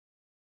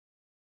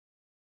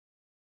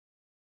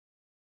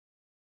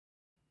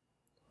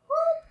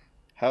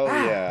Hell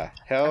yeah.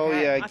 Hell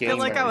Okay. yeah, I feel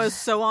like I gamers. was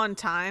so on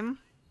time.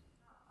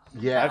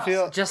 Yeah. I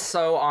feel Just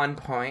so on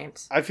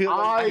point. I feel like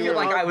I you feel were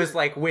like like I was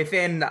like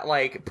within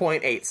like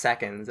 0.8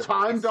 seconds. at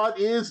Time least. dot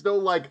is no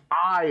like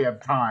I am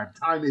time.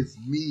 Time is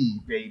me,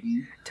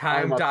 baby.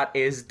 Time dot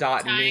is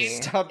dot me.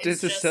 Stop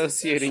It's just a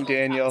disassociating, social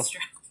Daniel.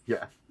 construct.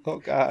 Yeah. Oh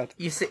god.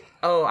 You see?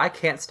 Oh, I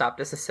can't stop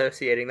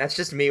disassociating. That's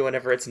just me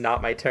whenever it's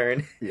not my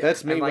turn.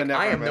 That's me I'm like,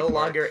 whenever I am I'm at no work.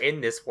 longer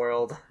in this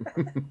world.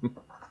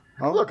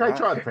 Oh, Look, I my.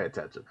 try to pay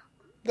attention.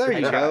 There you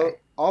I go. try.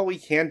 All we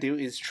can do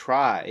is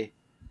try.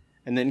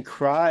 And then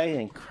cry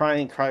and cry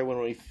and cry when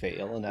we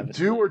fail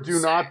inevitably. Do or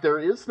do not, there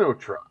is no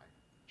try.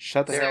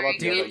 Shut the hell Sorry, up,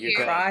 do Daniel. you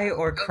You're Cry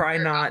or cry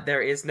Over. not,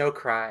 there is no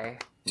cry.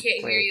 Can't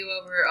hear Wait. you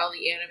over all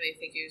the anime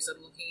figures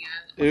I'm looking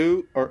at.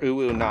 Ooh or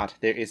ooh not.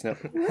 There is no.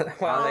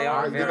 While they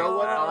are You very know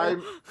what?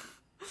 loud.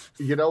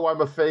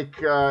 I'm a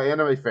fake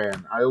anime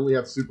fan. I only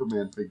have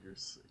Superman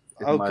figures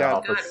in Oh, my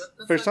God. God, office. what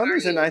the For fuck some are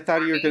reason, you I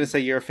thought you were farming? going to say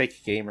you're a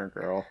fake gamer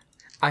girl.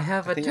 I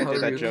have a I think I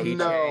did that joke. Toru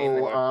No,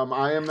 keychain.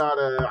 I am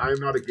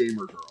not a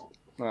gamer girl.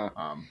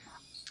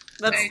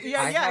 That's I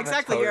yeah, have a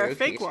exactly. You're a Toru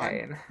fake one.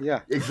 keychain.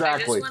 Yeah.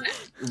 Exactly. I want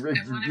You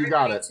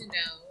got everybody it. to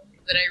know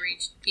that I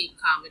reached peak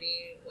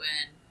comedy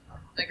when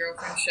my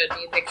girlfriend showed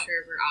me a picture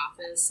of her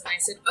office, and I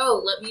said,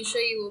 "Oh, let me show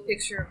you a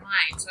picture of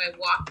mine." So I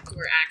walked to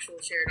her actual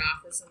shared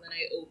office, and then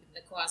I opened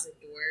the closet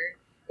door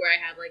where I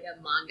had like a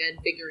manga and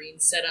figurine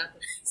set up,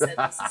 and I said,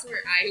 "This is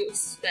where I was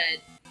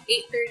spent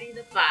 8:30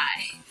 to 5."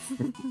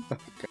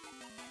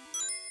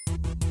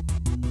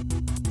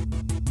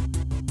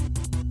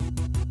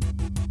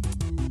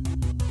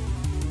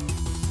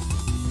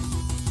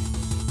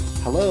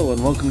 Hello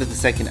and welcome to the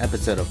second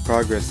episode of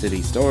Progress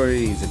City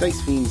Stories, a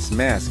Dice Fiends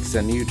Masks,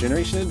 a new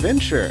generation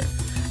adventure.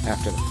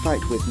 After the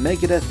fight with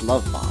Megadeth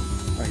Love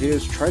Bomb, our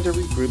heroes try to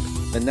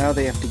regroup, but now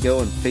they have to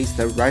go and face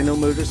the Rhino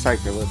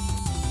Motorcyclist,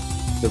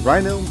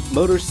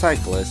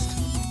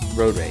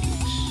 Road Rage.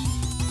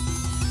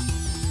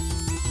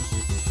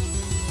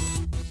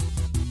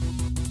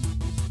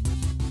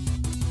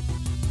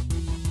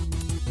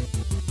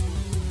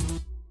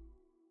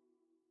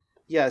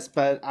 Yes,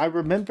 but I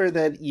remember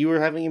that you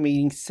were having a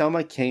meeting,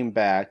 Selma came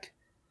back,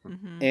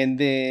 and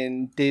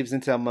then Dibs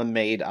and Selma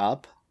made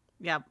up.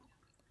 Yep.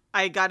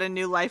 I got a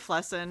new life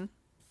lesson.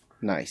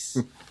 Nice.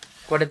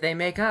 What did they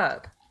make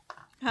up?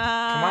 Come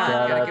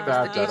on, you gotta give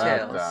us the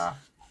details.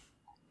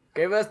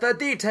 Give us the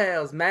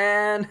details,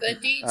 man! The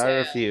details. I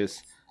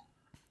refuse.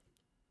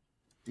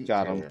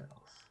 Got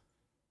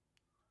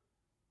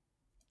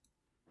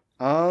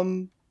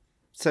 'em.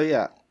 So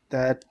yeah,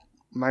 that,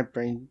 my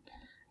brain.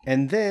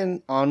 And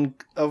then on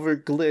over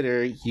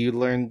Glitter, you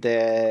learned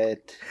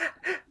that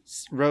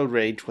Road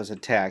Rage was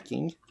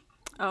attacking.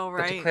 Oh, But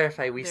right. to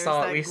clarify, we There's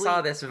saw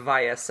that this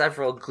via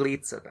several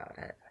gleets about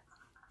it.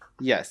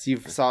 Yes, you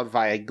saw it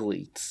via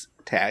Gleets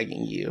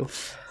tagging you.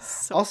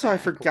 So Also, I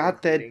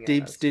forgot that tweeting at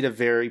Dibs us. did a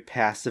very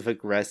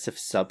passive-aggressive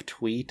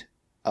subtweet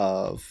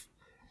of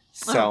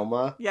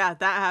Selma. yeah,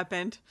 that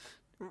happened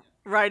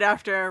right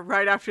after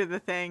the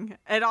thing.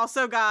 It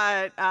also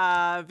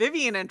got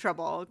Vivian in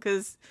trouble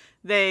because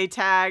they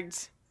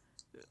tagged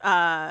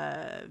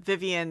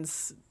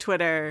Vivian's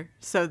Twitter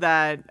so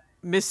that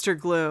Mr.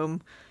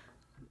 Gloom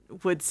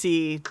would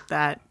see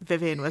that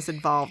Vivian was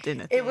involved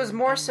in it. It was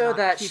more so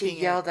that she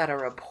yelled at a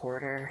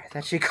reporter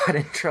that she got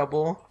in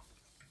trouble.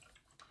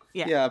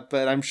 Yeah,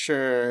 but I'm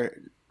sure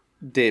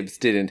Dibs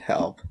didn't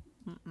help.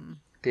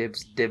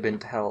 Dibs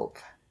didn't help.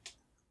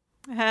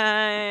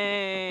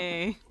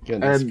 Hey.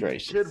 Goodness And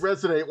gracious. Kid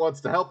Resonate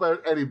wants to help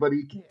out anybody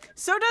he can.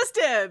 So does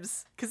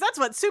Dibs, because that's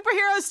what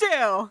superheroes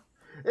do.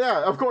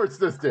 Yeah, of course,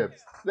 this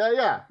Dibs.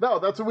 Yeah, no,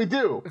 that's what we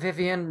do.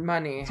 Vivian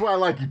Money. That's why I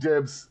like you,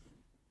 Dibs.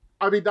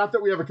 I mean, not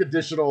that we have a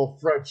conditional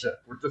friendship.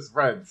 We're just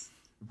friends.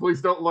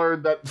 Please don't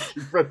learn that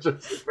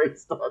friendships are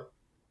based on...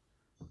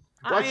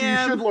 Well, actually, you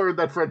should learn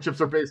that friendships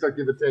are based on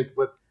give and take,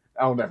 but...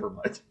 Oh, never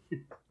mind.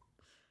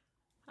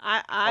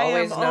 I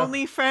Always am know-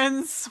 only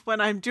friends when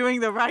I'm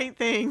doing the right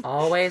thing.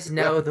 Always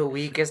know the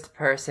weakest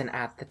person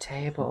at the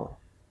table.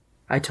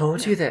 I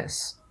told you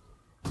this.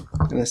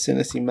 And as soon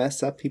as you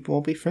mess up, people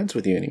won't be friends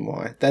with you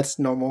anymore. That's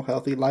normal,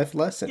 healthy life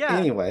lesson. Yeah.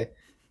 Anyway,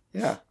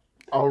 yeah.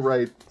 All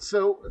right,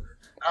 so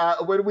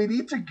when we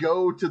need to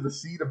go to the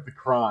scene of the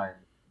crime,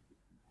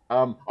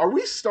 are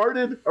we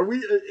started? Are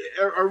we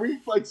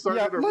like started?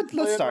 Yeah, Are we let's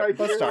playing start. right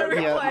Let's here? start.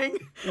 We're Yeah. playing.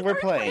 We're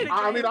playing.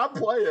 I mean, I'm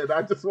playing.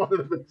 I just wanted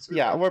to make sure.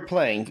 Yeah, we're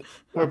playing.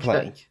 We're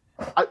playing.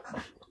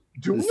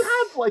 Do we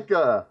have like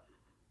a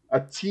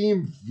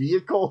team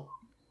vehicle?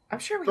 I'm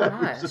sure we That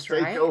we must, just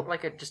take right? over.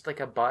 Just like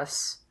a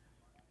bus.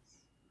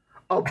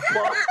 A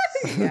bus?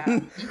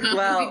 Yeah.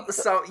 Well,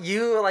 so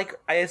you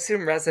I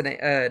assume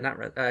Resonate,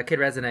 not Kid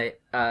Resonate.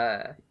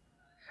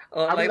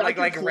 I mean, I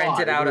can fly,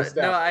 rented out. there's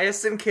No, that. I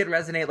assume Kid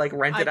Resonate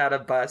rented out a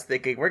bus,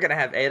 thinking we're gonna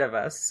have 8 of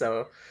us.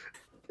 So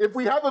If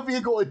we have a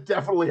vehicle, it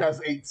definitely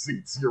has 8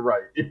 seats. You're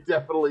right. It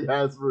definitely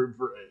has room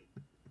for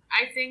 8.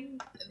 I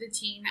think the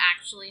team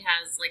actually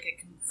has like a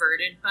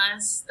converted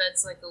bus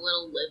that's like a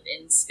little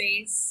live-in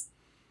space.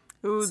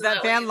 Ooh, So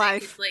that way van they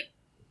life. could,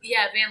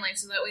 Yeah, van life,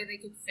 so that way they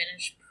could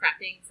finish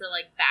prepping for,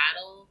 like,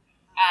 battle,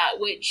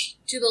 which,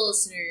 to the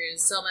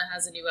listeners, Selma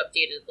has a new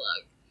updated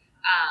look.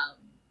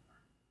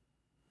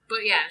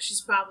 But yeah,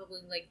 she's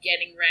probably, like,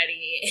 getting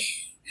ready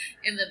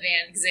in the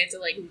van because they have to,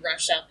 like,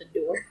 rush out the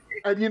door.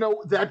 And, you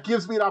know, that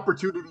gives me an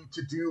opportunity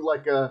to do,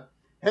 like, a,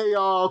 hey,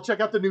 y'all, check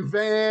out the new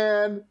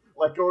van,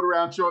 like, going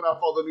around showing off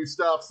all the new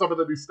stuff. Some of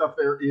the new stuff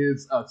there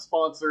is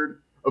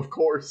sponsored, of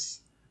course.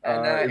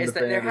 And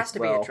there has to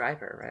be a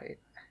driver, right?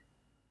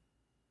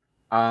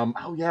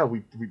 Oh yeah,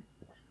 we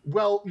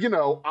well, you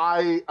know,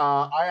 I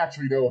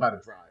actually know how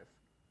to drive.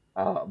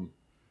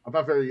 I'm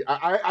not very.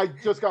 I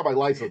just got my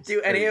license.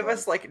 Do any of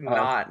us like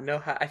not know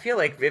how? I feel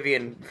like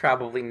Vivian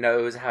probably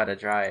knows how to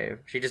drive.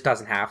 She just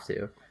doesn't have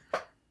to.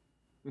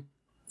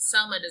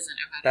 Selma doesn't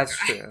know how to That's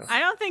drive. true. I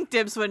don't think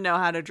Dibs would know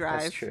how to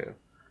drive. That's true.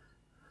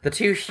 The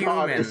two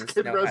humans is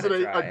Kid know how to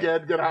Resident drive.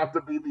 again gonna have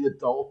to be the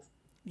adult?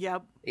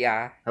 Yep.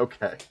 Yeah.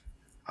 Okay.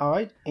 All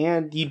right,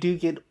 and you do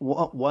get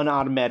one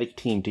automatic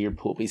team to your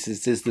pool because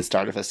this is the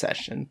start of a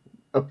session.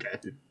 Okay.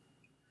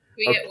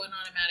 We get one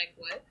automatic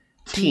what?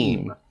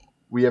 Team.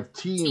 We have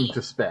team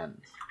to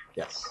spend.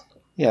 Yes.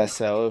 Yeah,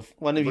 so if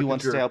one of you Look at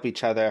wants your- to help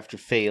each other after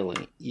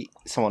failing,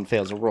 someone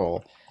fails a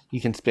roll,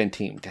 you can spend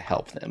team to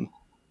help them.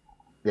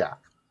 Yeah.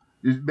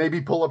 You maybe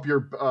pull up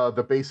your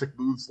the basic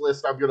moves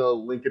list. I'm gonna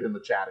link it in the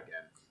chat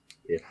again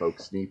if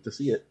folks need to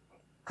see it.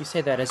 You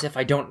say that as if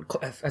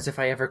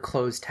I ever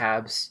close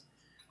tabs.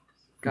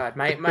 God,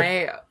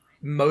 my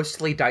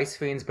mostly Dice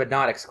Fiends, but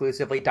not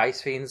exclusively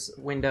Dice Fiends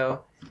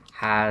window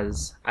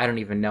has, I don't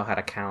even know how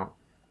to count.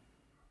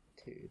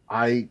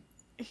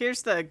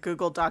 Here's the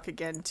Google Doc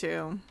again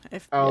too.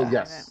 Oh yeah,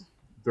 yes,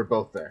 they're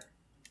both there.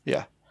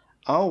 Yeah.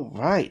 All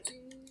right.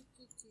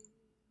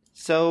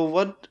 So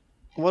what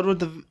would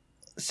the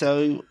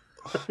so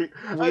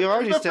we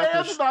already the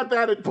established van's not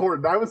that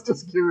important. I was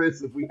just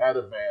curious if we had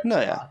a van. No,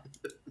 yeah.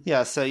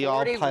 Yeah, so you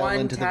all pile 41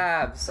 into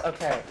tabs.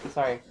 Okay,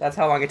 sorry. That's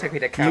how long it took me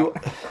to count.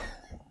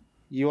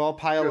 you all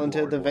pile Good into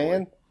Lord, the boy.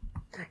 van?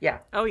 Yeah.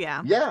 Oh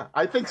yeah. Yeah,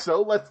 I think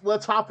so.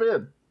 Let's hop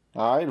in.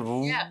 All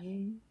right. Yeah.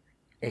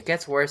 It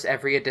gets worse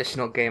every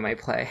additional game I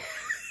play.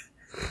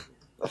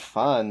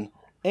 Fun.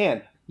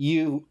 And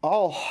you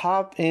all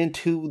hop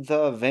into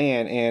the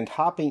van, and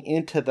hopping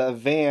into the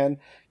van,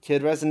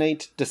 Kid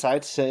Resonate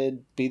decides to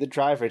be the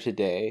driver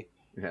today.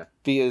 Yeah.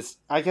 Because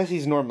I guess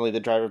he's normally the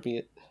driver.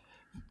 Because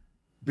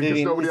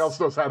Vivian nobody is- else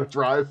knows how to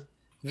drive.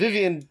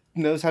 Vivian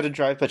knows how to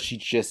drive, but she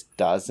just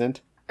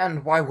doesn't.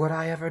 And why would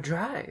I ever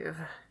drive?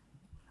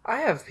 I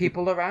have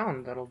people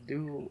around that'll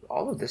do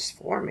all of this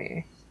for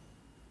me.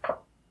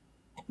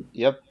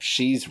 Yep,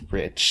 she's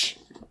rich.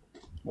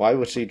 Why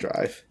would she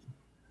drive?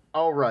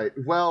 All right.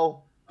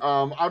 Well,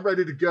 I'm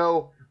ready to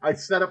go. I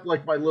set up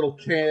like my little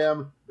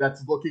cam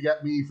that's looking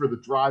at me for the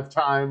drive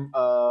time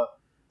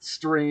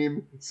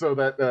stream, so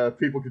that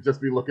people could just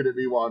be looking at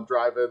me while I'm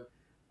driving.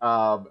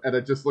 And I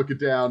just look it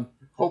down.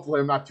 Hopefully,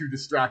 I'm not too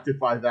distracted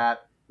by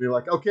that. Be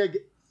like, okay,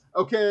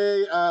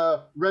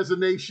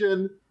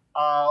 Resonation.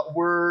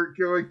 We're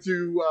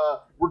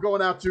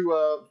going out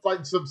to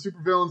fight some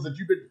supervillains that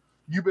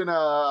you've been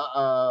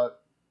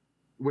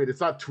wait,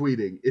 it's not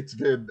tweeting. It's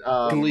been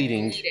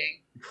Bleeding.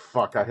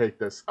 fuck, I hate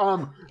this.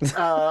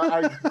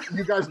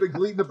 You guys been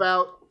bleating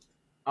about,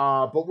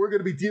 but we're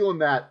gonna be dealing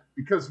that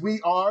because we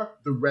are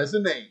the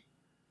Resonate.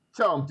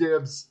 Tell them,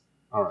 Dibs.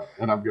 All right,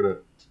 and I'm gonna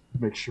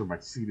make sure my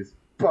seat is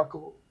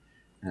buckled.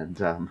 And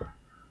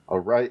all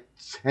right,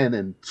 10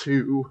 and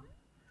 2.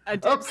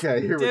 Dibs,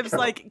 Okay, here we Dibs go.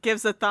 like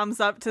gives a thumbs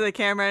up to the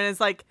camera and is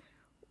like,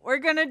 "We're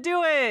gonna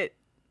do it."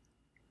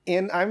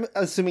 And I'm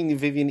assuming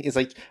Vivian is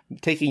like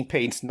taking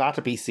pains not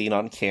to be seen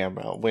on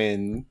camera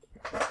when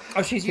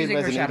Oh, she's Kid using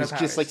her Resonate shadow is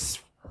powers. just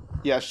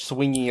like,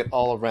 swinging it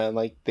all around.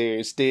 Like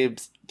there's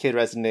Dibs, Kid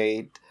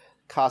Resonate,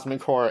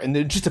 Cosmic Horror, and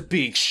then just a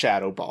big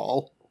shadow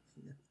ball.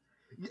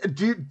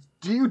 Do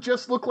you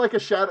just look like a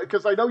shadow?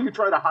 Because I know you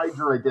try to hide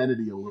your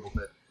identity a little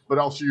bit, but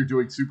also you're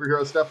doing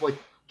superhero stuff. Like,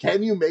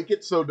 can you make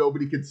it so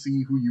nobody can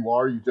see who you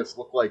are? You just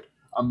look like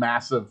a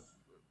massive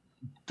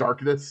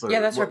darkness. Or Yeah,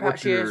 that's her power.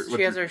 what's She your- has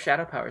what's her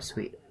shadow power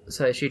suite,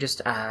 so she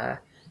just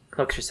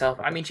cloaks herself.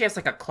 I mean, she has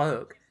like a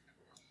cloak,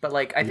 but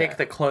like I think Yeah.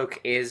 the cloak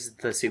is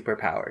the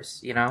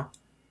superpowers. You know?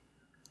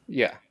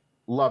 Yeah.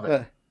 Love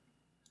it.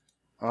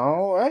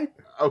 All right.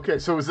 Okay,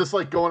 so is this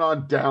like going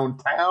on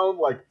downtown?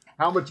 Like,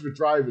 how much of a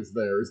drive is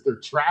there? Is there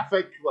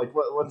traffic? Like,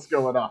 what's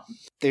going on?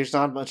 There's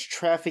not much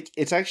traffic.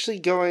 It's actually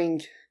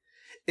going.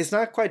 It's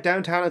not quite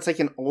downtown. It's like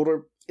an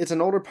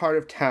older part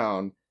of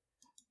town.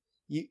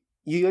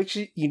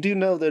 You do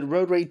know that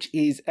Road Rage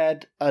is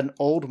at an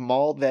old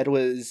mall that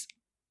was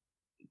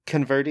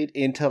converted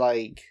into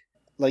like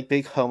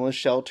big homeless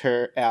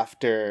shelter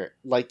after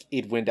like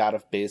it went out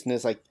of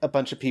business. Like a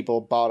bunch of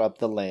people bought up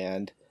the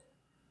land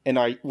and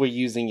were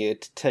using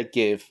it to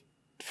give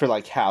for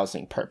like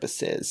housing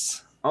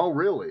purposes. Oh,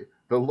 really?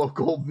 The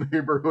local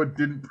neighborhood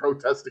didn't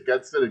protest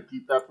against it and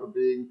keep that from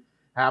being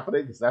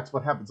happening? Because that's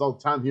what happens all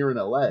the time here in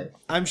LA.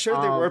 I'm sure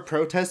there were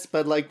protests,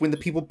 but like when the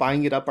people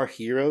buying it up are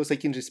heroes, they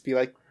can just be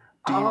like,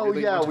 "Do you Oh,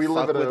 really yeah, want to we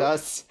live fuck in with a-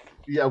 us?"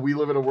 Yeah, we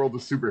live in a world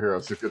of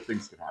superheroes, so good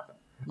things can happen.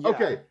 Yeah.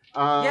 Okay.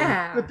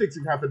 Good things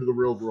can happen to the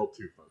real world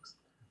too, folks.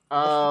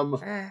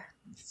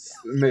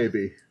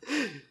 Maybe.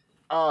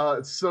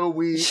 So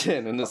we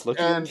Shannon is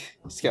looking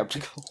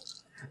skeptical.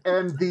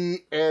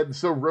 And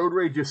so Road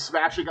Rage is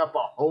smashing up a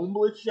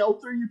homeless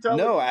shelter, you tell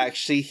me? No,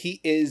 actually,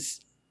 he is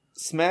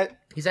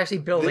He's actually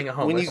building a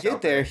homeless shelter. When you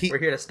get there, we're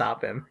here to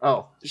stop him.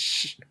 Oh.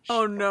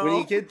 Oh, no. When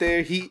you get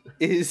there, he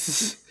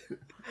is...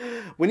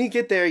 When you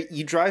get there,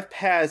 you drive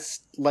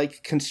past,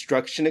 like,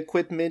 construction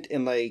equipment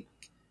and, like,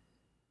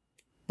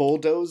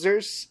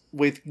 bulldozers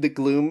with the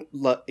Gloom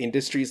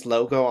Industries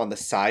logo on the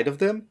side of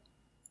them.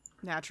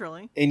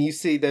 Naturally. And you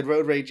see that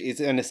Road Rage is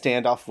in a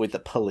standoff with the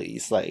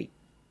police, like,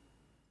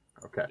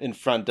 in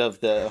front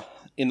of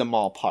in the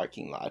mall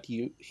parking lot.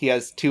 He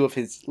has two of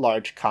his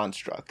large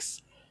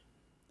constructs.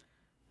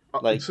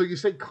 So you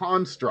say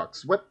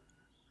constructs. What?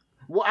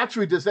 Well,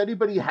 actually, does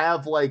anybody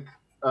have, like,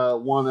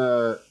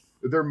 are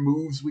there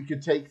moves we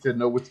could take to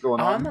know what's going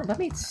on? Let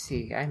me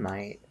see. I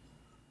might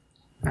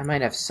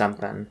have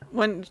something.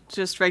 Wouldn't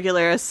just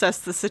regular assess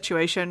the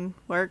situation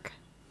work?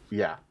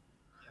 Yeah.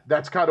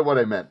 That's kind of what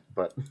I meant,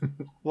 but...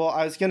 Well,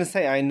 I was going to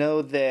say, I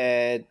know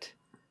that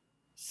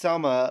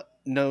Selma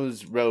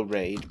knows Road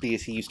Rage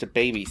because he used to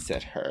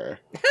babysit her.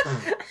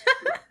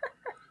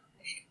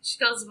 She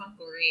calls him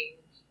Uncle Rage.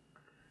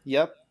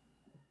 Yep.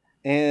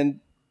 And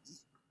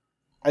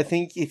I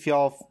think if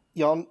y'all,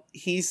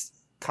 he's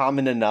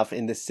common enough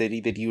in the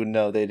city that you would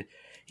know that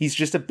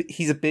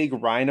he's a big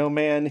rhino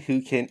man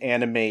who can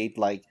animate,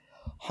 like,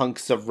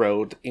 hunks of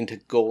road into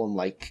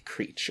golem-like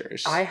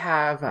creatures. I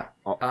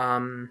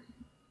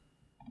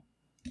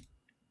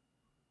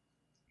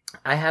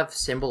have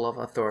Symbol of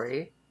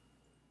Authority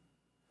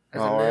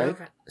as a move.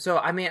 Right. So,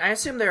 I mean, I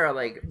assume there are,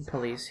 like,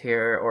 police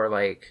here or,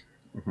 like...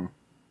 Mm-hmm.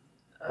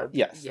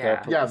 Yes.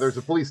 Yeah, there's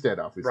a police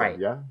standoff. Right.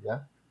 Yeah.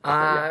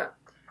 Okay,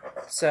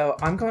 so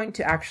I'm going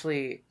to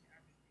actually,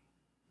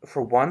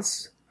 for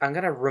once, I'm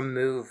going to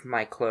remove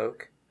my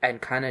cloak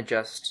and kind of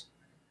just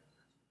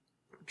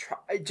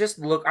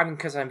look,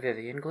 because I'm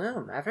Vivian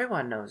Gloom.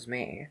 Everyone knows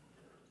me.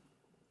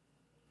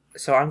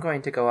 So I'm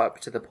going to go up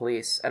to the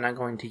police and I'm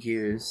going to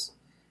use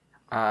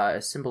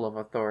a Symbol of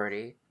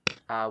Authority.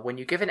 When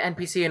you give an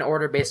NPC an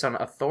order based on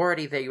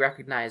authority they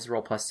recognize,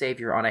 roll plus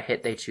savior. On a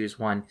hit, they choose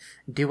one.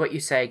 Do what you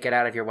say, get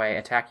out of your way,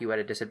 attack you at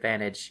a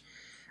disadvantage,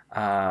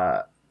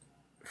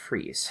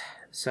 freeze.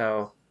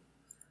 So,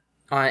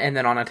 and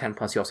then on a 10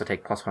 plus, you also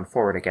take +1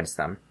 forward against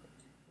them.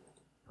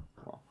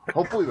 Well,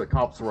 hopefully the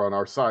cops were on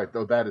our side,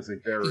 though that is a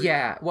very...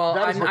 Yeah, well,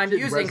 I'm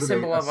using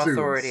Symbol of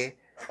Authority.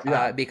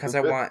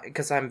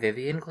 Because I'm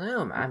Vivian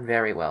Gloom. I'm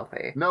very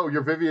wealthy. No,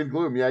 you're Vivian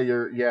Gloom.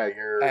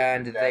 You're.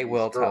 And they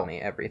will tell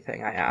me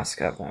everything I ask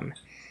of them.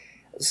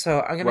 So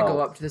I'm gonna go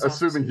up to this.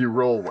 Assuming you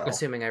roll well.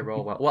 Assuming I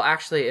roll well. Well,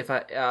 actually, if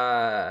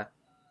I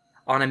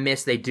on a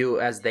miss, they do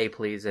as they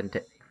please,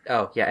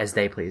 as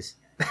they please.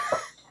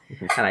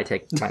 And I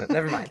take mine.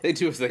 Never mind. They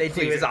do as they please.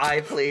 They do as I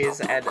please.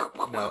 And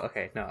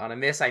no. On a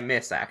miss, I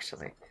miss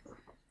actually.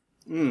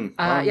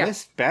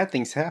 Miss, bad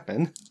things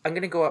happen. I'm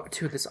gonna go up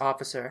to this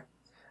officer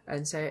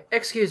and say,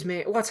 "Excuse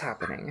me, what's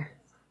happening?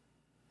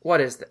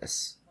 What is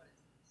this?"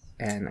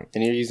 And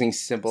you're using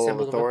Symbol of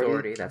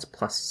Authority? That's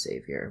plus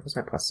savior. What's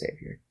my plus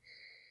savior?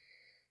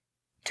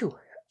 2.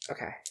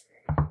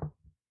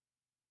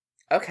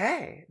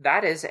 Okay,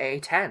 that is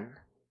a 10.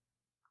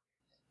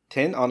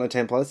 10 on a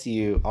 10 plus.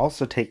 You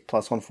also take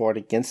 +1 forward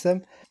against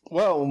them.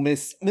 Well,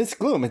 Miss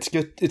Gloom, it's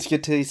good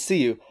to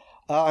see you.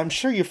 I'm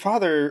sure your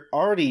father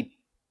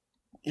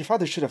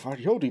should have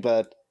already told you,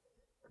 but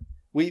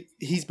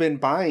he's been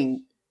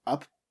buying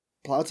up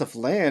plots of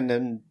land,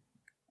 and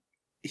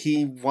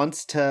he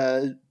wants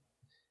to,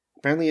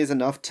 apparently is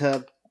enough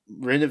to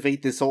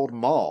renovate this old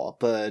mall,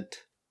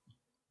 but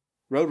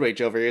Road Rage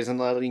over here isn't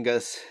letting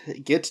us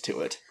get to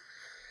it.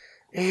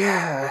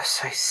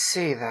 Yes, I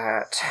see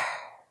that.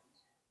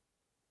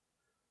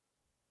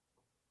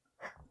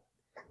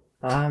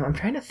 I'm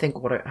trying to think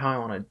how I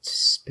want to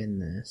spin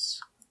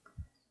this.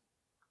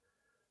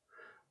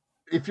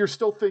 If you're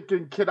still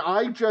thinking, can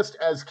I just,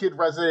 as Kid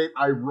Resident,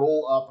 I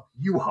roll up,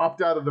 you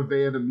hopped out of the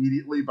van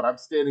immediately, but I'm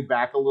standing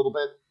back a little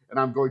bit, and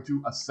I'm going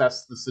to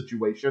assess the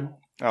situation.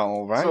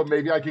 All right. So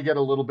maybe I could get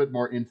a little bit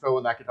more info,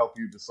 and that could help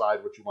you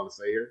decide what you want to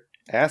say here.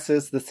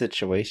 Asses the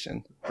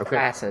situation. Okay.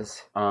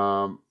 Asses.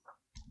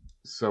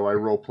 So I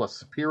roll plus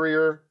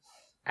superior.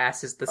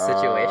 Asses the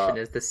situation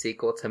is the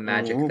sequel to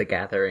Magic the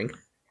Gathering.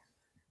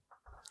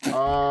 You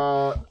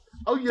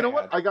know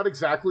what? I got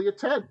exactly a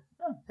 10.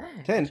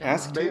 10.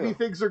 Ask Maybe you.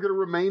 things are going to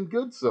remain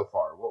good so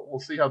far.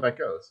 We'll see how that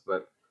goes,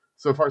 but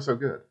so far so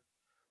good.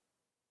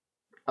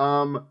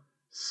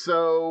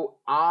 So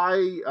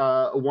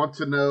I want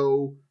to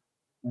know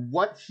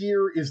what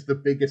here is the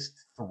biggest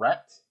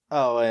threat.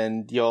 Oh,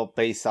 and you'll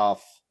base your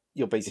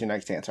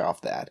next answer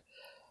off that.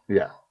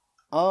 Yeah.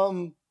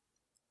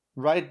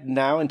 Right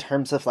now, in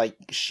terms of like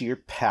sheer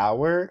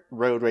power,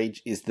 Road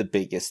Rage is the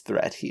biggest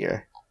threat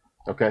here.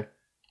 Okay.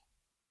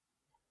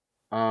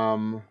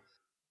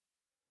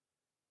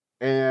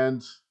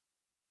 And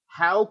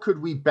how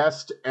could we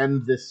best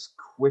end this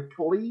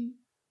quickly?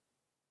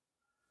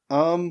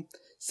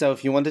 So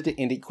if you wanted to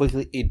end it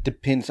quickly, it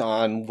depends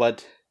on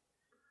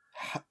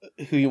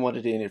who you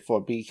wanted to end it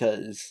for,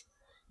 because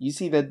you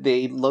see that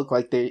they look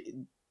like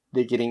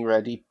they're getting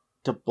ready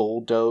to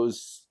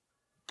bulldoze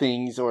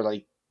things or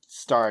like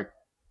start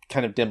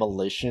kind of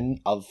demolition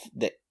of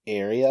the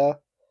area.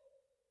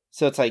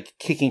 So it's like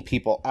kicking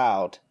people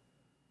out.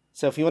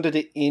 So if you wanted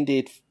to end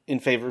it in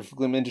favor of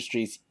Gloom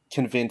Industries,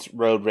 convince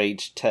Road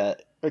Rage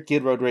or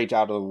get Road Rage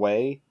out of the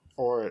way,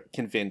 or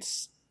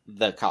convince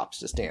the cops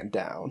to stand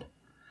down.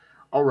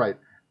 All right.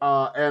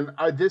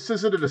 This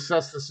isn't an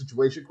assess the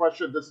situation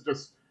question. This is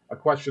just a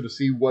question to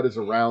see what is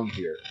around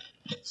here.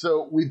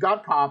 So we've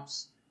got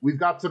cops. We've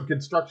got some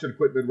construction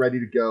equipment ready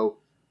to go.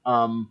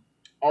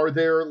 Are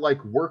there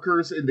like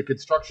workers in the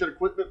construction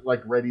equipment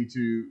like ready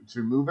to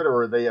move it,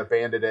 or are they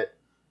abandoned it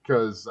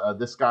because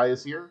this guy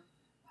is here?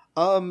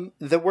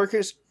 The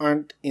workers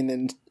aren't in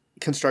the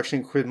construction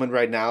equipment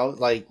right now.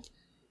 Like,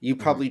 you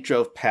probably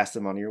drove past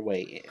them on your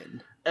way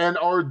in. And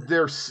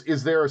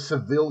is there a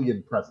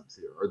civilian presence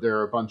here? Are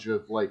there a bunch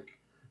of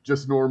like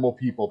just normal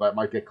people that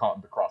might get caught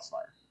in the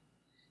crossfire?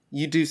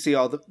 You do see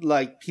all the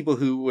like people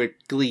who were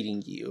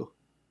greeting you.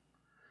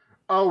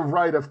 Oh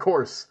right, of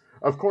course.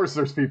 Of course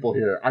there's people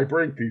here. I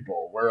bring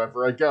people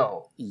wherever I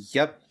go.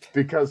 Yep.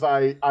 Because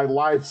I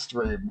live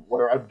stream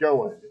where I'm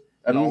going,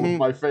 and all of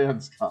my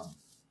fans come.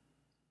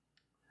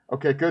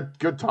 Okay,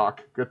 good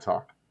talk. I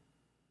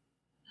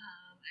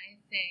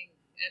think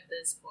at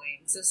this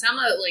point, so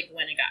Selma, like,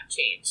 when it got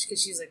changed,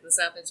 because she's like, this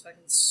outfit's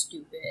fucking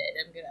stupid,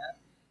 I'm gonna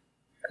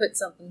put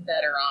something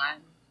better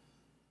on.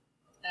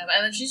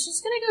 And then she's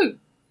just gonna go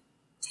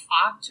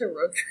talk to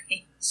Road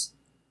Rage.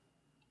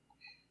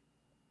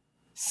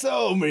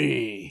 So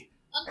me!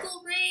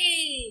 Uncle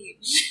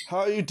Rage!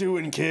 How you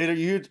doing, kid? Are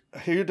you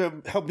here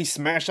to help me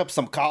smash up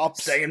some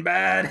cops? Staying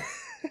bad.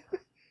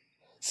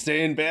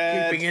 Staying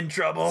bad. Keeping in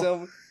trouble.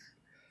 So...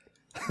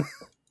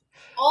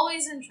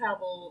 Always in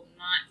trouble,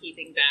 not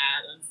keeping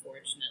bad,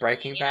 unfortunately.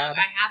 Breaking Bad?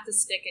 I have to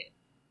stick it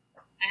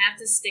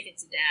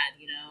to Dad,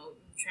 you know?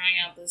 I'm trying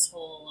out this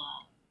whole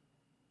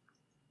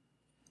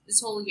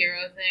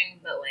hero thing,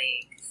 but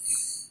like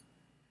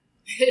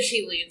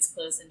she leans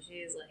close and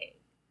she's like,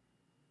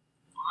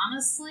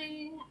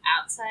 honestly,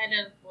 outside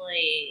of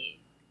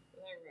like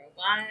the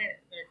robot,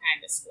 they're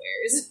kind of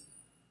squares.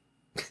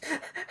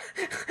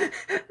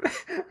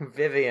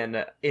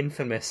 Vivian,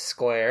 infamous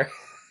square.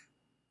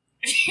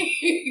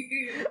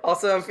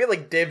 Also, I feel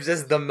like Dibs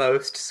is the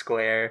most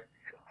square.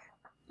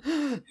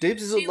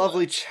 Dibs is a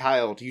lovely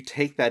child. You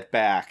take that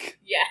back.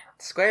 Yeah.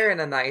 Square in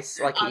a nice,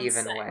 like,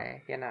 even Unsafe.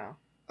 way, you know.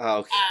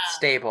 Okay.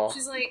 Stable.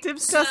 She's like,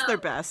 Dibs does their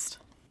best.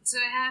 So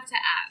I have to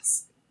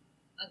ask,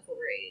 Uncle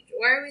Rage,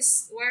 why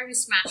are we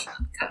smashing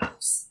up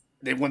cops?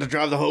 They want to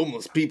drive the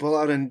homeless people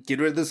out and get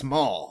rid of this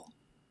mall.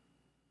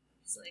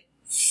 He's like,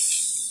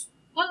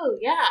 oh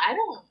yeah, I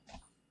don't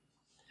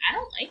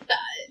like that.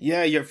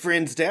 Yeah, your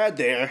friend's dad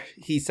there,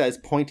 he says,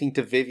 pointing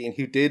to Vivian,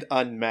 who did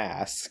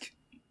unmask.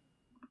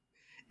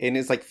 And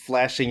is, like,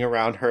 flashing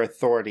around her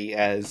authority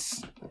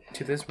as...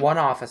 To this one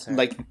officer.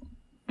 Like...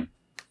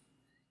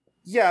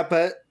 Yeah,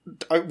 but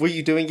were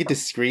you doing it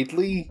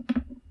discreetly?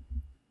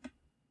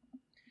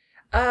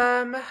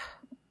 I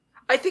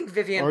think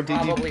Vivian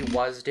probably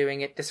was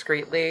doing it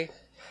discreetly.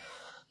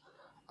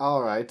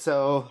 Alright,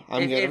 so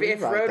I'm gonna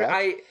rewrite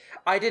that.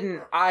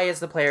 I as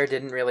the player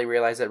didn't really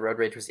realize that Road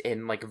Rage was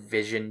in, like,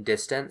 vision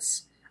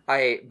distance.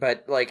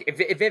 But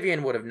if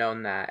Vivian would have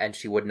known that, and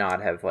she would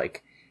not have,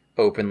 like,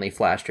 openly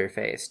flashed her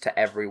face to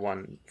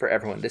everyone, for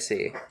everyone to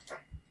see.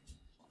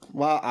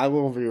 Well, I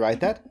will rewrite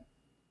that.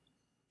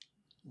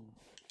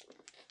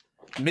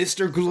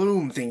 Mr.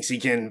 Gloom thinks he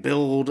can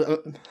build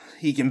a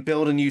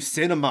new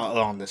cinema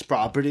on this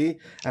property,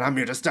 and I'm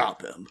here to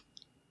stop him.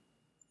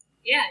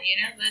 Yeah,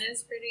 that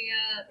is pretty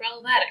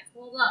problematic.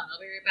 Hold on, I'll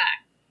be right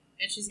back.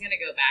 And she's gonna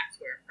go back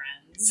to her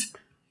friends.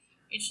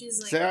 And she's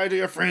like, say hi to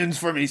your friends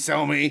for me,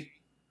 Selmy.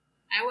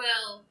 I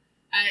will.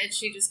 And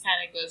she just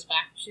kind of goes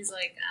back. She's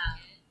like,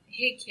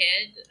 hey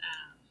kid,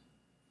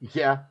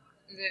 yeah.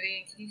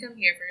 Vivian, can you come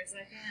here for a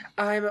second?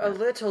 I'm a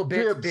little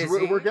bit Dibs,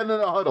 busy. we're getting in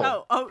a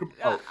huddle.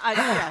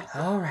 Yeah.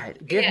 All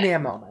right, give me a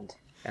moment.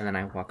 And then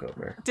I walk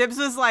over. Dibs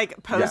was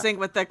like posing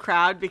with the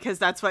crowd because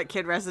that's what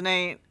Kid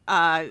Resonate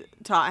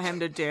taught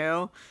him to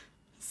do.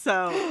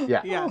 So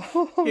yeah,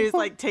 he was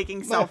like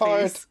taking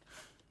selfies.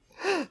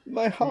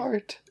 My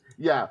heart.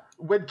 Yeah,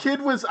 when Kid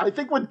was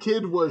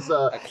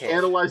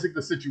analyzing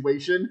the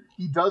situation,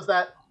 he does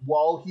that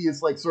while he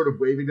is like sort of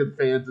waving to the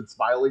fans and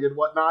smiling and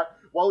whatnot.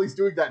 While he's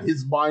doing that,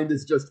 his mind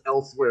is just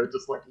elsewhere,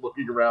 just like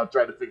looking around,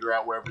 trying to figure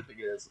out where everything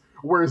is.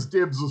 Whereas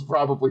Dibs was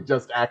probably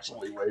just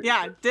actually waving.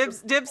 Yeah,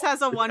 Dibs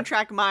has a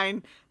one-track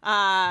mind,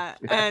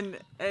 and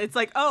it's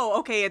like, oh,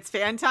 okay, it's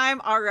fan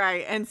time, all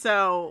right, and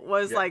so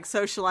was like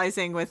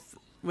socializing with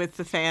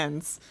the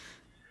fans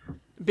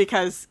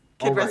because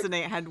Kid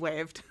Resonate had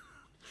waved.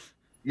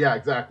 Yeah,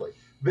 exactly.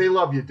 They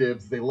love you,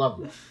 Dibs. They love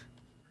you.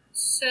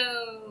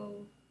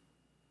 So,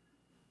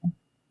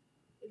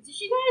 did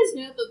you guys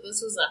know that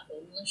this was a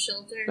homeless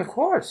shelter? Of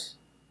course.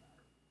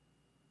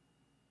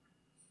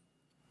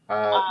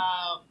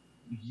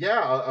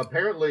 Yeah,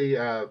 apparently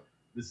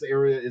this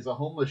area is a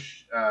homeless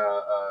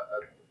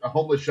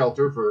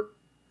shelter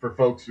for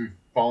folks who've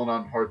fallen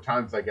on hard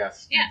times, I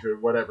guess, due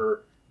to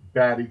whatever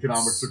bad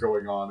economics are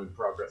going on in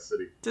Progress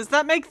City. Does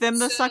that make them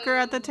the sucker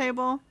at the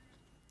table?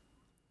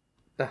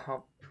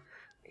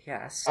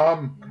 Yes.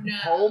 No.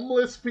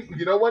 Homeless people.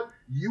 You know what?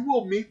 You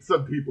will meet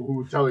some people who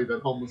will tell you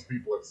that homeless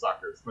people are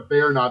suckers, but they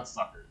are not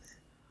suckers.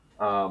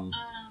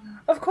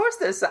 Of course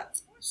there's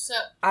So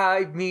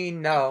I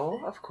mean, no.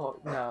 Of course,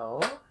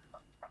 no.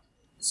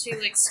 she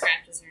like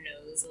scratches her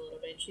nose a little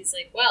bit. She's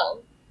like,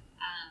 "Well,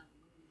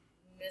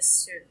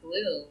 Mr.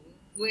 Gloom,"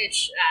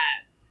 which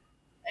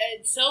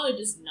Stella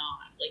does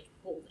not like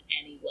hold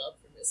any love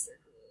for Mr.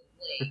 Gloom.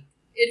 Like,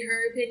 in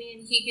her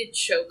opinion, he could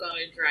choke on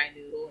a dry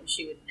noodle and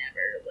she would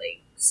never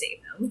like save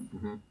him.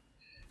 Mm-hmm.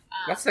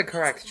 That's the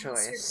correct Mr.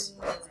 choice.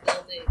 Gloom is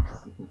building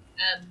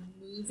a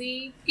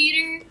movie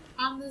theater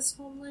on this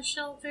homeless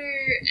shelter,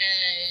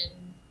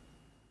 and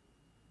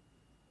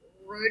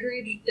Road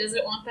Rage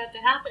doesn't want that to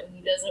happen.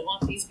 He doesn't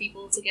want these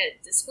people to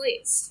get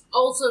displaced.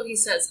 Also, he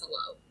says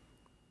hello.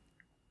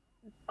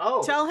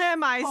 Oh, Tell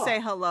him I say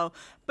hello.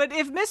 But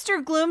if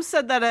Mr. Gloom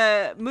said that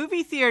a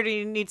movie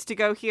theater needs to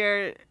go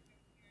here,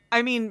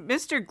 I mean,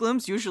 Mr.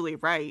 Gloom's usually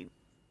right.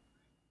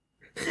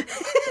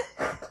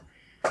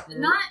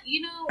 Not,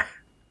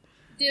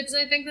 Dibs,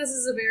 I think this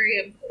is a very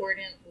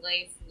important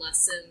life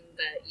lesson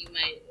that you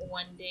might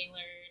one day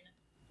learn.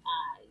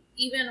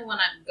 Even when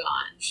I'm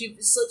gone. She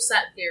slips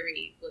that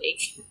very,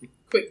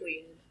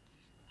 quickly in.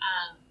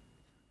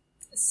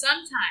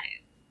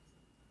 Sometimes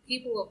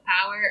people of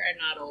power are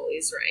not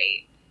always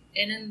right.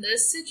 And in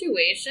this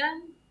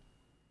situation,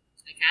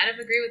 I kind of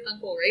agree with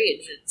Uncle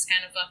Rage. It's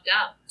kind of fucked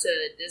up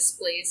to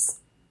displace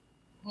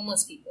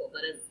homeless people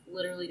that have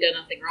literally done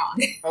nothing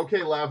wrong.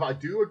 Okay, Lav, I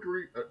do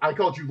agree. I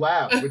called you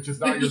Lav, which is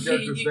not your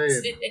character's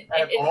name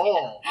at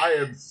all. I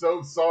am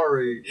so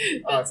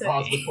sorry,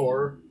 Cosmic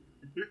Horror.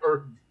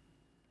 Or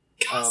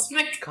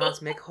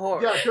Cosmic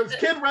Horror. Yeah, because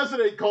Kid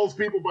Resonate calls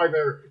people by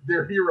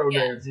their hero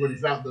names when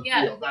he's out in the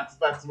field.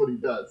 That's what he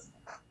does.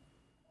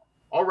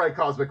 All right,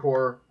 Cosmic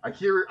Horror. I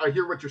hear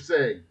what you're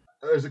saying.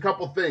 There's a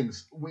couple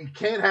things. We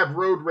can't have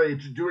Road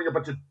Rage doing a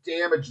bunch of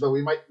damage, though.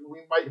 We might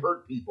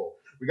hurt people.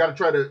 We got to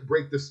try to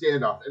break the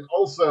standoff. And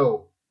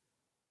also,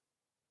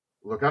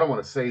 look, I don't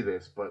want to say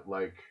this, but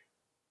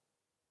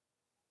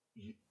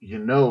you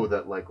know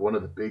that one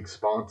of the big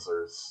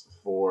sponsors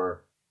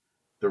for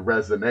the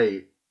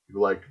Resonate,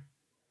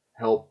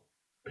 help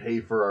pay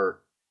for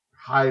our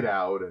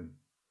hideout and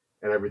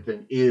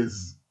everything,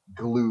 is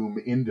Gloom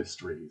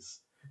Industries.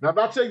 Now, I'm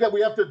not saying that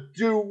we have to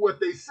do what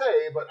they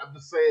say, but I'm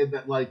just saying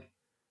that,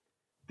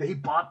 they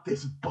bought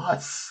this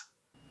bus.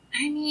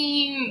 I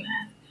mean,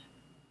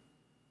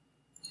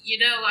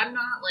 I'm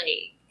not,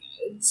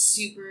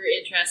 super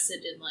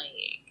interested in,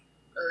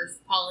 Earth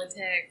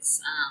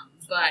politics,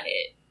 but,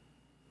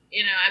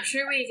 I'm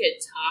sure we could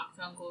talk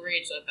to Uncle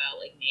Rage about,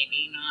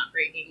 maybe not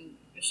breaking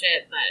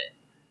shit, but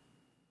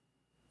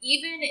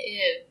even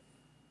if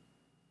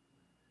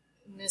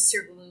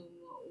Mr. Gloom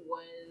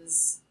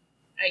was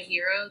a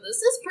hero, this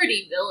is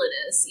pretty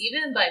villainous,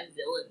 even by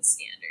villain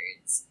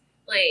standards.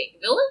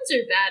 Villains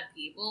are bad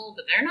people,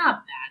 but they're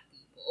not bad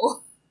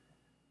people.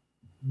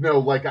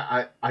 No,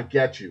 I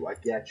get you.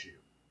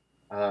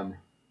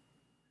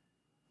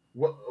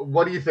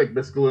 What do you think,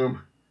 Miss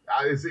Gloom?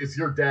 Is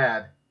your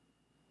dad?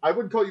 I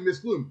wouldn't call you Miss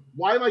Gloom.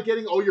 Why am I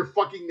getting all your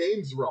fucking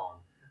names wrong?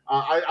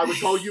 I would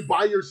call you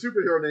by your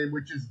superhero name,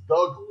 which is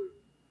The Gloom,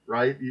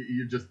 right?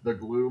 You're just The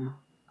Gloom.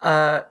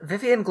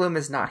 Vivian Gloom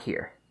is not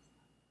here.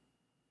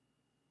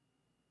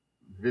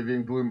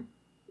 Vivian Gloom.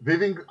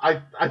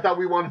 I thought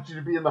we wanted you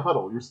to be in the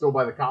huddle. You're still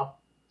by the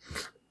cop?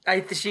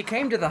 She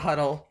came to the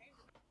huddle.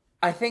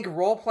 I think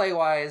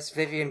roleplay-wise,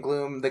 Vivian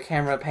Gloom, the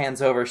camera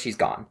pans over, she's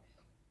gone.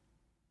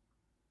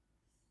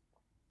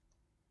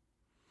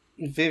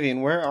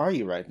 Vivian, where are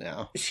you right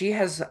now? She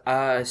has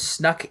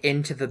snuck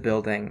into the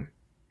building.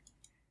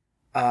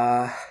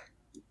 The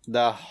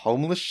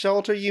homeless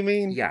shelter, you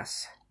mean?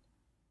 Yes.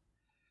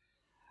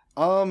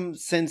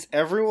 Since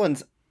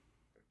everyone's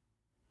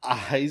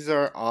eyes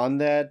are on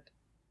that,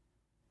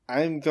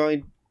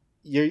 if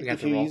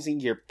you're using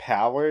your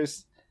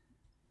powers,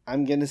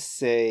 I'm gonna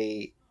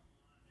say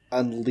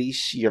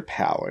unleash your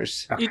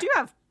powers. Okay. You do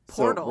have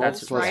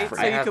portals, right?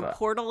 So you could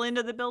portal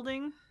into the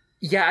building?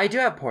 Yeah, I do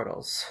have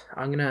portals.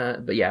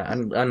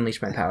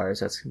 Unleash my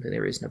powers. That's completely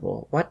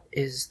reasonable. What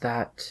is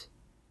that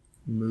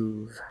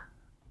move?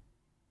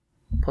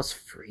 Plus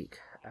freak.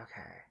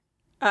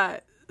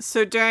 Okay.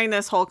 So during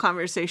this whole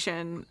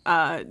conversation,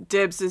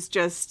 Dibs is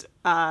just,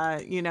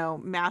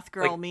 math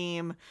girl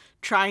meme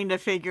trying to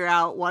figure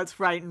out what's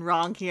right and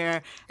wrong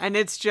here. And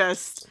it's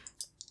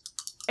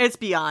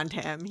beyond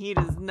him. He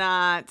does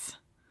not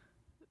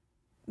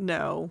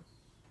know.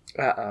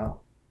 Uh-oh.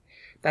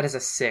 That is a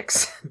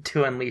 6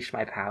 to unleash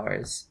my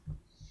powers.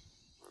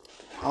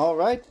 All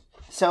right.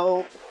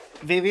 So,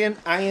 Vivian,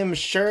 I am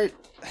sure...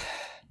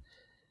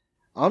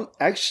 on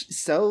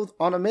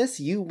a miss,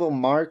 you will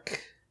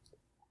mark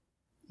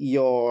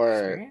your...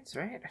 Experience,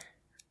 right?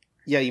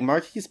 you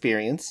mark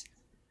experience,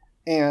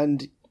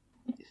 and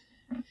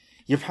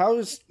your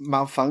powers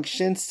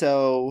malfunction,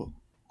 so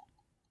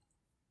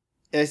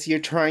as you're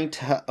trying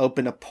to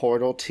open a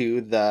portal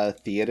to the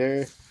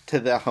theater, to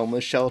the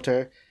homeless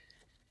shelter...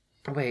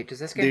 Wait, does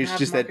this game have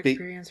just mark that big...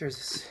 experience, or is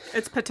this...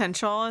 It's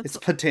potential. It's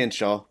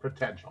potential.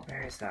 Potential.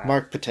 Where is that?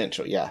 Mark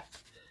potential, yeah.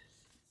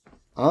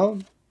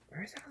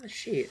 Where is that on the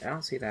sheet? I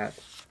don't see that.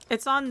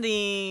 It's on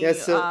the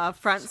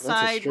front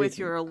side with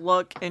your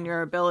look and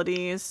your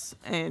abilities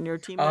and your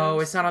team. Oh,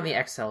 moves. it's not on the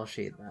Excel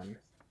sheet then.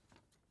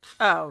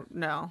 Oh,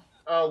 no.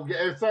 Oh,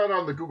 yeah, it's not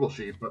on the Google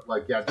sheet, but,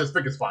 like, yeah, just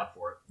pick a spot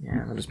for it.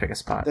 Yeah, I'll just pick a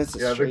spot.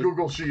 The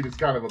Google sheet is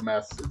kind of a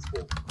mess. It's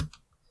cool.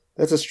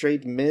 That's a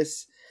straight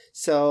miss.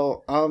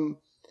 So,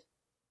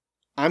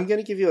 I'm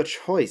gonna give you a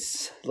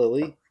choice,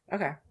 Lily.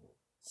 Okay.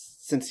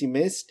 Since you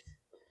missed,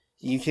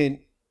 you can,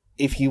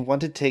 if you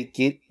wanted to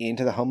get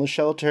into the homeless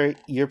shelter,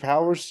 your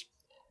powers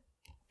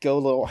go a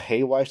little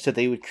haywire, so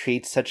they would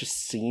create such a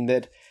scene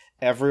that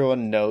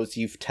everyone knows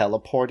you've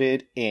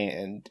teleported,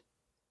 and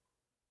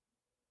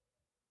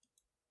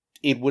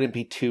it wouldn't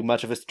be too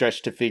much of a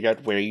stretch to figure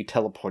out where you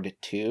teleported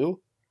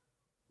to.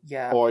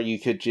 Yeah. Or you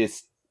could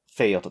just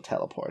fail to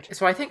teleport.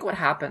 So I think what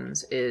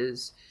happens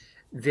is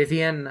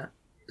Vivian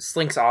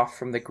slinks off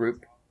from the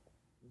group.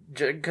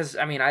 Because,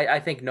 I mean,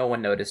 I think no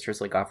one noticed her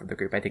slink off from the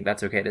group. I think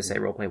that's okay to say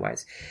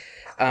roleplay-wise.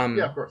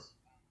 Yeah, of course.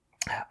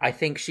 I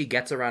think she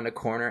gets around a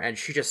corner and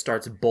she just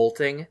starts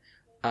bolting.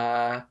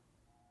 And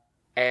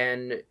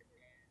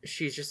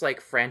she's just,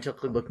 like,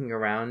 frantically looking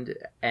around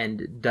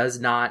and does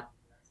not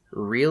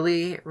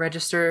really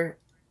register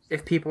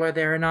if people are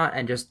there or not,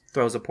 and just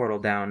throws a portal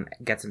down,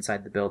 gets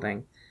inside the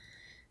building.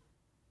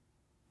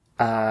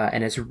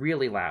 And it's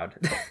really loud.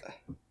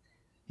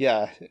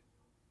 Yeah.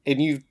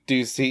 And you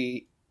do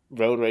see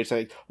Road Rage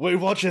like, wait,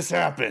 what just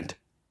happened?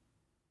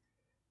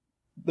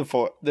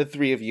 The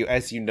three of you,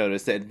 as you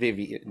notice that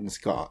Vivian's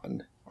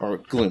gone, or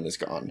Gloom is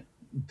gone.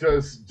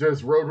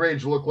 Does Road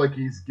Rage look like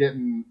he's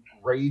getting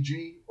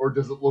ragey, or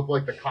does it look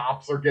like the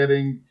cops are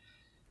getting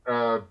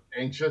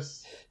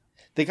anxious?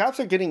 The cops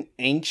are getting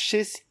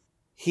anxious.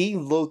 He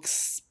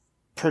looks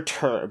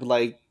perturbed,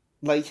 like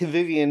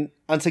Vivian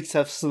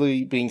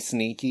unsuccessfully being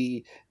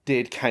sneaky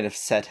did kind of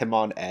set him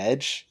on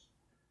edge,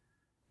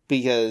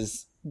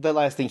 because the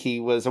last thing he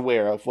was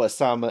aware of was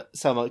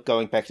someone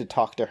going back to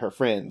talk to her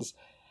friends.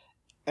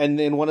 And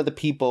then one of the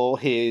people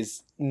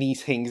his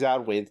niece hangs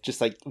out with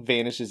just, like,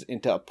 vanishes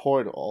into a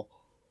portal.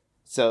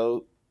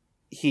 So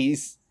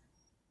he's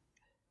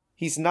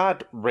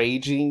not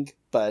raging,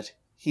 but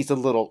he's a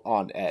little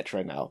on edge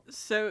right now.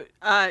 So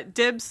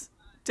Dibs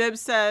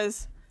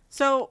says,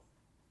 so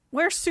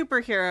we're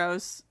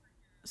superheroes.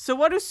 So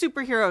what do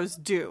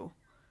superheroes do?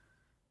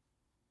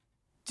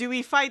 Do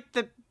we fight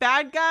the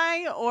bad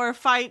guy or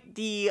fight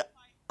the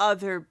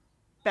other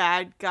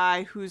bad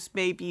guy who's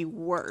maybe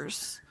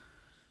worse?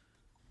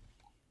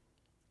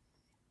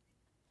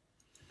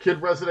 Kid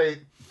Resonate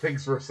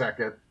thinks for a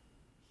second,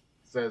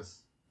 says,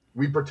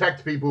 we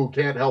protect people who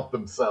can't help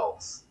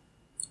themselves.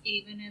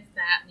 Even if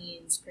that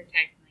means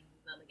protecting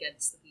them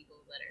against the people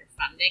that are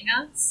funding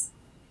us?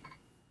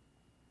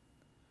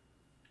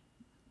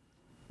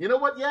 You know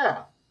what?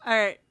 Yeah. All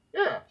right.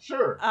 Yeah,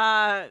 sure.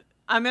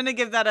 I'm going to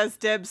give that as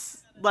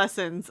Dibs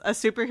lessons. A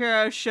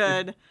superhero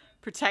should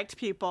protect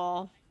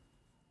people.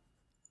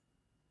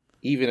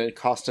 Even at the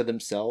cost of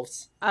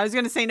themselves? I was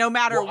going to say no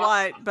matter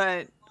what,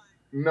 but...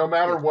 No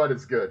matter what,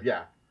 it's good,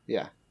 yeah.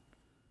 Yeah.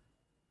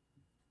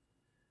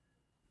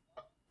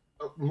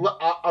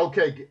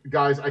 Okay,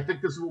 guys, I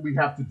think this is what we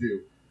have to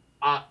do.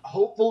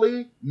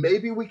 Hopefully,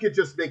 maybe we could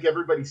just make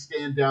everybody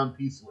stand down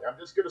peacefully. I'm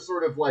just going to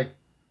sort of, like,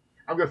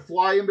 I'm going to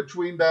fly in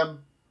between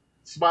them,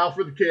 smile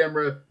for the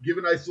camera, give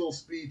a nice little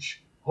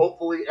speech.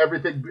 Hopefully,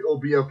 everything will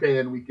be okay,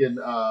 and we can,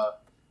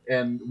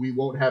 and we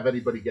won't have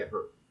anybody get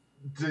hurt.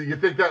 Do you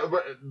think that,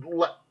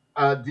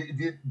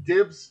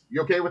 Dibs,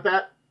 you okay with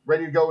that?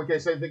 Ready to go in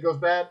case anything goes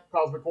bad?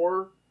 Cosmic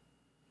Horror?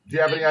 Do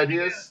you have any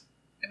ideas?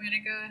 I'm going to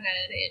go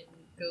ahead and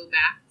go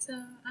back to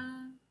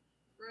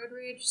Road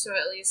Rage, so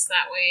at least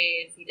that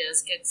way, if he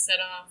does get set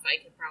off,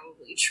 I can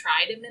probably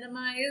try to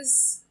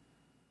minimize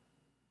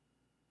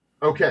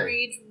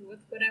rage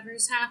with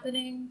whatever's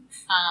happening.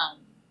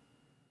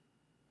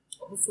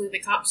 Hopefully the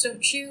cops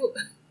don't shoot.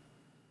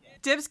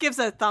 Dibs gives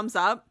a thumbs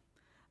up,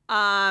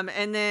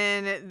 and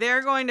then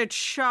they're going to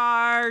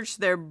charge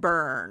their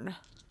burn.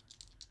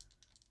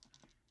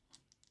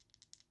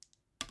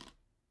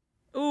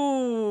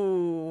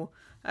 Ooh.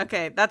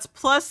 Okay, that's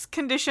plus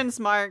conditions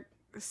mark.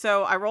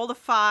 So I rolled a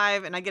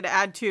 5 and I get to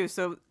add 2.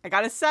 So I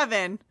got a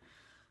 7.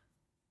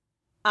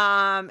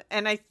 And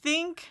I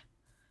think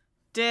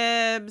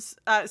Dibs,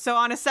 so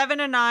on a 7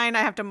 and 9, I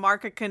have to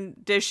mark a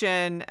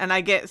condition and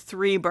I get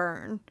 3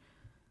 burn.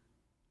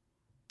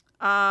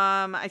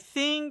 I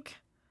think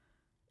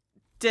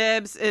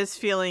Dibs is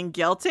feeling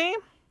guilty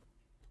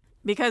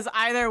because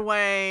either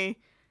way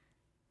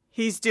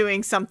he's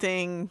doing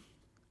something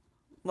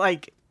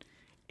like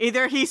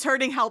either he's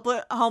hurting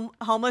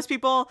homeless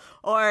people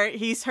or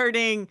he's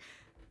hurting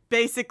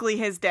basically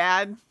his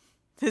dad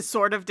his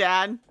sort of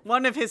dad.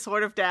 One of his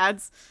sort of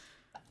dads.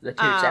 The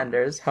two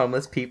genders,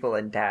 homeless people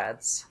and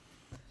dads.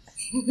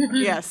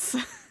 Yes.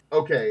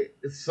 Okay,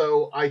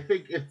 so I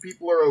think if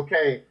people are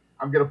okay,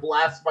 I'm going to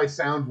blast my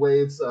sound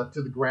waves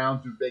to the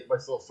ground to make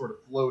myself sort of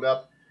float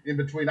up in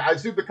between. I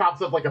assume the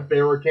cops have like a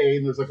barricade,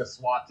 and there's like a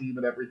SWAT team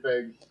and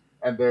everything,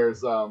 and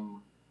there's Road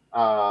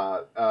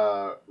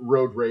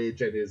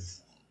Rage and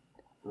his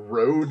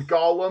road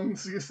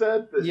golems, you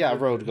said? Yeah,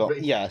 road golems,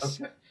 yes.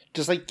 Okay.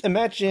 Just like,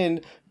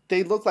 imagine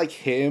they look like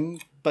him,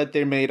 but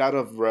they're made out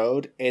of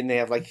road, and they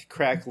have like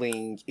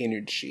crackling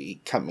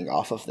energy coming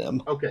off of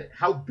them. Okay,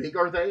 how big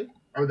are they?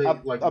 Are they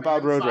like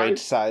about road rage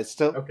size? size?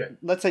 So Okay.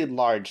 let's say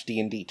large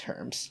D&D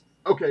terms.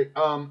 Okay,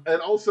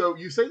 and also,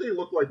 you say they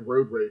look like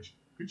Road Rage.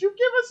 Could you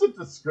give us a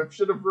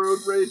description of Road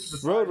Rage?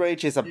 Road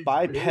Rage is a he's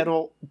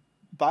bipedal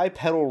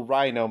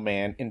rhino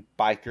man in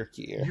biker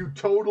gear. You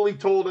totally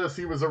told us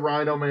he was a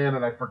Rhino Man,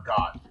 and I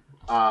forgot.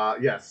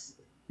 Yes,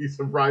 he's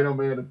a Rhino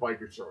Man in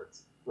biker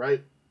shorts,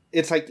 right?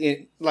 It's like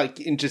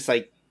in just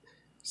like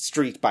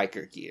street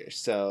biker gear.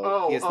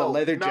 So he has the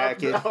leather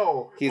jacket.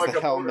 He has like the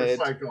a helmet.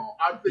 motorcycle.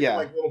 I'm thinking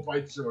like little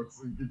bike shorts.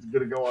 So he's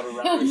gonna go on a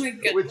ride, Oh my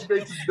God. which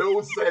makes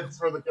no sense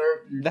for the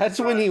character. That's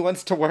when he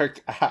wants to work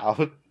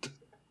out.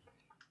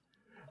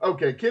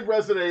 Okay, Kid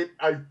Resonate,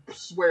 I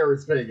swear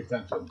is paying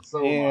attention.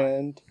 So am I.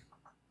 And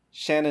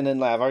Shannon and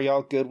Lav, are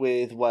y'all good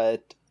with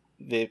what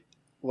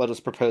was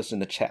proposed in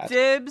the chat?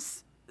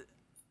 Dibs.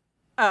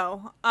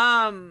 Oh,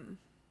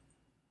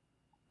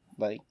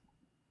 Like,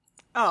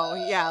 oh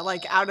yeah,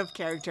 like out of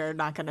character.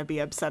 Not gonna be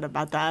upset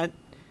about that.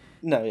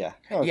 no, yeah.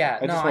 Okay. Yeah,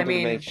 I just no, I wanted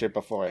mean, to make sure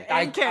before. In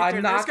I'm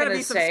character, not there's gonna gonna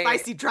be some say-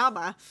 spicy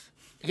drama.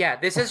 Yeah,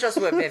 this is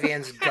just what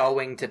Vivian's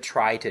going to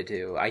try to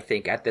do, I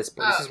think, at this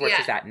point. This is where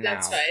she's at now.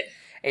 That's fine.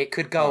 It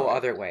could go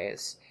other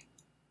ways.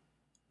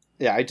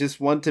 Yeah, I just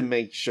want to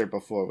make sure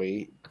before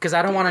we... Because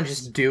I don't want to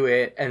just do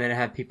it and then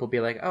have people be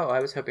like, oh, I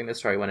was hoping the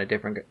story went a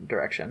different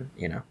direction,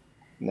 you know?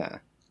 Nah.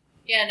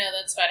 Yeah, no,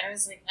 that's fine. I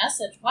was like,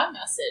 message? What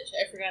message?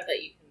 I forgot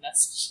that you can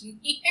message me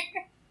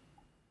here.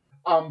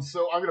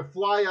 So I'm gonna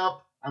fly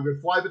up. I'm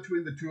gonna fly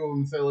between the two of them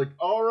and say, like,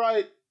 all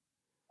right,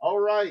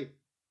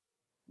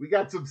 we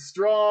got some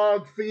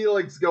strong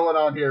feelings going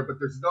on here, but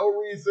there's no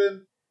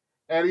reason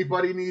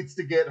anybody needs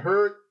to get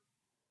hurt.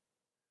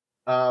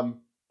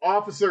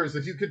 Officers,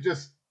 if you could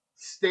just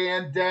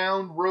stand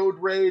down Road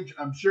Rage,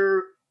 I'm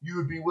sure you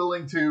would be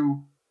willing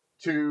to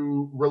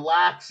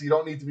relax. You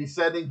don't need to be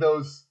sending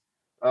those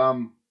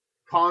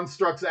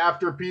constructs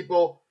after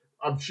people.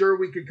 I'm sure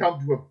we could come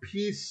to a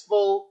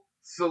peaceful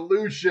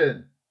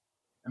solution.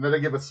 And then I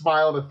give a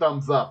smile and a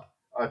thumbs up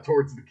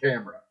towards the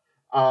camera.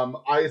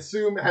 I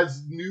assume,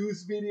 has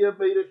news media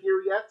made it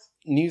here yet?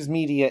 News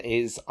media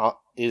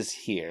is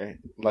here.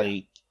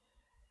 Like,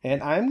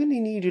 and I'm going to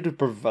need you to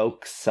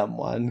provoke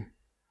someone.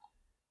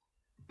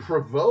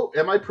 Provoke?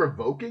 Am I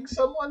provoking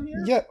someone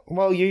here? Yeah,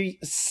 well, you're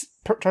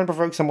trying to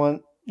provoke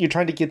someone. You're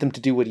trying to get them to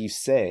do what you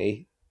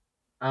say.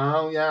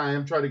 Oh, yeah, I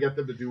am trying to get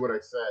them to do what I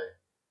say.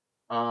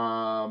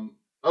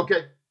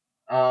 Okay.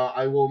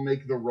 I will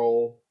make the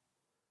roll,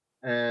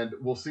 and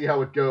we'll see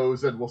how it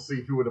goes, and we'll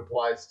see who it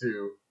applies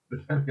to,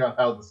 depending on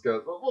how this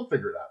goes. We'll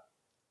figure it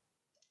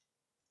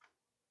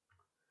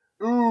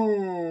out.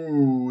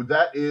 Ooh,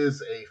 that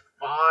is a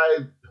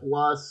 5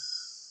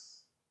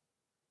 plus...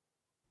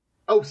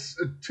 Oh,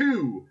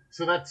 2.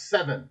 So that's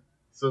 7.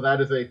 So that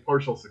is a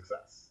partial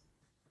success.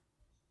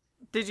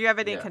 Did you have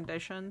any Yeah.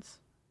 conditions?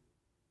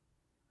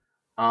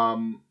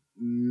 No.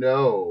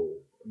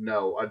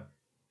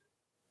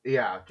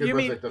 Yeah. Kid You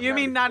Resident doesn't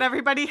mean have not any-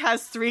 everybody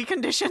has 3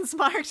 conditions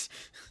marked?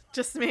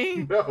 Just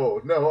me?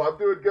 No, I'm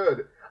doing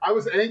good. I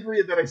was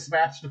angry that I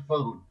smashed a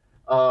phone.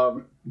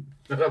 While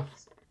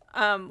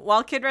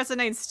Kid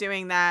Resonate's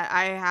doing that,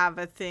 I have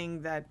a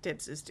thing that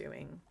Dibs is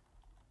doing.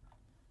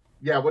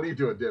 Yeah, what are you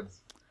doing,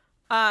 Dibs?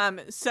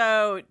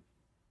 So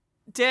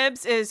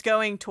Dibs is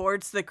going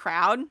towards the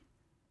crowd,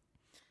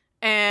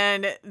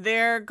 and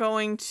they're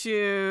going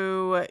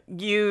to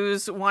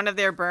use one of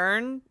their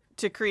burn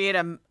to create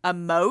a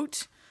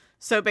moat.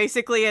 So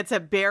basically it's a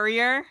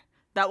barrier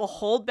that will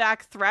hold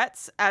back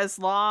threats as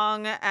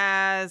long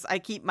as I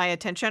keep my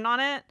attention on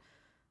it.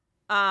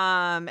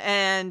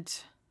 And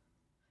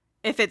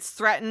if it's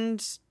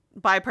threatened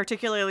by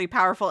particularly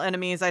powerful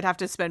enemies, I'd have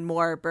to spend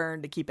more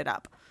burn to keep it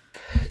up.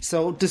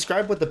 So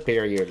describe what the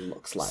barrier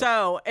looks like.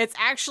 So it's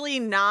actually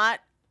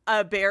not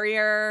a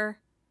barrier,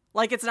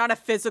 like it's not a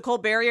physical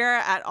barrier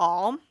at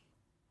all,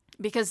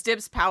 because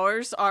Dib's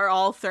powers are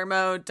all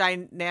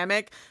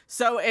thermodynamic.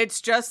 So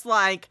it's just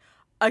like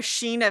a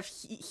sheen of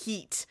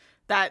heat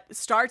that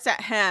starts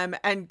at him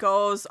and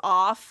goes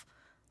off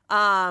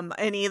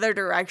in either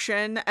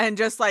direction. And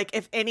just like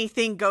if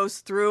anything goes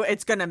through,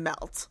 it's going to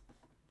melt.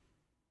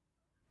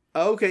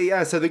 Okay,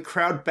 yeah, so the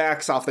crowd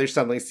backs off. They're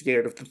suddenly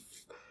scared of the,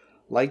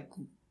 like,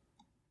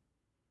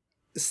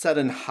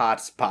 sudden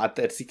hotspot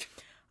that's...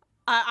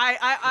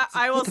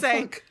 I will What the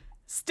say, fuck?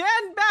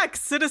 stand back,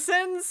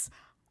 citizens.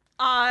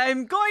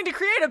 I'm going to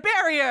create a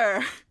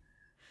barrier.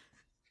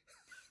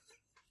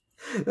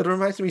 It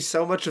reminds me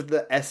so much of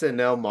the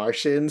SNL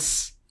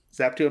Martians.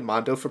 Zaptio and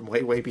Mondo from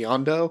Way Way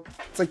Beyondo.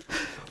 It's like,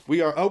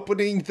 we are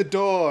opening the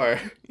door.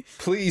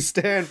 Please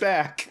stand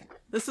back.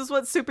 This is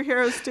what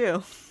superheroes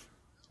do.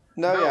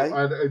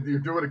 You're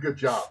doing a good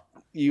job.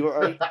 You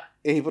are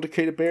able to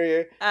create a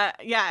barrier.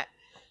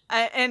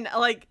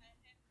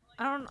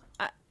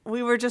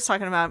 We were just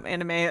talking about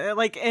anime.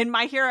 Like, in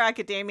My Hero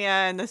Academia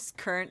and this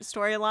current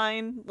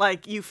storyline,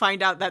 like, you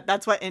find out that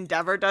that's what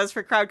Endeavor does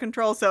for crowd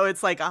control, so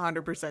it's like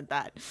 100%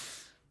 that.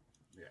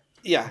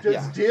 Yeah.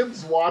 Does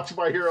Dibs watch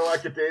My Hero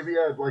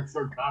Academia and, like,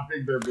 start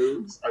copying their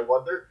moves? I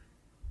wonder.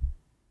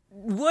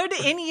 Would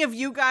any of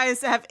you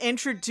guys have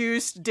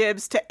introduced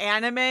Dibs to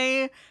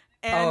anime?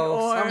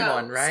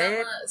 Someone,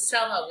 right?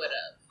 Selma would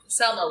have.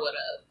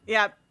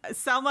 Yeah,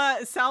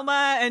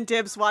 Selma and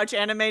Dibs watch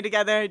anime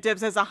together.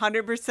 Dibs has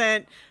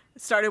 100%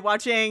 started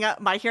watching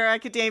My Hero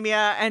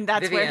Academia, and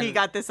that's where he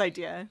got this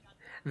idea.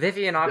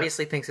 Vivian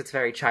obviously thinks it's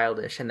very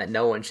childish and that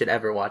no one should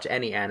ever watch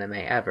any anime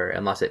ever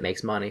unless it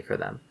makes money for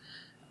them.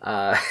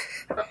 But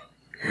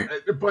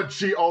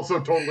she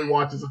also totally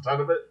watches a ton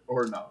of it,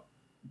 or no?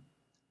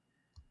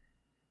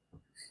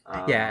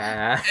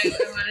 Yeah. I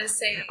want to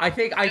say. I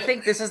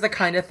think this is the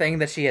kind of thing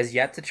that she has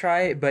yet to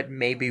try, but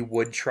maybe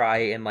would try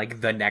in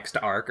like the next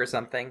arc or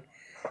something,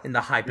 in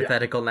the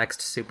hypothetical next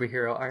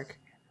superhero arc.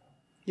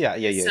 Yeah.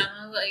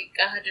 Someone like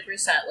 100%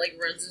 like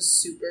runs a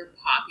super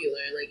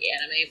popular like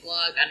anime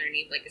blog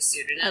underneath like a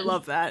pseudonym. I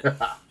love that.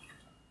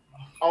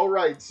 All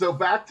right, so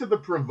back to the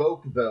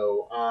provoke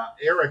though.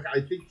 Eric,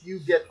 I think you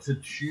get to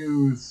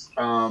choose.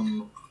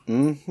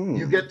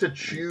 You get to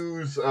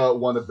choose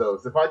one of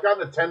those. If I'd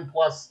gotten a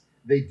 10+.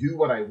 They do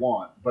what I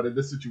want, but in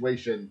this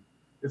situation,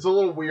 it's a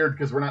little weird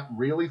because we're not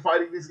really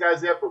fighting these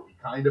guys yet, but we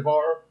kind of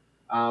are.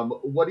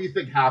 What do you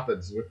think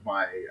happens with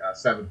my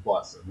 7+,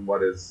 and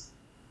what is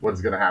going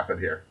to happen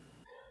here?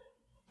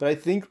 But I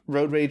think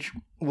Road Rage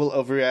will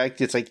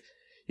overreact. It's like,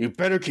 you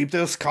better keep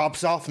those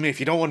cops off me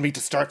if you don't want me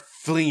to start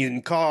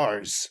fleeing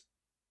cars.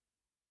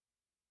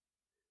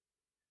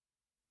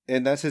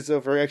 And that's his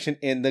overreaction,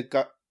 and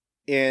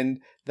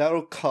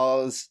that'll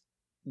cause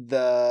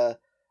the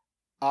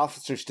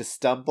officers to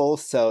stumble,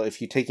 so if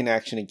you take an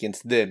action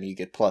against them, you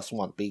get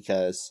 +1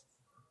 because...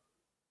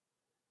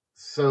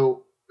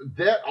 So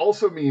that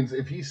also means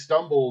if he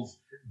stumbles,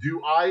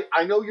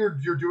 I know you're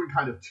doing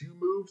kind of 2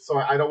 moves, so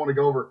I don't want to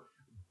go over,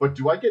 but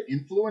do I get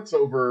influence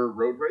over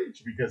Road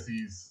Rage because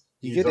he's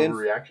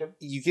overreaction?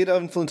 You get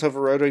influence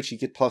over Road Rage, you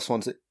get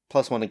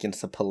 +1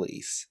 against the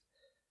police.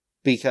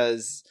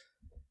 Because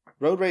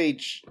Road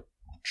Rage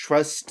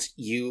trusts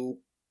you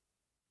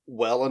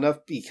well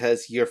enough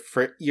because you're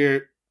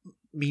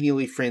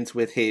immediately friends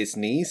with his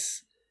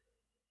niece,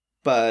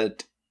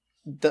 but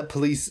the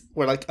police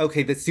were like,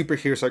 okay, the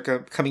superheroes are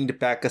coming to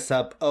back us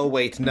up. Oh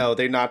wait, no,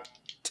 they're not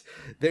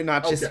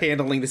just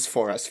handling this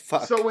for us.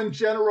 Fuck. So in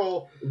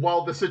general,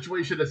 while the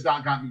situation has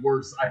not gotten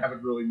worse, I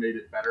haven't really made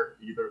it better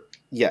either.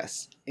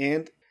 Yes.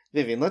 And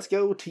Vivian, let's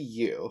go to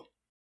you.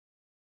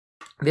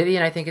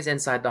 Vivian, I think, is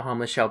inside the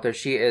homeless shelter.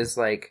 She is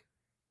like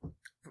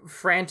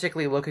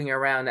frantically looking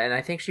around, and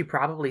I think she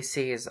probably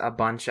sees a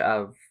bunch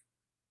of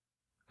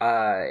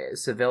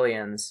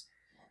civilians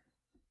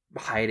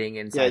hiding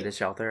inside the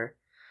shelter.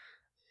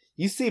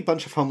 You see a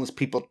bunch of homeless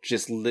people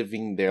just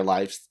living their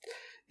lives.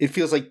 It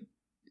feels like,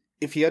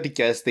 if you had to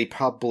guess, they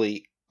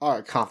probably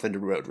are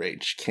confident Road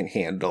Rage can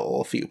handle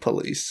a few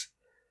police.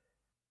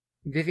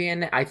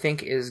 Vivian, I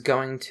think, is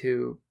going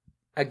to,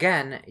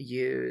 again,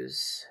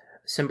 use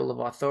Symbol of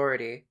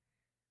Authority.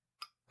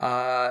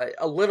 A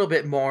little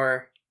bit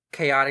more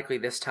chaotically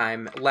this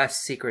time, less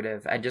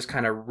secretive, and just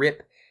kind of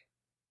rip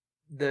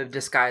the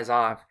disguise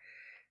off,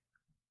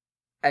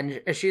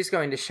 and she's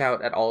going to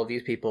shout at all of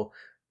these people,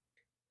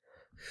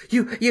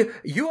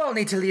 You all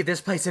need to leave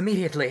this place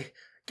immediately.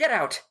 Get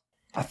out.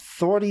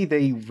 Authority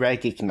they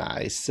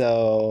recognize,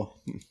 so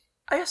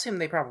I assume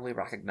they probably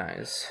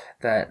recognize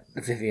that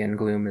Vivian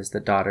Gloom is the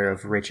daughter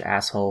of rich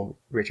asshole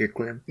Richard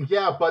Gloom.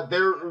 Yeah, but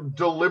they're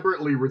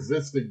deliberately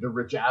resisting the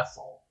rich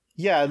asshole.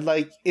 Yeah,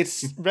 like,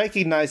 it's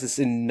recognized as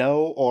in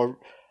no, or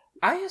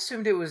I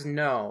assumed it was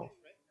no.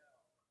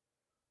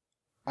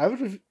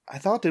 I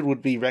thought it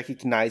would be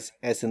recognized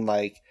as in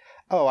like,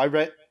 oh,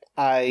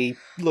 I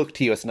look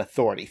to you as an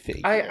authority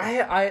figure.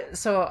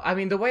 So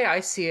the way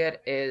I see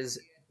it is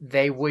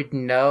they would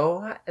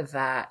know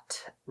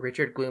that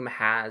Richard Gloom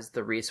has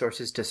the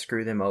resources to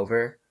screw them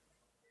over.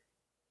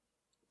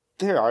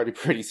 They're already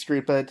pretty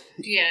screwed, but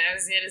yeah, I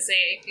was gonna say,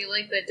 I feel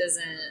like that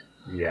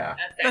doesn't. Yeah,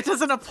 that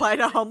doesn't apply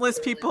to homeless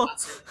people.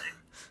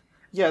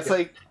 Yeah, it's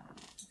like,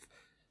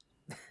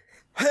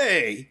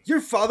 hey,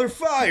 your father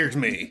fired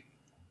me.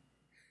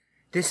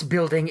 This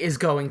building is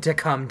going to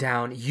come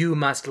down. You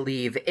must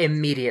leave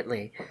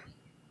immediately.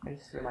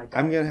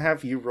 I'm going to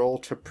have you roll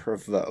to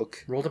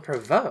provoke. Roll to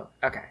provoke?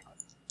 Okay.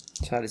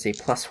 So that is a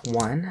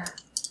 +1.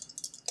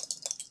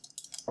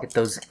 Get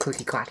those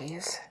clicky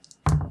clackies.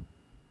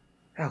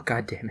 Oh,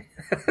 god damn it.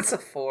 That's a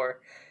 4.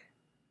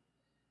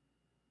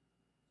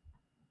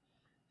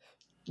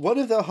 One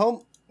of the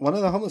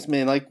homeless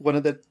men, like one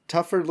of the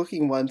tougher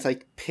looking ones,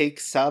 like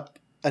picks up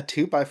a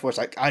 2x4's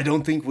like, I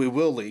don't think we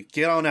will leave.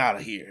 Get on out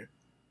of here.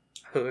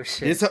 Oh,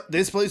 shit.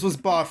 This place was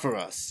bought for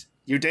us.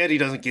 Your daddy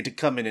doesn't get to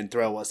come in and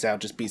throw us out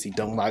just because he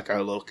don't like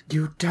our look.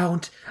 You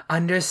don't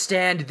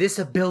understand. This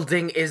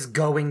building is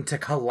going to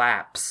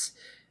collapse.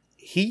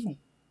 He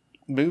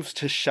moves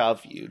to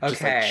shove you.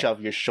 Just like Okay.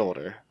 shove your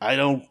shoulder. I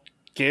don't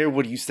care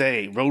what you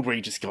say. Road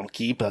rage is gonna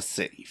keep us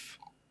safe.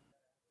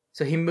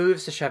 So he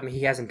moves to shove me.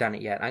 He hasn't done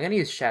it yet. I'm gonna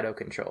use shadow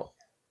control.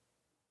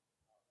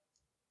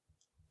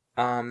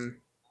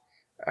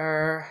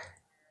 No,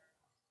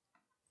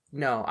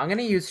 I'm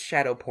gonna use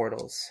shadow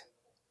portals.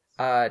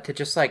 To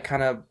just like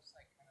kind of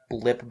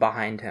blip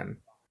behind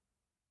him.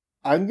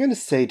 I'm gonna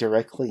say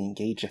directly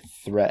engage a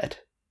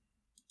threat.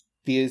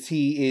 Because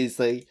he is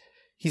like,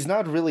 he's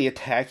not really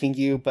attacking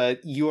you,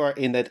 but you are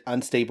in that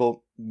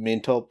unstable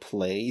mental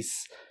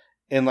place.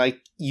 And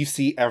like, you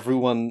see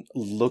everyone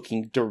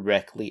looking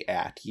directly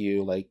at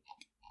you, like,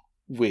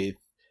 with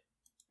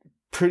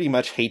pretty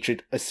much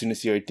hatred as soon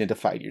as you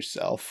identified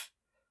yourself.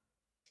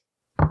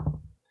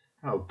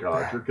 Oh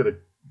god, you're gonna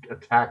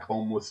attack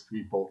homeless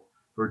people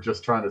who are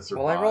just trying to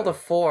survive. Well, I rolled a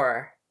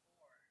 4.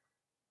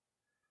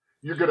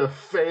 You're gonna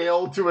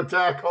fail to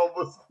attack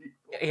homeless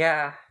people.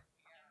 Yeah.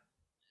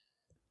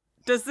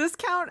 Does this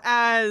count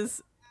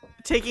as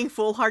taking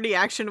foolhardy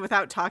action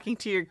without talking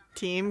to your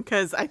team?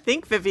 Because I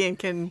think Vivian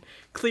can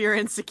clear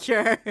and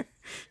secure.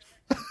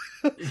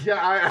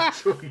 Yeah,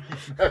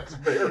 that's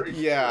very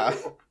Yeah.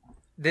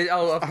 true.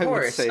 Of I would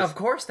course. say- Of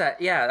course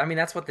that, yeah, I mean,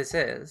 that's what this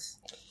is.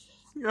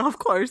 Of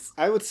course.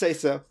 I would say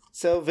so.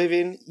 So,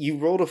 Vivian, you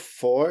rolled a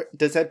 4.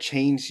 Does that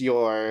change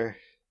your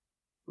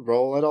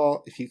roll at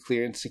all if you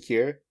clear and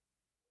secure?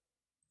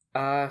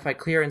 If I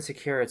clear and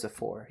secure, it's a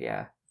 4,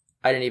 yeah.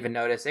 I didn't even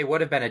notice. It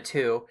would have been a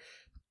 2.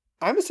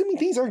 I'm assuming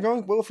things are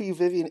going well for you,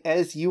 Vivian,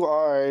 as you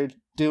are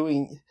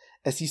doing,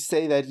 as you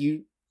say that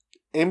you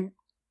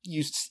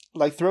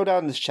like throw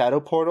down the shadow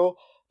portal,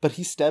 but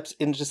he steps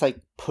and just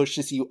like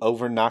pushes you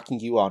over, knocking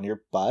you on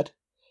your butt.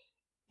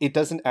 It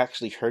doesn't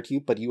actually hurt you,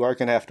 but you are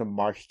going to have to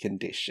mark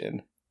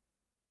condition.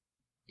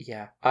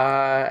 Yeah.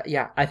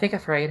 Yeah, I think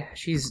afraid.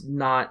 She's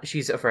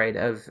afraid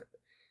of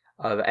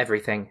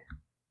everything.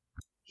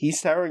 He's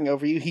towering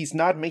over you. He's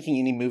not making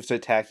any moves to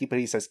attack you, but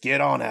he says,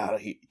 get on out of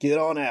here. Get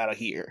on out of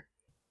here.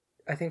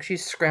 I think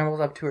she's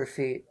scrambled up to her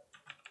feet,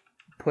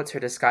 puts her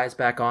disguise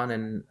back on,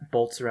 and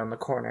bolts around the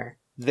corner.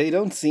 They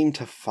don't seem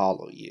to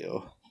follow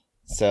you.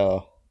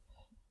 So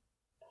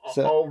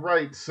All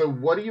right, so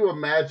what are you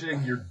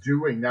imagining you're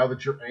doing now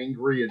that you're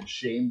angry and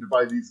shamed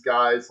by these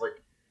guys? Like,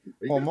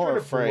 are you Well, gonna more try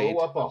to afraid.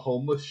 blow up a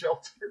homeless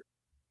shelter?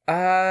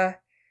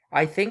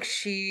 I think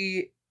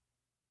she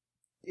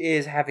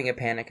is having a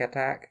panic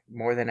attack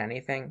more than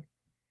anything.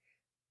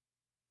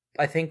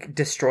 I think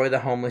destroy the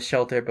homeless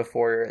shelter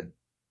before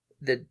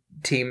the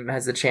team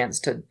has the chance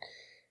to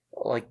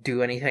like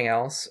do anything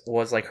else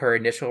was like her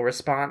initial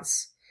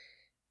response.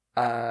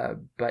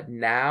 But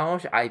now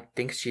I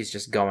think she's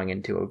just going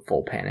into a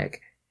full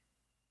panic.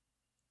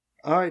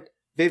 all right,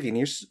 Vivian,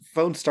 your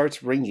phone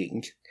starts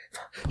ringing.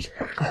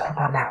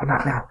 Not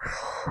now.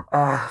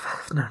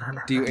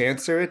 No. Do you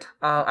answer it?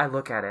 I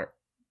look at it.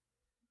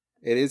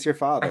 It is your I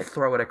father.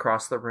 throw it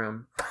across the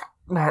room.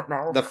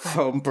 No. The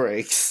phone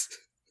breaks.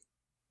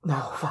 No,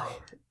 fine.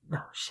 No,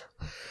 shit.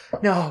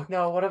 No,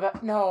 what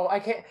about... No, I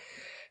can't...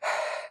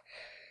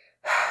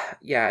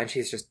 Yeah, and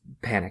she's just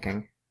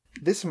panicking.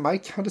 This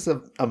might count as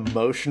an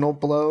emotional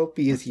blow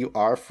because you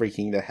are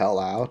freaking the hell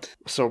out.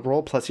 So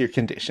roll plus your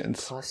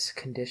conditions. Plus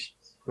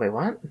conditions. Wait,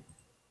 what?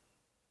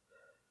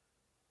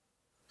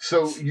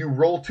 So you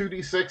roll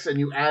 2d6 and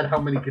you add how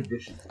many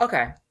conditions?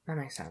 Okay, that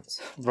makes sense.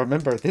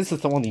 Remember, this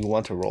is the one you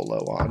want to roll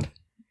low on.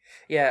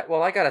 Yeah,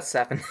 well, I got a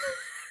 7.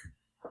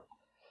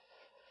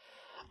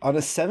 On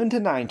a 7 to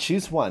 9,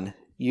 choose one.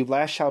 You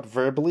lash out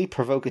verbally,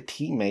 provoke a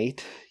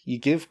teammate. You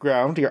give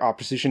ground, your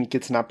opposition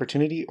gets an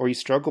opportunity, or you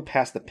struggle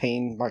past the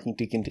pain, marking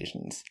 2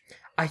 conditions.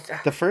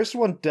 The first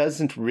one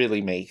doesn't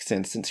really make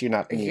sense since you're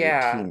not near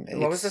your teammates.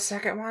 What was the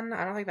second one?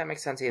 I don't think that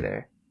makes sense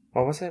either.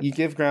 What was it? You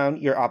give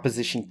ground, your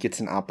opposition gets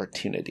an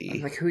opportunity.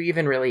 Like, who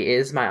even really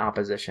is my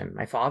opposition?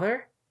 My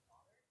father?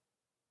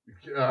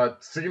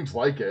 Seems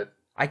like it.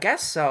 I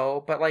guess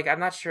so, but, like, I'm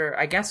not sure.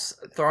 I guess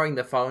throwing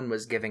the phone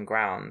was giving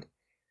ground.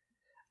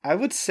 I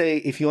would say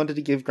if you wanted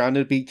to give ground,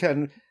 it'd be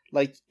kind of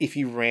like if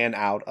you ran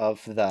out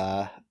of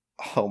the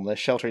homeless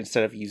shelter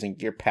instead of using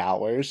your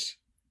powers.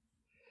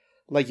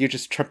 Like you're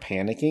just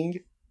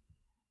panicking.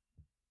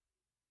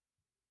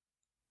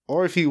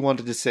 Or if you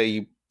wanted to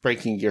say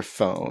breaking your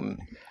phone.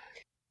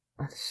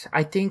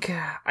 I think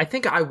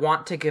I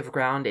want to give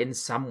ground in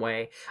some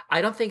way.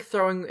 I don't think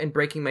throwing and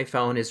breaking my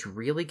phone is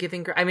really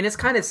giving ground. I mean, it's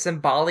kind of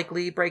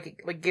symbolically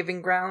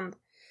giving ground.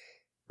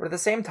 But at the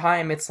same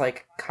time, it's,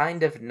 like,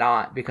 kind of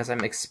not, because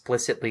I'm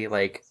explicitly,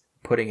 like,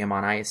 putting him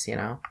on ice, you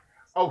know?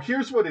 Oh,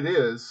 here's what it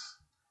is.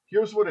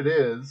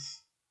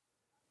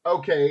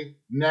 Okay,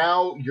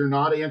 now you're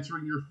not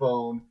answering your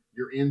phone.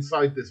 You're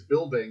inside this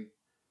building.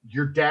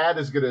 Your dad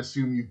is going to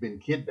assume you've been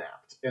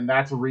kidnapped. And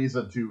that's a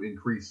reason to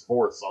increase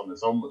force on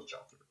this homeless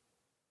shelter.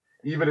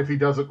 Even if he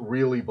doesn't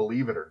really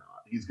believe it or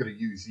not. he's going to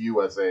use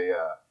you as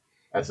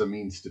a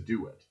means to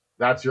do it.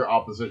 That's your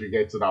opposition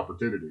gets an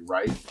opportunity,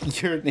 right?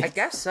 I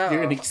guess so.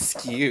 You're an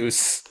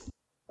excuse.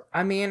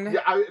 I mean,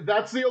 yeah,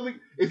 that's the only.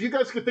 If you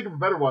guys could think of a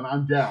better one,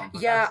 I'm down.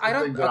 Yeah, I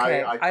don't.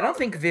 Okay, I don't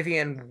think of.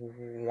 Vivian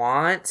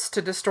wants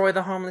to destroy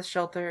the homeless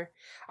shelter.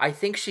 I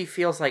think she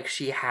feels like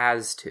she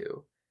has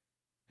to,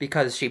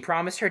 because she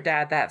promised her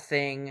dad that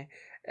thing,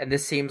 and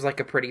this seems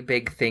like a pretty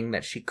big thing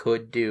that she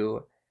could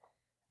do.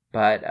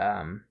 But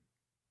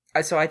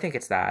so I think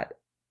it's that.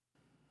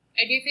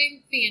 I do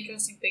think the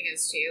interesting thing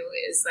is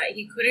that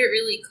he couldn't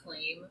really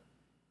claim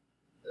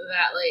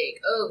that,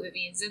 like, oh,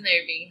 Vivian's in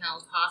there being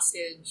held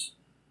hostage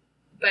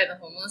by the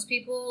homeless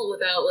people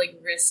without, like,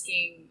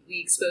 risking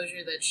the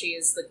exposure that she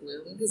is the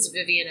gloom, because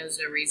Vivian has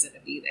no reason to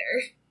be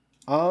there.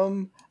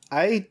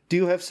 I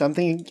do have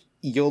something.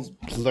 You'll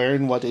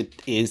learn what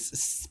it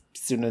is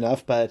soon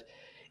enough, but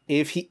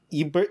if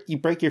you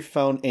break your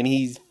phone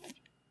and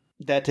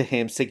that to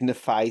him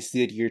signifies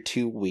that you're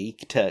too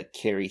weak to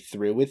carry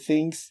through with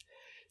things,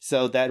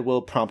 so that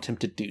will prompt him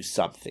to do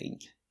something.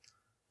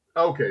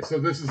 Okay, so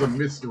this is a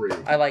mystery.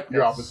 I like this.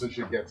 Your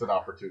opposition gets an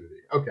opportunity.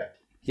 Okay.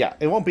 Yeah,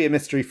 it won't be a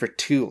mystery for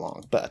too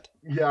long, but...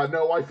 Yeah,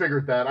 no, I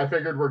figured that. I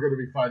figured we're going to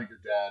be fighting your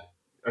dad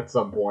at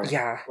some point.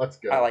 Yeah. Let's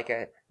go. I like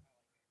it.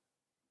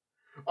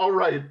 All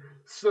right,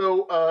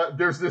 so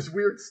there's this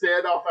weird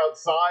standoff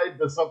outside.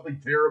 Does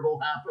something terrible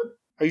happen?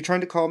 Are you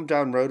trying to calm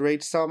down road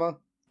rage, Selma?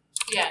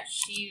 Yeah,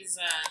 she's,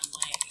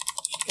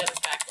 she comes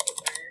back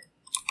over.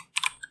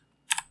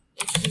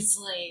 And she's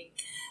like,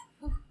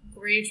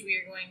 Rage, we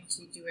are going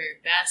to do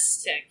our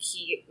best to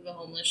keep the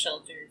homeless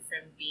shelter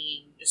from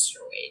being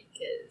destroyed,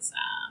 because,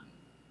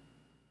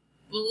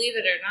 believe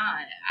it or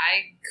not,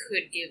 I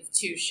could give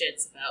two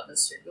shits about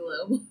Mr.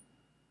 Gloom.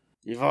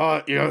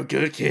 You're a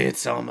good kid,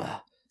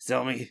 Selma.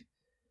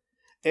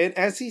 And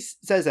as he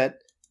says that,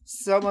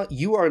 Selma,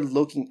 you are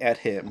looking at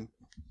him.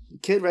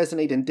 Kid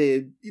Resonate and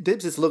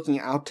Dibs is looking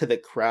out to the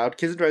crowd.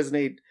 Kid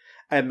Resonate,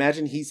 I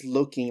imagine he's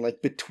looking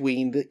like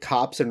between the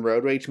cops and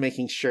Road Rage,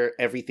 making sure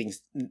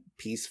everything's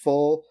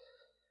peaceful.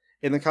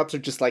 And the cops are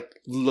just like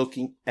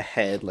looking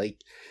ahead,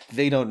 like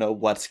they don't know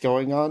what's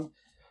going on.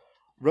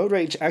 Road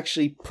Rage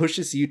actually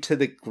pushes you to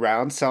the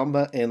ground,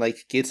 Selma, and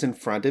like gets in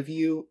front of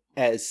you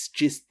as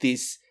just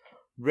this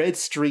red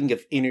string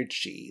of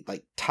energy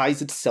like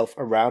ties itself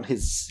around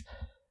his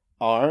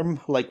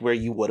arm, like where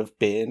you would have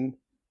been.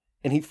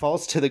 And he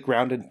falls to the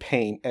ground in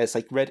pain as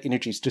like red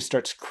energies just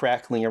starts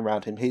crackling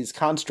around him. His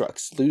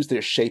constructs lose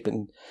their shape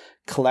and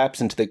collapse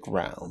into the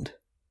ground.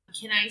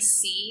 Can I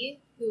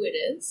see who it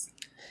is?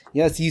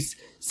 Yes, you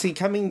see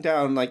coming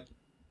down like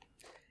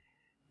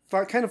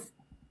kind of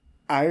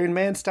Iron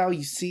Man style.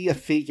 You see a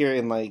figure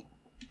in like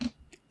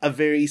a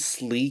very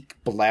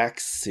sleek black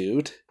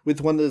suit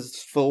with one of those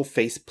full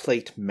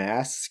faceplate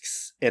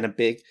masks and a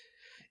big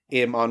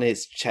M on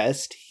his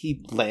chest.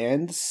 He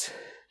lands.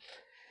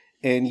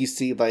 And you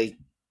see, like,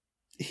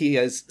 he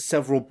has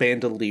several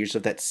bandoliers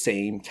of that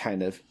same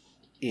kind of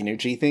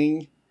energy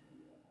thing.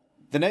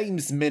 The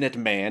name's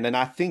Minuteman, and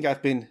I think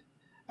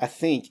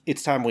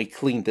it's time we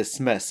clean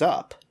this mess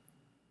up.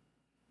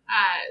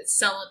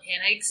 Selma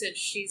panics, and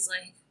she's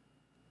like,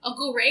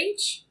 Uncle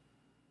Rage?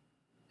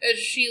 And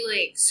she,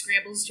 like,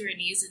 scrambles to her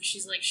knees, and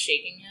she's, like,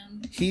 shaking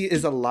him. He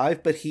is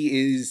alive, but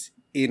he is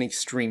in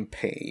extreme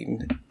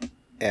pain.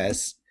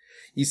 As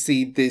you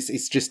see, this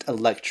is just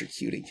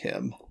electrocuting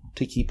him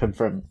to keep him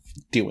from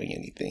doing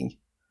anything.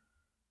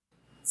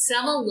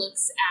 Selma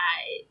looks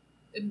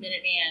at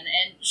Minuteman,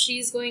 and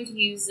she's going to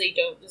use They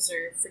Don't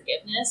Deserve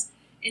Forgiveness,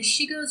 and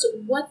she goes,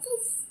 what the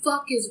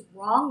fuck is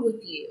wrong with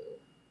you?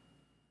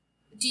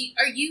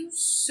 Are you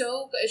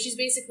so... She's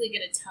basically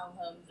going to tell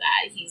him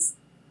that he's,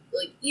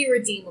 like,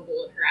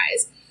 irredeemable in her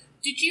eyes.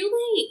 Did you,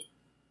 like,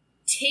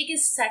 take a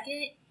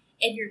second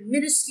and your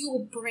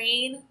minuscule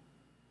brain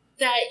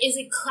that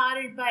isn't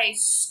clouded by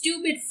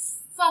stupid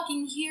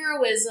fucking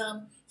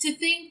heroism to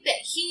think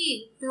that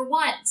he, for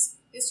once,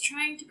 is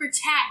trying to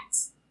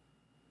protect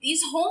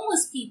these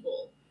homeless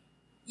people?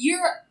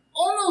 You're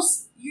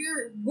worst.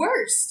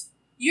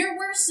 You're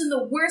worse than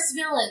the worst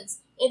villains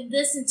in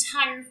this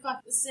entire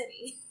fucking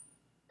city.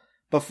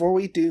 Before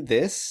we do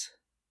this,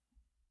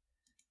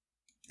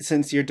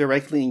 since you're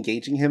directly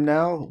engaging him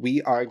now,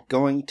 we are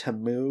going to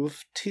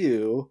move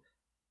to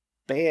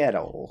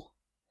battle.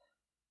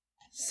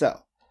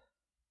 So,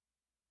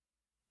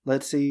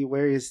 let's see,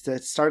 where is the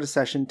start of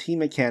session? Team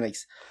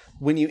mechanics.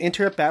 When you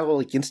enter a battle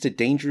against a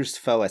dangerous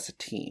foe as a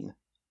team,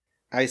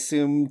 I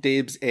assume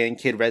Dibs and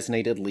Kid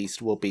Resonate at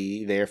least will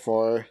be there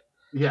for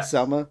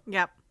Selma?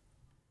 Yep.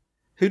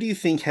 Who do you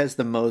think has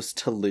the most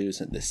to lose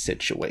in this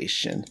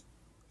situation?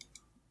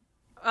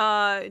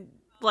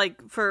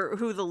 Like, for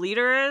who the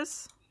leader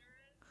is?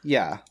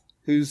 Yeah.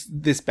 Who's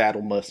this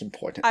battle most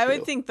important I to?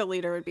 would think the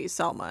leader would be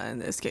Selma in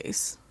this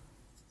case.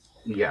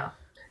 Yeah.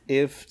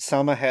 If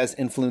Selma has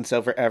influence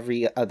over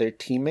every other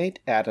teammate,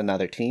 add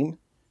another team.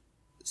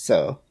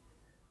 So.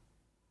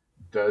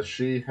 Does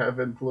she have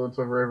influence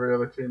over every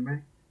other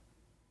teammate?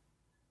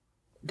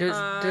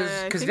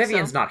 Because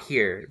Vivian's not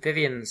here.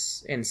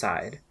 Vivian's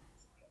inside.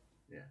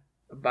 Yeah.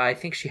 But I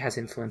think she has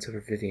influence over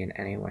Vivian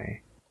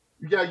anyway.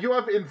 Yeah, you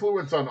have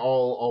influence on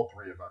all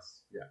three of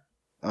us. Yeah.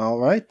 All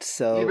right,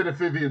 so even if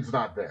Vivian's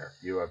not there,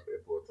 you have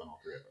influence on all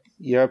three of us.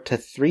 You're up to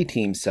 3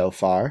 teams so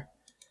far.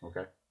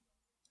 Okay.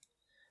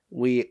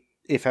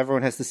 If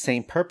everyone has the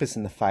same purpose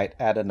in the fight,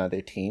 add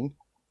another team.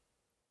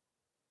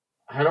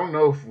 I don't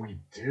know if we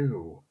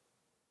do.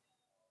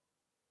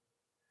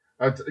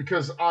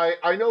 Because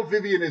I know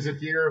Vivian isn't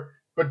here,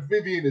 but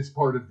Vivian is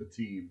part of the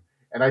team.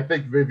 And I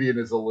think Vivian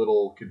is a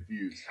little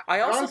confused. I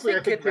also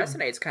think Kid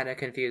Resonate's kind of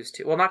confused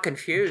too. Well, not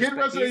confused. Kid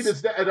Resonate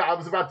is. I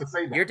was about to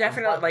say that. You're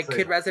definitely like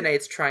Kid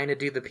Resonate's trying to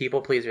do the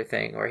people pleaser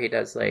thing, where he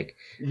does like,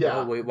 yeah.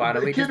 Oh, why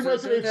don't we Kid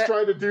just Resonate's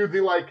trying to do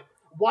the like.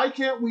 Why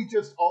can't we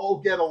just all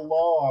get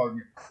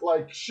along?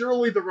 Like,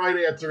 surely the right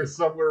answer is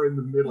somewhere in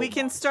the middle. We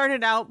can start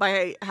it out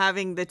by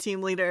having the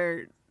team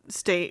leader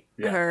state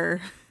her.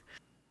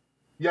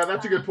 Yeah,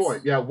 that's a good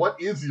point. Yeah,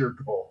 what is your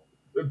goal?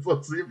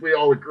 Let's see if we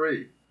all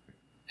agree.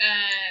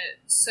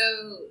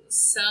 So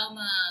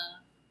Selma's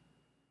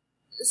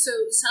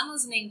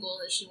main goal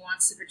is she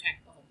wants to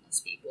protect the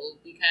homeless people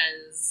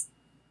because,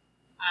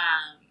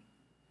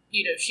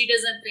 she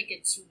doesn't think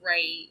it's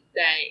right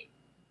that,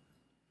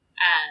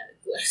 I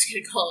was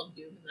going to call him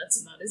Doom, and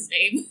that's not his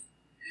name,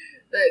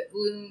 but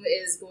Gloom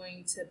is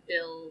going to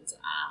build,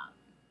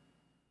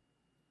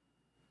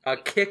 a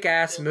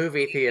kick-ass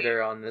movie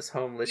theater on this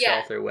homeless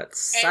shelter, what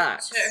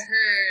sucks. And to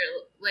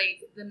her,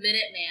 like, the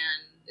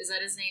Minuteman, is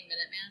that his name,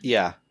 Minuteman?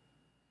 Yeah.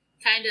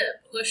 Kind of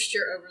pushed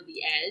her over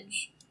the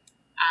edge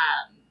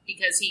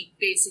because he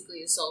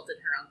basically assaulted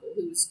her uncle,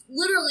 who's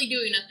literally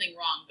doing nothing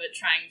wrong, but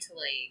trying to,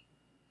 like,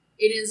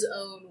 in his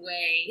own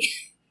way,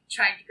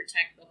 trying to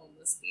protect the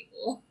homeless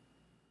people.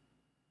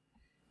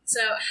 So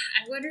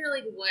I wonder,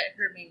 like, what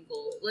her main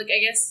goal, like, I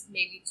guess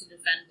maybe to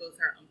defend both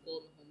her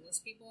uncle and the homeless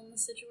people in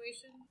this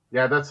situation.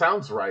 Yeah, that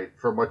sounds right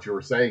from what you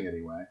were saying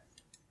anyway.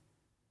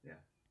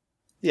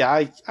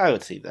 Yeah, I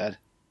would see that.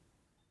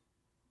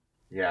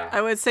 Yeah.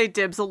 I would say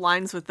Dibs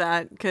aligns with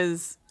that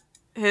because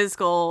his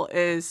goal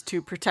is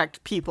to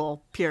protect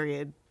people,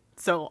 period.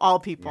 So all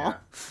people.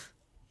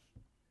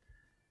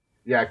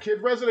 Yeah,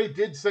 Kid Resonate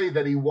did say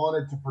that he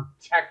wanted to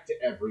protect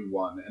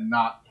everyone and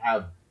not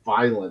have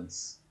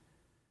violence.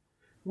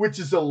 Which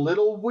is a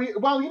little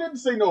weird. Well, he didn't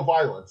say no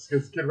violence,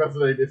 because Kid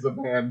Resonate is a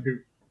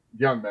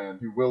young man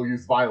who will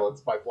use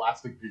violence by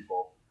blasting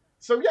people.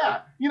 So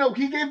yeah,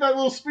 he gave that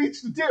little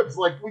speech to Dibs,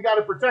 like, we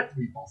gotta protect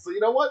people. So you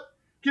know what?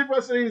 Kid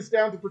Resonate is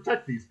down to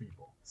protect these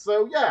people.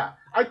 So yeah,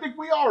 I think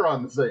we are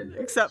on the same page.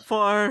 Except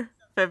for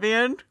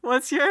Vivian.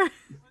 What's your...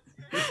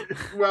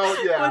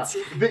 Well, yeah.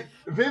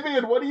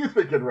 Vivian, what are you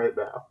thinking right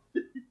now?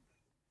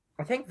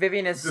 I think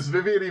Vivian is... Does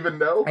Vivian even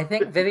know? I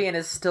think Vivian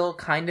is still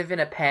kind of in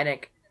a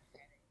panic,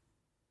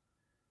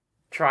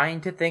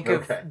 trying to think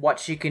of what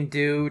she can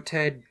do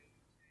to...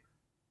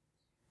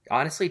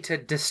 Honestly, to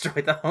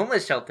destroy the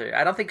homeless shelter.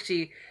 I don't think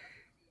she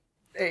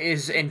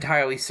is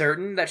entirely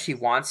certain that she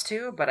wants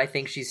to, but I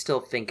think she's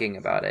still thinking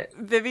about it.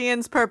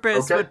 Vivian's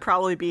purpose would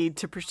probably be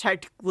to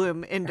protect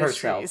Gloom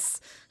Industries.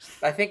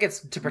 Herself. I think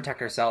it's to protect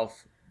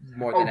herself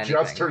more than anything.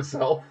 Just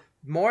herself?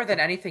 More than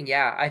anything,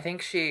 yeah. I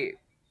think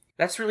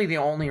that's really the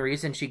only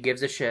reason she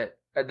gives a shit.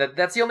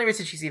 That's the only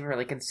reason she's even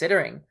really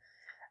considering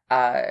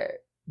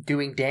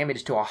doing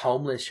damage to a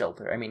homeless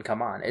shelter. I mean,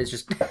 come on. It's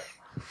just...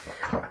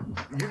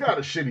 You got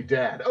a shitty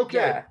dad. Okay.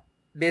 Yeah.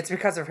 It's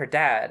because of her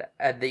dad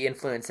and the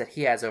influence that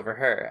he has over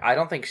her. I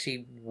don't think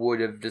she would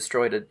have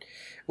destroyed it,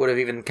 would have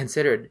even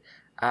considered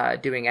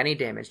doing any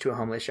damage to a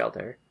homeless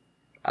shelter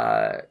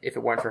if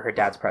it weren't for her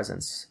dad's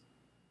presence.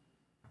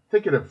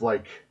 Thinking of,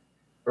 like,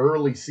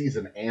 early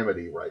season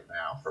Amity right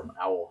now from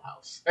Owl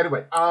House.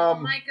 Anyway, oh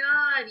my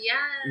god, yes!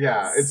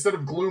 Yeah, instead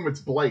of Gloom, it's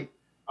Blight.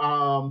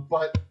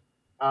 But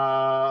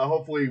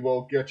hopefully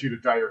we'll get you to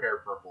dye your hair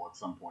purple at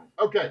some point.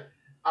 Okay.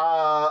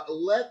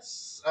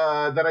 Let's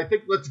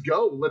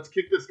go. Let's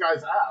kick this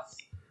guy's ass.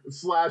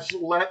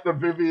 / let the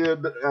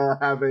Vivian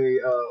have a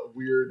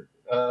weird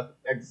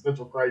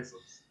existential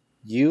crisis.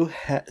 You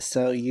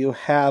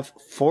have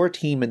 4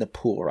 team in the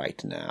pool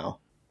right now.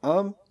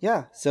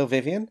 Yeah. So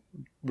Vivian,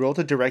 roll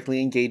to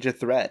directly engage a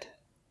threat.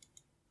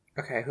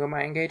 Okay, who am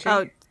I engaging?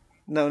 Oh,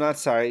 no, not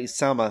sorry.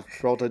 Selma,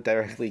 roll to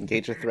directly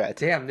engage a threat.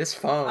 Damn, this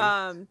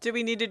phone. Do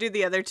we need to do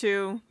the other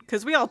two?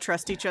 Because we all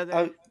trust each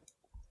other.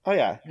 Oh,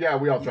 yeah. Yeah,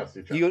 we all trust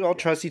each other. You all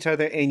trust each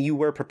other, and you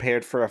were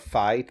prepared for a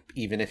fight,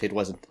 even if it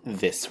wasn't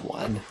this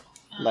one.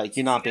 Like,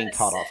 you're not being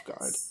caught off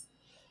guard.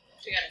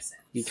 She got a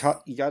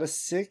 6. You got a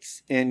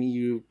 6, and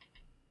you...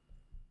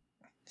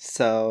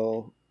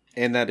 So...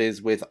 And that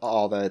is with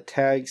all the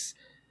tags.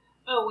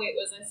 Oh, wait,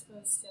 was I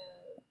supposed to...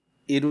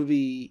 It would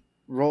be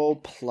roll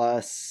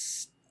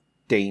plus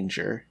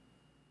danger.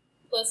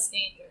 Plus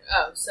danger.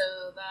 Oh, so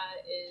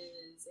that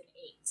is an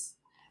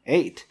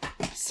 8.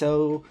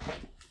 So...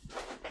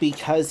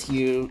 Because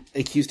you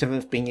accused him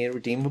of being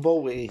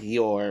irredeemable with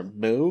your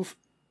move,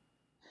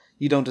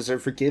 you don't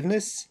deserve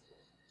forgiveness.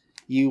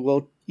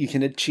 You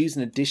can choose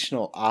an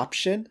additional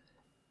option.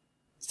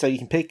 So you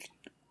can pick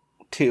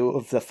 2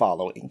 of the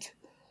following.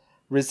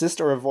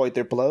 Resist or avoid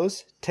their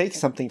blows, take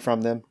something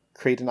from them,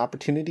 create an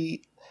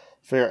opportunity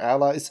for your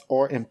allies,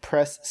 or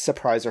impress,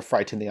 surprise, or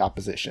frighten the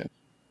opposition.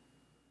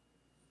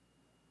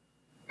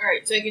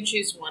 Alright, so I can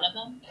choose one of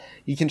them?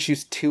 You can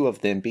choose two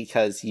of them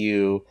because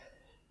you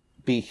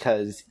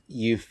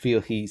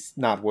feel he's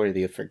not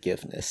worthy of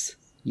forgiveness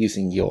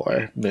using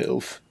your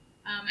move.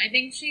 I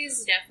think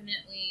she's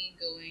definitely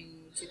going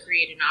to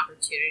create an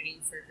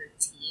opportunity for her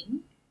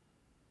team.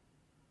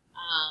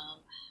 I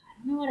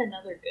don't know what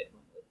another good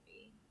one would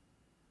be.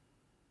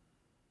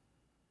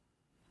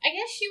 I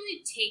guess she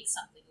would take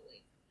something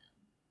away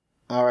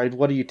from him. Alright,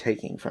 what are you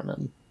taking from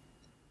him?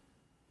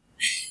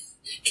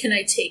 Can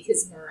I take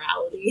his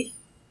morality?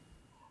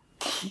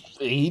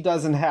 He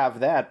doesn't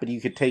have that, but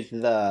you could take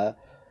the...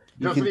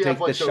 You can take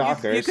the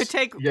shockers. You could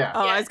take... Yeah.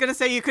 Oh, I was going to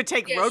say you could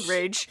take road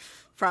rage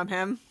from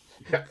him.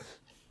 Yeah.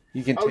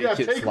 You can take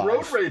his take life.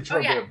 road rage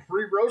from him.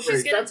 Free road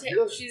rage. That's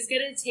good. She's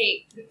gonna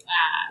take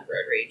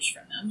road rage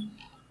from him.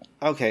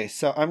 Okay,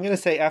 so I'm going to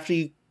say after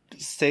you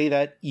say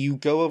that, you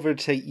go over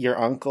to your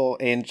uncle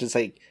and just,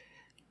 like,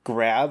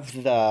 grab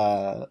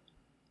the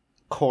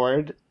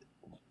cord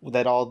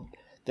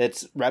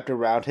that's wrapped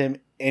around him,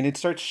 and it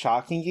starts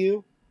shocking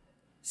you.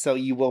 So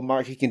you will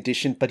mark a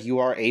condition, but you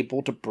are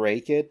able to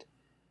break it.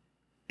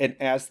 And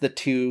as the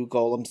two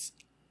golems,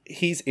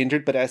 he's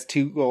injured, but as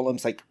two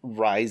golems like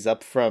rise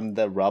up from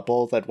the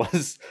rubble that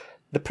was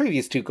the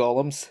previous two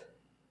golems,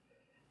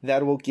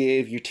 that will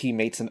give your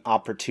teammates an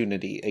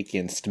opportunity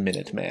against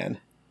Minuteman.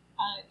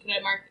 Can I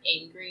mark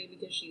angry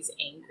because she's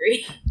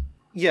angry?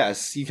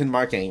 Yes, you can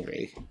mark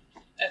angry.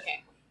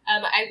 Okay.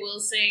 I will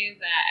say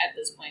that at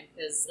this point,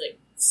 because like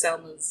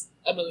Selma's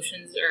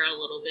emotions are a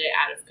little bit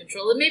out of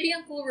control, and maybe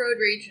Uncle Road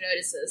Rage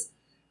notices,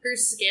 her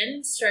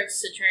skin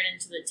starts to turn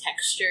into the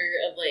texture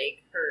of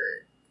like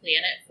her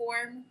planet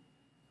form,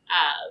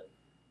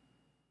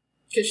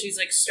 because she's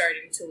like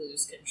starting to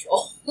lose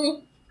control.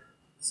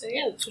 So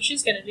yeah, that's what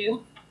she's gonna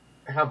do.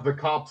 Have the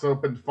cops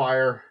opened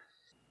fire?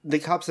 The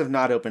cops have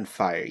not opened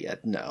fire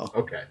yet, no.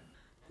 Okay.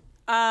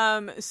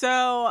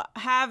 So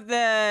have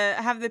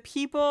the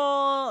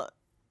people,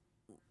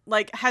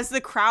 like, has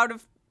the crowd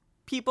of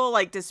people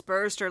like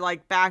dispersed or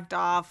like backed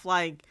off?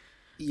 Like,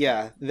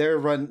 yeah, they're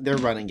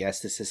running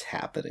as this is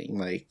happening.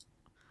 Like,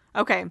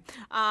 okay.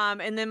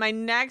 And then my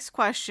next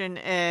question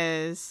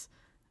is,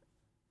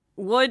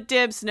 would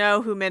Dibs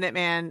know who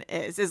Minuteman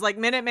is? Is like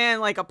Minuteman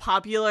like a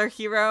popular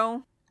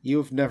hero?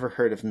 You've never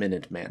heard of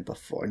Minuteman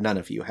before. None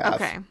of you have.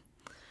 Okay.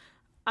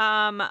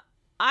 I'm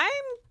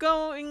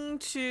going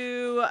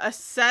to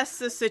assess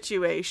the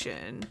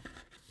situation.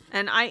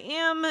 And I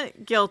am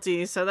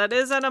guilty, so that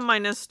is at a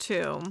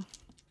 -2.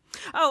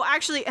 Oh,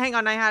 actually, hang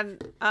on. I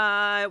had,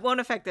 it won't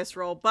affect this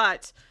roll,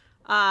 but,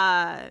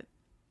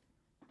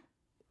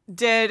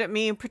 did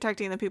me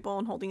protecting the people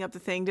and holding up the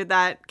thing, did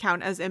that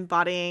count as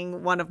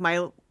embodying one of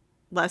my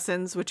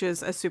lessons, which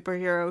is a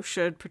superhero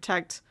should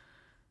protect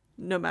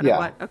no matter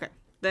what? Okay.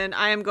 Then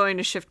I am going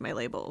to shift my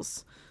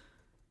labels.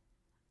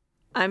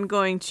 I'm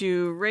going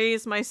to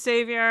raise my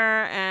savior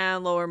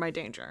and lower my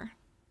danger.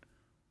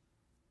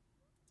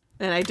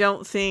 And I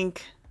don't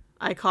think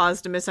I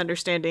caused a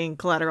misunderstanding,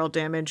 collateral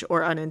damage,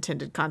 or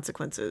unintended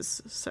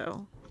consequences.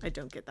 So I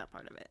don't get that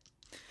part of it.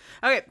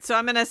 Okay, so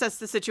I'm going to assess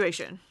the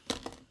situation.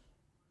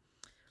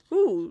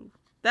 Ooh,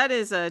 that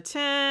is a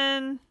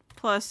 10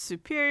 plus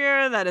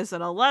superior. That is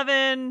an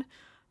 11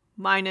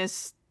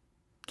 minus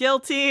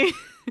guilty.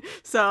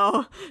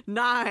 So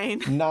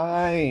 9.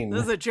 9.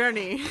 This is a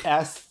journey.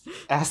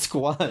 Ask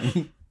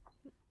one.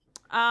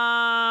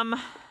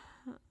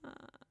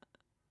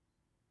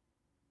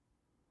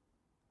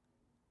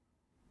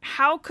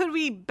 How could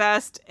we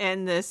best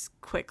end this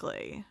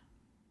quickly?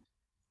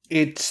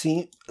 It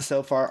seems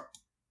so far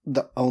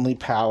the only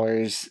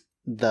powers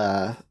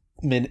the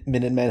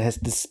Minuteman has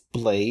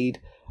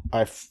displayed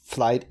are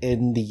flight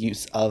and the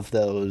use of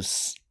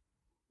those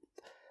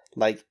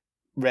like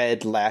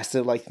red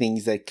lasso like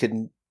things that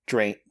can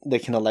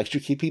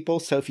electrocute people.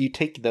 So if you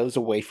take those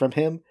away from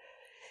him,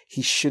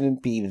 he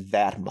shouldn't be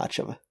that much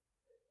of a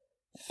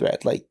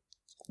threat. Like,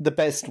 the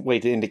best way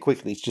to end it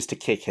quickly is just to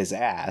kick his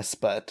ass,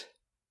 but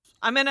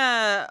I'm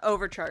gonna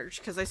overcharge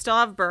because I still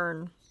have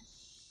burn.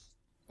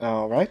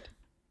 All right.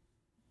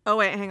 Oh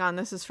wait, hang on.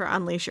 This is for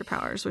unleash your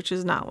powers, which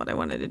is not what I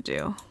wanted to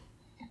do.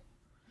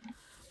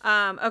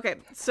 Okay,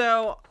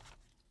 so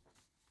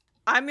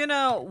I'm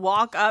gonna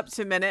walk up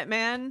to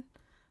Minuteman,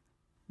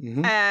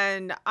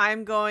 and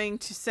I'm going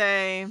to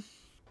say,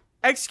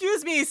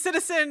 "Excuse me,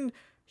 citizen,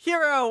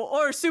 hero,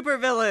 or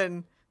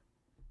supervillain.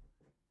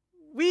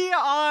 We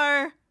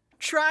are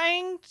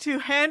trying to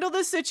handle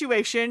the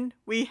situation.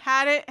 We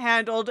had it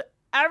handled.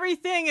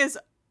 Everything is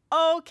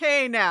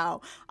okay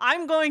now.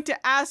 I'm going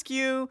to ask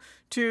you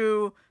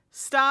to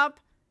stop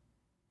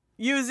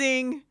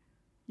using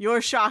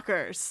your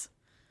shockers.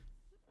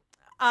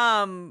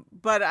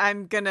 But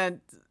I'm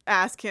gonna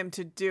ask him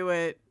to do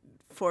it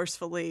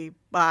forcefully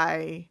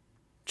by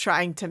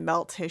trying to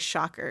melt his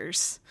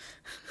shockers."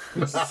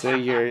 So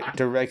you're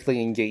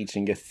directly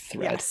engaging a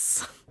threat.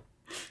 Yes.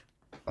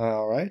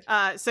 All right.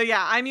 So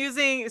yeah, I'm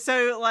using,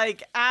 so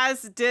like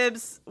as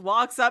Dibs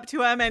walks up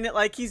to him and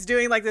like he's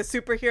doing like the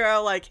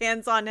superhero like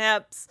hands on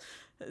hips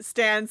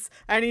stance,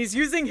 and he's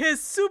using his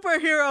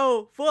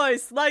superhero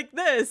voice like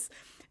this,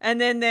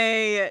 and then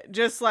they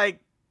just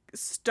like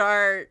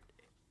start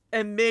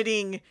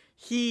emitting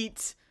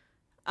heat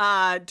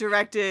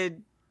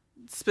directed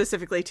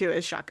specifically to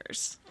his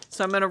shockers.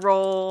 So I'm gonna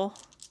roll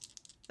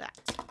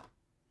that.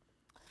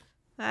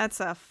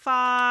 That's a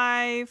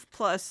 5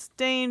 plus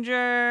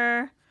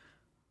danger,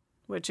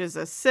 which is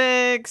a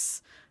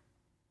 6.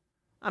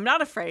 I'm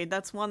not afraid.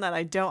 That's one that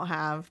I don't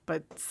have,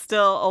 but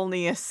still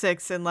only a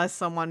 6 unless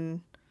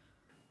someone...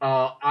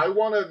 I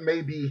want to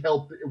maybe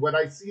help. When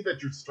I see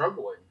that you're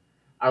struggling,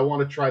 I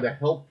want to try to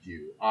help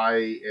you.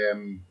 I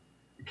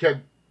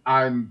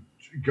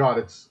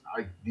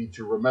need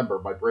to remember.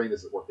 My brain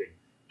isn't working.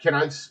 Can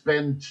I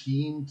spend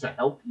team to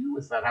help you?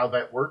 Is that how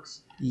that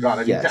works? God,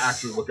 I need to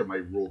actually look at my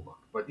rule book.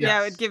 But yes.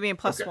 Yeah, it would give me a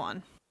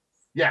 +1.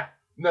 Yeah.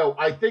 No,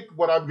 I think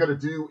what I'm going to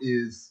do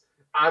is...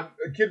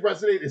 Kid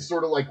Resonate is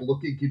sort of like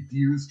looking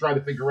confused, trying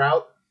to figure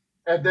out,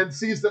 and then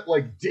sees that,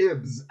 like,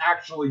 Dibs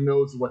actually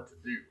knows what to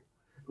do.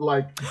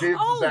 Like, Dibs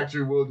is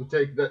actually willing to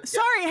take the...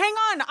 Sorry, hang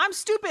on. I'm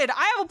stupid.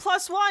 I have a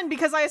 +1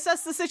 because I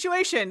assessed the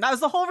situation. That was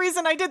the whole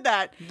reason I did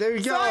that. There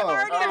you so go. I'm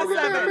already at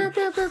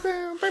a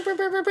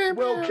 7.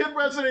 Well, Kid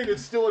Resonate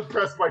is still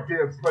impressed by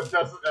Dibs, but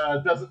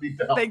doesn't need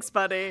to help. Thanks,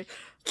 buddy.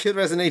 Kid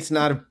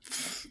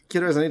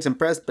Resonate's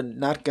impressed, but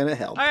not gonna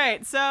help. All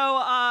right,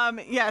 so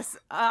yes,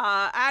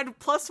 add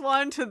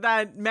 +1 to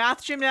that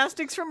math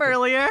gymnastics from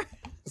earlier,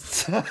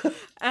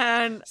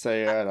 and so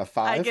you're at a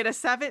 5. I get a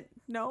 7.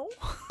 No.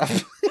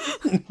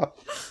 No. All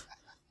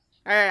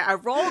right, I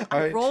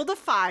rolled a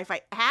 5.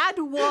 I add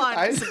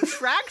 1,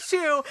 subtract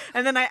 2,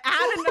 and then I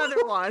add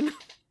another one.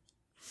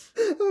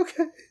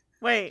 Okay.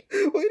 Wait,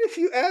 if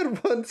you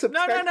add 1,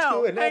 subtract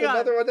 2, and add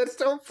another one, that's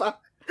still 5.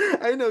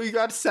 I know you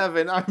got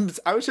 7. I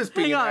was just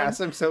being an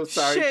ass. I'm so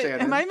sorry, Shit,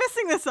 Shannon. am I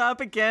messing this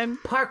up again?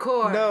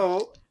 Parkour.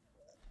 No,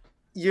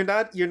 you're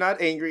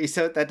not angry,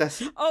 so that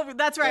doesn't. Oh,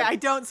 that's right. I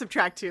don't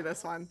subtract 2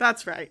 this one.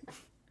 That's right.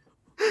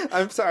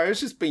 I'm sorry. I was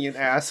just being an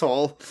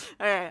asshole.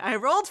 All right, I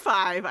rolled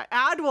 5. I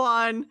add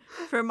 1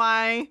 for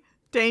my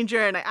danger,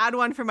 and I add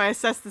 1 for my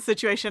assess the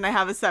situation. I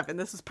have a 7.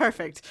 This is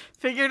perfect.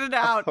 Figured it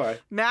out. All right.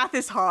 Math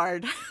is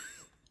hard.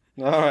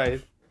 All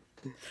right.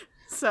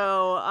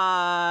 So,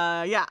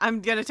 yeah,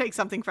 I'm going to take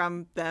something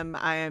from them.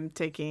 I am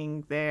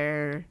taking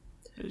their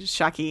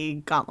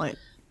Shocky Gauntlet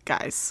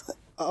guys.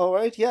 All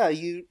right, yeah,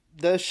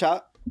 the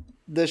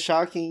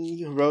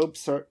shocking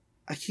robes are...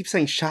 I keep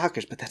saying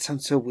shockers, but that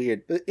sounds so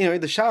weird. But anyway,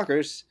 the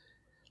shockers,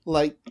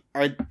 like,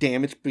 are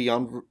damaged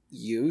beyond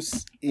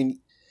use. And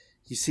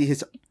you see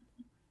his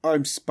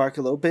arms spark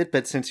a little bit,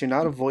 but since you're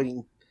not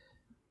avoiding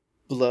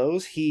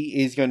blows,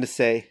 he is going to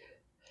say...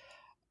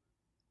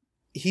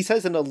 He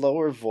says in a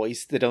lower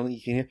voice that only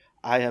you can hear,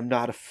 I am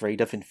not afraid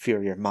of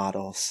inferior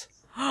models.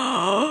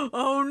 Oh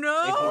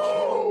no!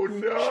 Oh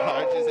no!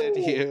 Charges at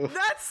you.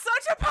 That's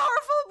such a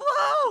powerful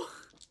blow!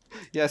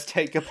 Yes,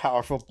 take a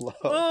powerful blow.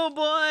 Oh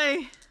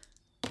boy.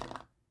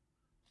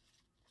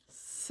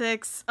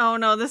 6. Oh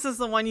no, this is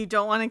the one you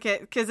don't want to get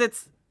because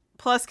it's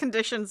plus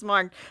conditions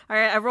marked.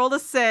 Alright, I rolled a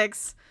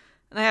 6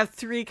 and I have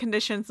 3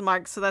 conditions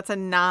marked, so that's a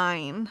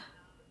 9.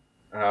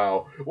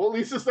 Oh. Well, at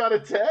least it's not a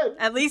 10.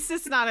 At least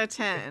it's not a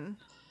 10.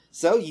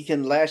 So you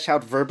can lash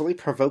out verbally,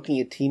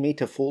 provoking a teammate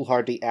to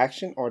foolhardy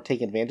action, or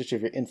take advantage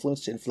of your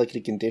influence to inflict a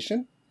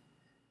condition.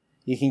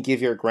 You can give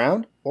your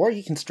ground, or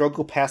you can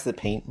struggle past the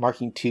pain,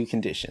 marking 2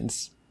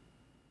 conditions.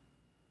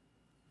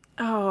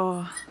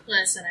 Oh.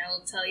 Listen, I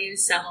will tell you,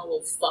 Selma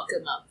will fuck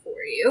him up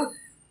for you.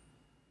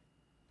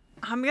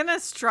 I'm gonna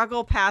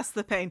struggle past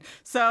the pain.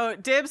 So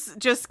Dibs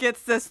just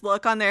gets this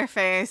look on their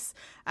face,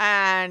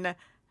 and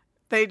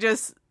they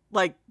just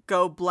like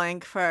go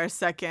blank for a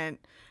second,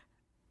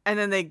 and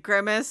then they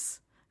grimace,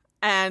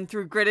 and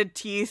through gritted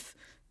teeth,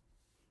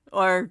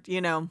 or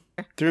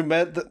through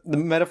the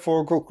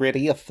metaphorical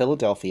gritty of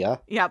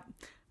Philadelphia. Yep.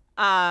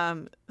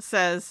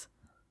 Says,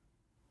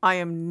 I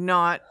am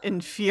not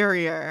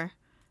inferior,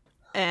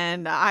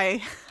 and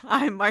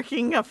I'm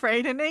marking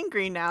afraid and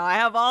angry now. I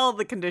have all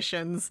the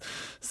conditions,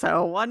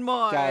 so one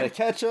more. Gotta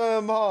catch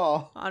 'em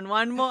all. On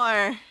one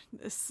more,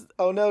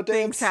 oh no,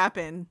 things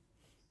happen.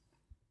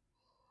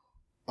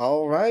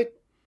 All right.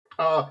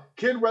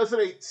 Kid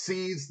Resonate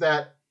sees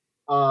that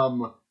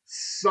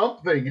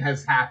something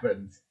has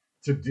happened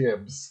to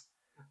Dibs,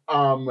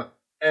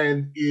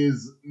 and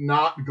is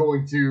not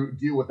going to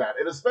deal with that.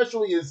 And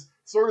especially is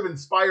sort of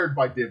inspired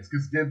by Dibs,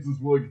 because Dibs was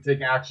willing to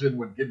take action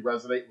when Kid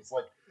Resonate was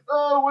like,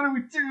 oh, what do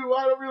we do?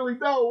 I don't really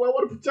know. I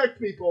want to protect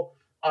people.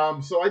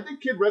 So I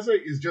think Kid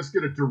Resonate is just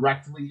going to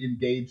directly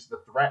engage the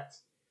threat.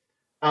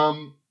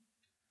 I'm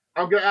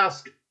going to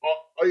ask,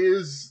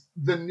 is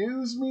the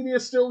news media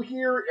still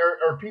here?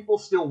 Are people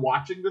still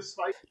watching this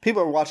fight?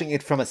 People are watching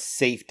it from a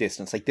safe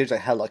distance. Like, there's a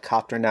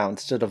helicopter now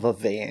instead of a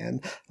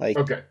van. Like,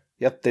 okay.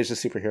 Yep, there's a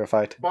superhero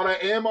fight. But I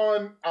am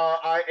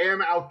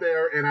out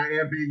there, and I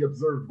am being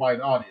observed by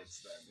an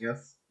audience then,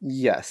 yes?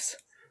 Yes.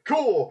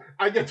 cool.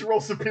 I get to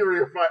roll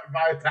superior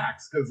by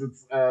attacks because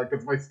it's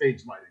my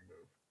stage mighty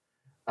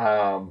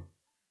move.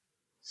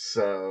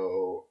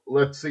 So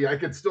let's see. I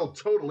can still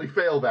totally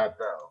fail that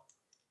though.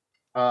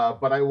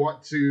 But I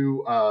want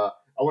to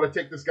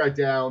take this guy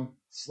down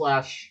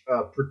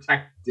 /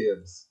 protect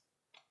Dibs.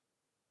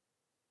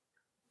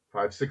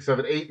 5, 6,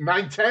 7, 8,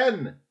 9,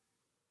 10.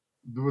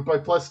 With my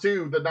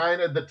 +2, the 9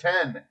 and the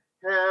 10.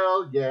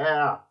 Hell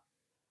yeah.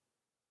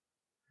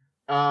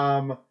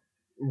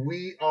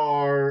 We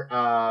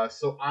are,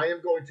 so I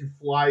am going to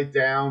fly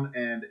down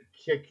and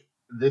kick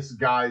this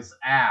guy's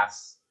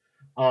ass.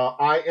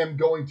 I am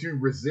going to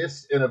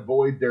resist and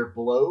avoid their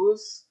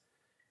blows.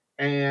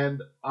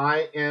 And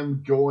I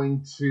am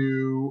going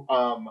to,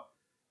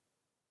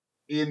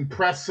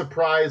 impress,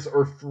 surprise,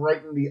 or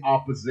frighten the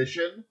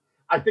opposition.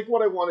 I think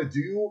what I want to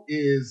do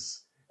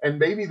is, and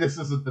maybe this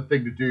isn't the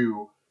thing to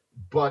do,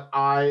 but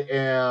I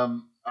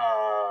am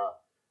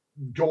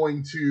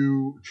going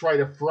to try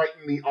to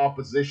frighten the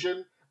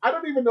opposition. I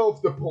don't even know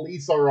if the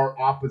police are our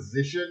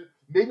opposition.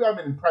 Maybe I'm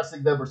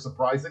impressing them or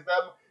surprising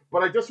them,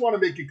 but I just want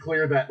to make it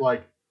clear that,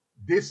 like,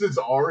 this is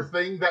our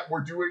thing that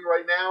we're doing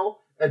right now,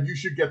 and you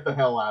should get the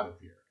hell out of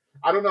here.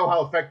 I don't know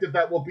how effective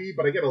that will be,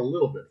 but I get a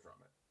little bit from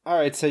it. All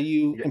right, so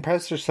you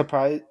impress or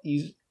surprise,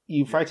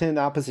 you frighten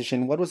the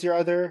opposition. What was your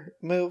other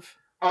move?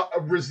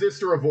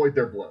 Resist or avoid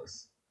their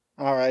blows.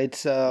 All right,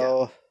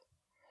 so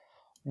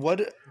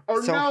what?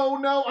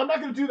 No, I'm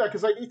not going to do that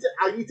because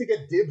I need to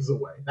get Dibs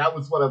away. That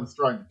was what I was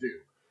trying to do.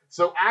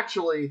 So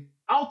actually,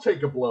 I'll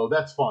take a blow.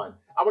 That's fine.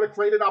 I want to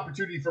create an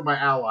opportunity for my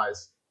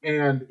allies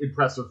and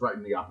impress or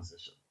frighten the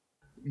opposition.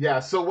 Yeah.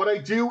 So what I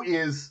do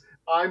is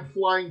I'm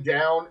flying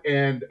down,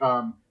 and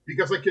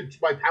because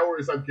my power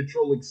is I'm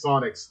controlling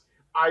Sonics,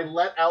 I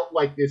let out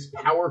like this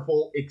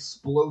powerful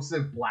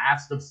explosive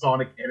blast of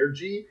sonic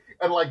energy,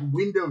 and like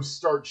windows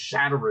start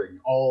shattering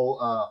all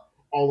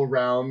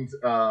around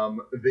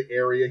the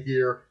area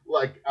here.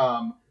 Like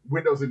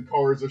windows in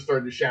cars are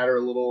starting to shatter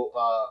a little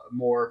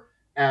more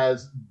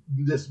as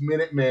this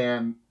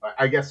Minuteman,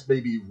 I guess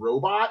maybe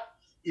robot,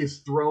 is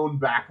thrown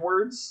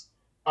backwards.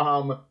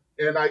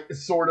 And I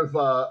sort of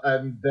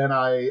and then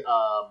I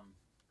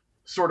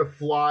sort of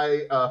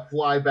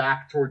fly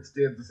back towards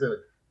Dibs and say,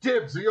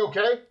 Dibs, are you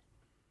okay?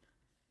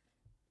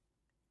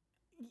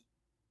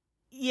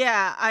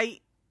 Yeah,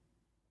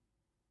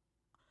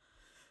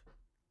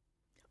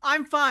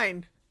 I'm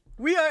fine.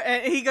 We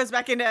are. He goes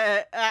back into.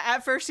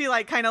 At first, he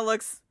like kind of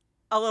looks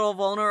a little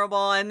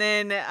vulnerable, and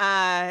then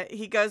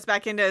he goes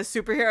back into a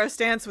superhero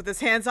stance with his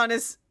hands on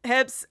his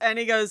hips, and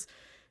he goes,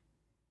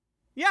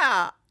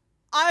 "Yeah,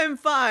 I'm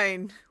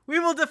fine. We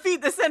will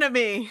defeat this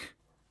enemy."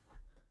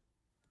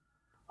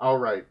 All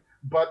right,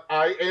 but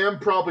I am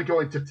probably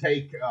going to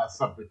take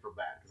something from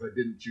that because I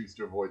didn't choose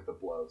to avoid the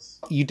blows.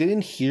 You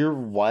didn't hear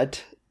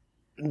what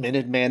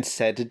Minuteman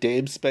said to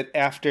Dibs, but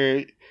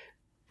after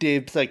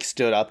Dibs like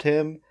stood up to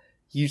him,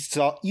 you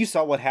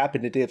saw what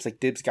happened to Dibs. Like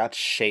Dibs got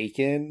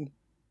shaken.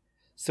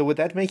 So would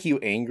that make you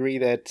angry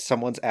that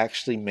someone's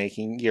actually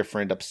making your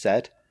friend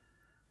upset?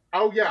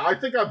 Oh yeah, I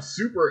think I'm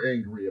super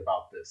angry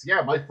about this.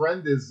 Yeah, my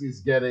friend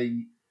is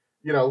getting,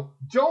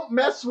 don't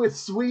mess with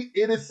sweet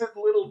innocent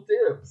little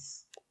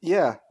Dibs.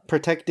 Yeah,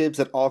 protect Dibs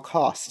at all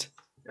cost.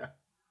 Yeah.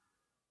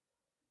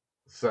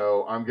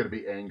 So I'm gonna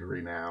be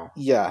angry now.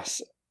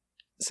 Yes.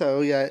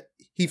 So yeah,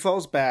 he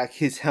falls back,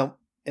 his helmet,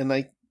 and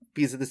like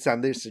because of the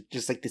sun, there's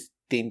just like this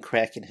thin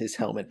crack in his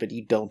helmet, but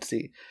you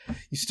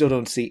still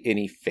don't see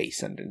any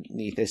face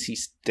underneath as he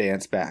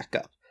stands back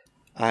up.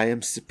 I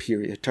am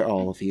superior to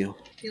all of you.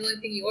 The only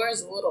thing you are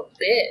is a little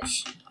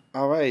bitch.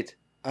 All right,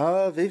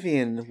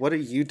 Vivian, what are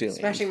you doing?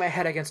 Smashing my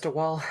head against a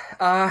wall.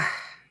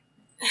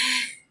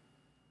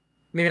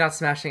 Maybe not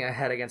smashing her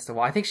head against a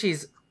wall. I think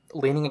she's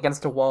leaning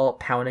against a wall,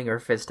 pounding her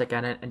fist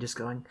against it, and just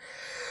going,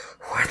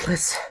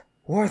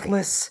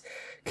 worthless,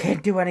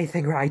 can't do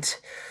anything right.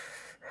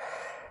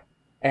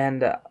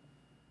 And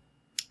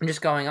I'm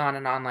just going on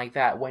and on like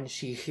that when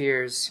she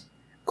hears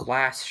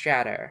glass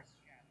shatter.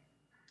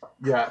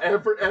 Yeah,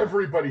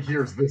 everybody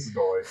hears this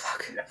noise.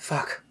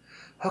 Fuck.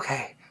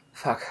 Okay,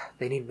 fuck.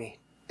 They need me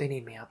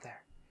out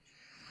there.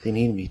 They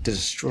need me to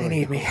destroy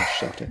the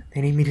shelter.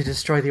 They need me to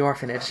destroy the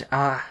orphanage.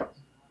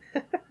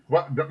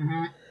 What?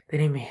 They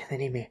need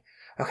me.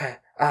 Okay.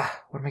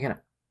 What am I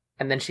gonna...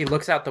 And then she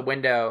looks out the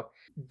window.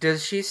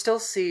 Does she still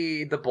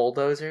see the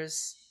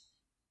bulldozers?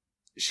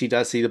 She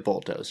does see the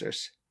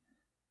bulldozers.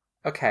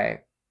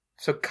 Okay.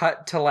 So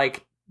cut to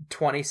like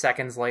 20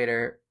 seconds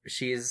later,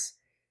 she's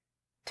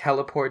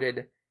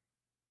teleported,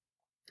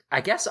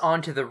 I guess,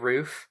 onto the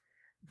roof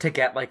to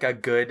get like a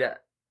good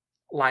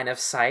line of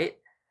sight.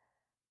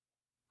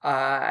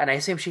 And I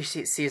assume she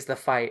sees the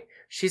fight.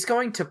 She's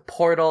going to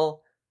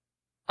portal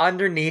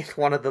underneath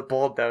one of the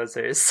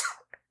bulldozers.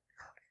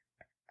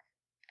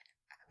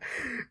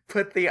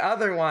 Put the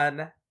other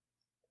one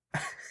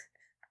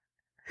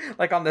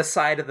like on the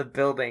side of the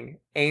building,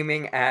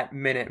 aiming at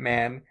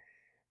Minuteman,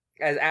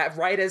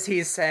 right as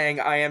he's saying,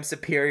 "I am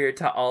superior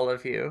to all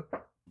of you."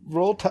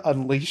 Roll to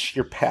unleash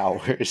your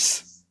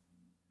powers.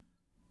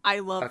 I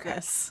love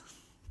this.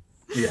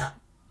 Yeah.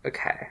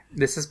 Okay,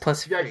 this is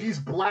plus 3. Yeah, he's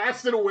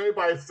blasted away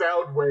by a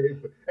sound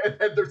wave, and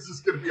then there's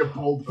just gonna be a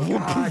bulldozer.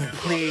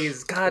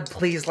 God,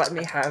 please let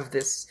me have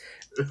this.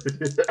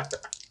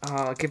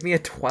 Oh, give me a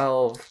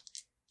 12.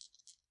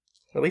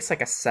 Or at least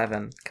like a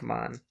 7. Come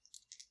on.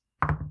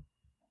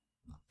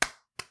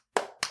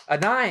 A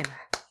 9.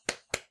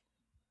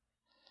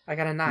 I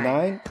got a 9.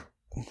 9?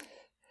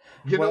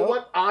 You know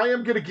what?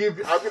 I'm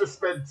gonna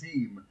spend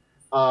team.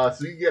 So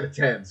you can get a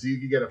 10, so you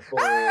can get a full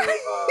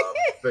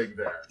thing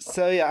there.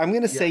 So yeah, I'm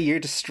gonna say you're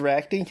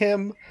distracting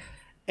him,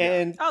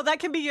 and that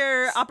can be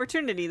your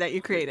opportunity that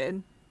you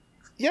created.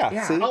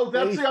 yeah. See? Oh,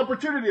 that's the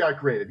opportunity I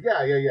created.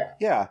 Yeah.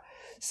 Yeah.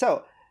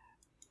 So,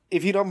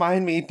 if you don't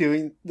mind me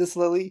doing this,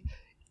 Lily,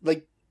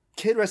 like,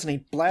 Kid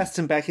Resonate blasts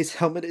him back, his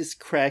helmet is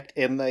cracked,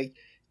 and, like,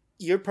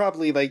 you're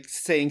probably, like,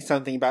 saying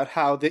something about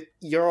how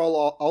you're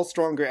all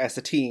stronger as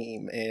a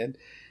team, and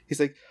he's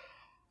like,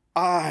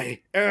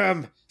 I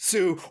am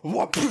Sue.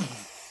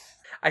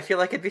 I feel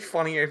like it'd be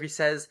funnier if he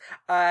says,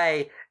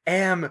 I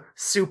am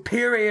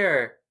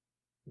superior.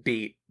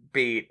 Beat.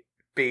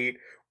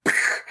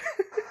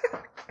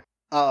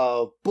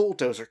 A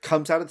bulldozer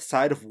comes out of the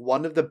side of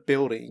one of the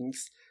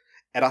buildings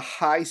at a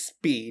high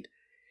speed,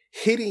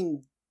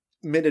 hitting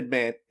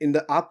Minuteman in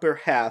the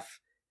upper half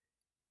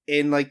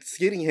and, like,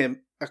 skidding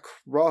him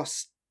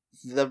across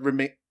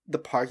the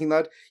parking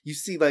lot. You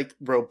see, like,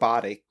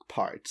 robotic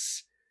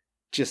parts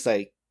just,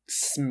 like,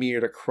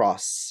 smeared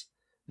across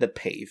the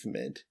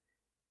pavement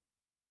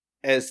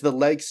as the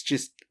legs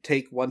just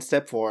take one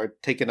step forward,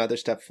 take another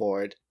step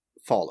forward,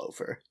 fall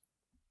over.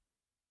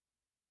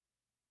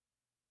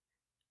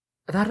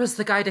 That was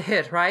the guy to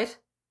hit, right?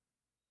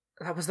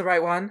 That was the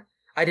right one?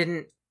 I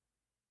didn't...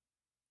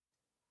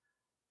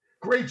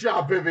 Great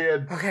job,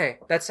 Vivian. Okay,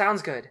 that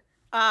sounds good.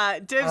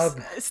 Div's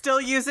still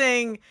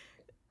using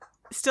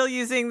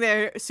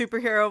their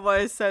superhero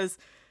voice, says,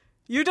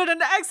 "You did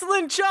an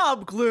excellent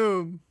job,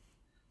 Gloom."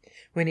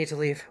 We need to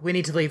leave.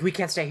 We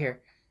can't stay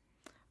here.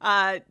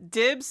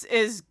 Dibs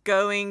is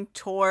going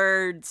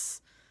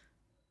towards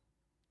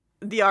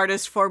the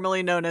artist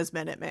formerly known as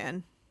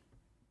Minuteman.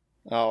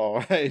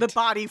 All right. The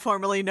body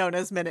formerly known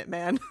as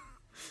Minuteman.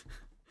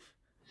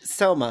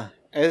 Selma,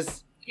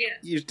 as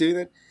you're doing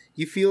it,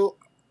 you feel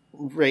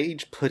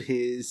Rage put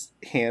his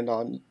hand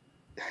on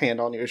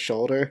your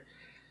shoulder.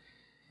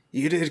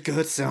 You did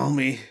good,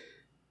 Selmy.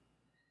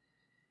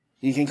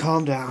 You can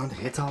calm down.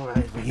 It's all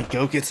right. We can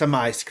go get some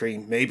ice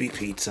cream, maybe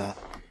pizza.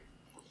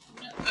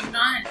 I'm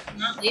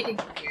not leaving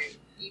here.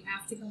 You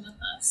have to come with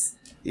us.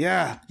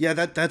 Yeah,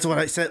 that's what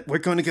I said. We're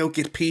going to go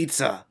get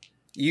pizza.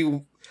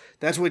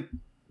 That's what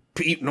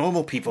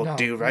normal people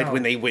do, right? No.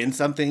 When they win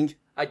something.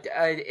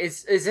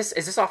 Is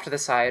this off to the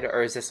side,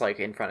 or is this, like,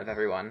 in front of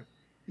everyone?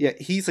 Yeah,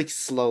 he's, like,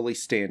 slowly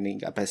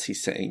standing up as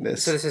he's saying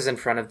this. So this is in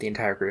front of the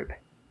entire group.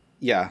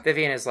 Yeah.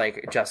 Vivian is,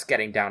 like, just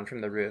getting down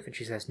from the roof, and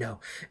she says, No,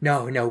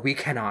 we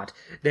cannot.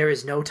 There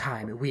is no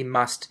time. We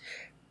must...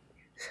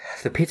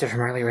 The pizza from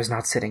earlier is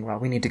not sitting well.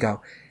 We need to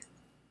go.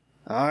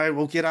 Alright,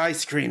 we'll get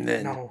ice cream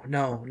then.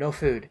 No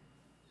food.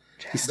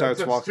 He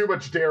starts walking. Too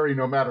much dairy,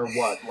 no matter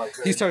what. Like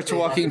he starts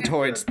walking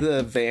towards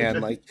the van,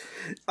 like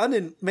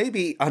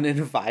maybe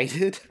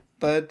uninvited,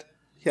 but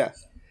yeah.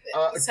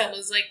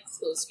 Selma's like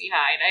close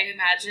behind. I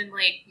imagine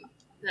like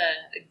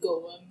the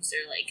golems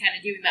are like kind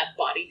of doing that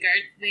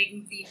bodyguard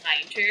thing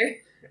behind her.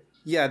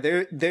 Yeah,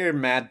 they're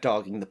mad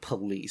dogging the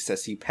police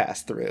as you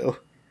pass through.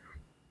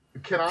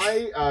 Can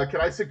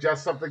I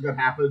suggest something that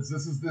happens?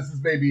 This is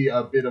maybe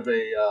a bit of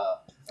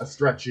a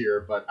stretch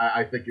here, but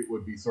I think it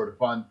would be sort of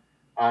fun.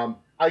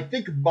 I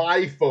think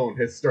my phone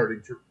has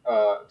started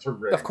to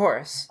ring. Of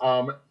course.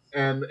 And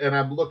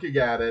I'm looking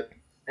at it,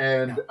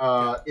 and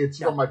it's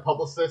from my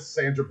publicist,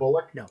 Sandra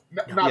Bullock. Not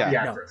the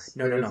actress.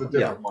 No. It's a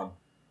different one.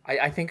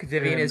 I think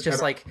Vivian is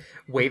just like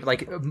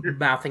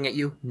mouthing at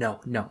you.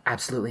 No,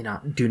 absolutely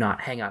not. Do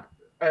not hang up.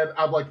 And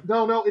I'm like,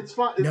 no, it's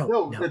fine.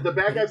 The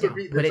bad guys are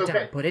beaten. Put it's it okay.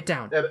 down. Put it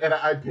down. And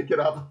I pick it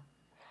up,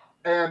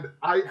 and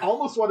I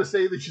almost want to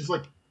say that she's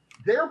like,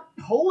 they're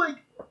pulling.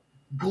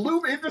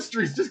 Gloom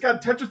Industries just got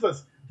in touch with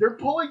us. They're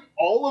pulling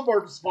all of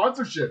our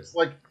sponsorships.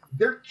 Like,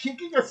 they're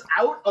kicking us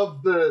out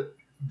of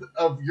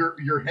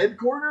your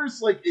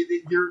headquarters. Like,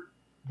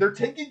 they're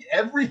taking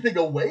everything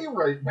away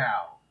right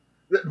now.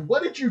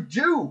 What did you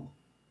do?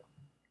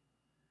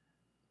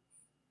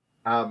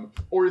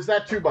 Or is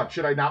that too much?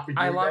 Should I not be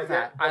doing I love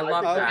that. I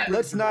love that.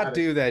 Let's not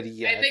do that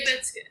yet. I think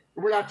that's good.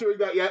 We're not doing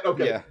that yet?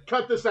 Okay. Yeah.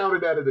 Cut this out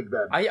in editing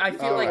then. I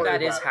feel like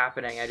that is it.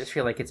 happening. I just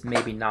feel like it's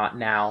maybe not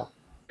now.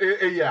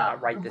 Yeah.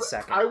 Right this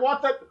second. I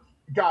want that...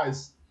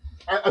 Guys,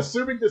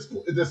 assuming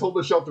this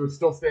homeless shelter is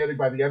still standing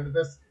by the end of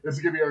this is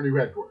going to be our new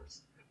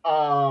headquarters. But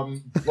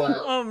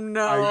Oh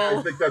no.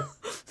 I think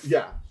that's...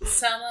 Yeah.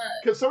 Selma...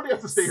 Because somebody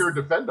has to stay here and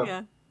defend them.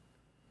 Yeah.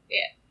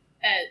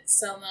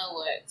 Selma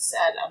looks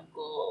at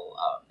Uncle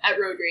at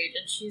Road Rage,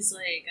 and she's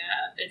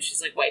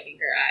like wiping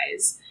her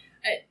eyes.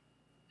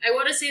 I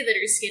want to say that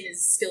her skin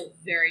is still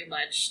very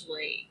much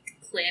like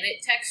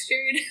planet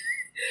textured.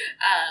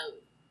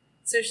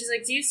 So she's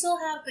like, "Do you still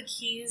have the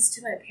keys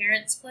to my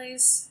parents'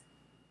 place?"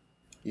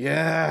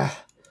 Yeah.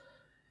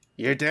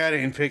 Your dad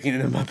ain't picking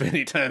him up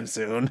anytime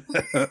soon.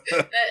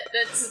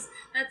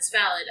 That's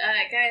valid.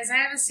 Guys, I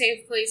have a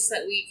safe place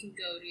that we can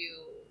go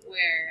to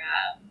where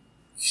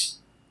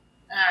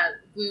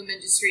Bloom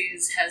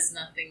Industries has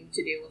nothing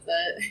to do with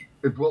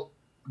it. Well,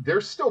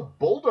 there's still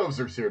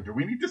bulldozers here. Do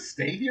we need to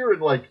stay here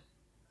and, like,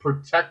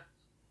 protect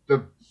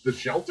the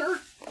shelter?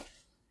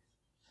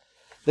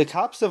 The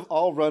cops have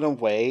all run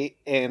away,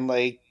 and,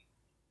 like,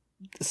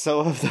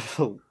 so have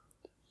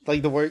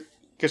the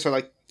workers are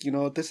like, you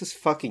know, this is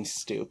fucking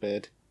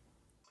stupid.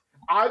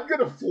 I'm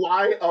gonna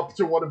fly up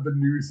to one of the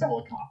news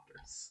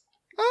helicopters.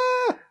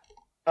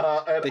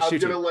 And I'm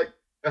gonna, like,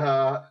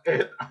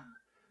 and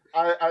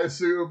I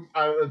assume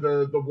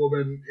the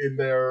woman in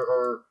there,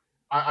 or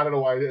I don't know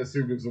why I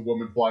assumed it was a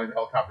woman flying the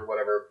helicopter,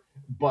 whatever,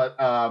 but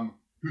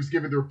who's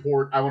giving the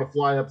report. I want to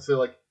fly up and say,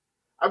 like,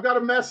 I've got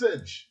a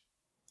message,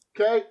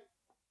 okay?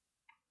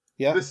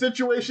 Yeah. The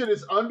situation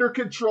is under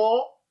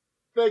control,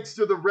 thanks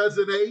to the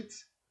Resonate.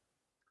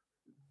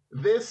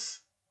 This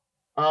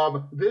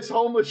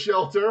homeless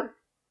shelter,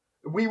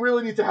 we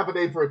really need to have a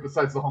name for it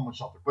besides the homeless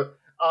shelter, but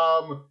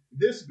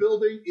this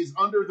building is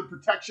under the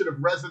protection of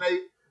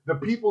Resonate. The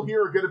people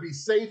here are going to be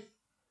safe,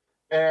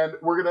 and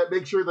we're going to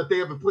make sure that they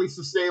have a place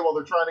to stay while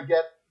they're trying to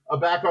get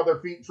back on their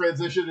feet and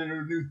transition into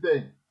a new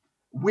thing.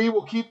 We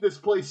will keep this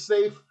place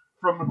safe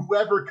from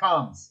whoever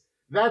comes.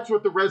 That's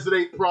what the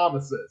Resonate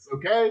promises,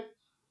 okay?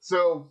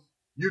 So,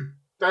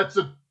 it's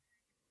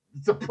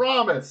a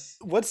promise.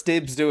 What's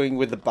Dibs doing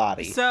with the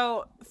body?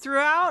 So,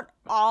 throughout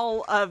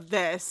all of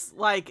this,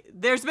 like,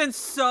 there's been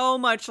so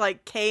much,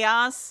 like,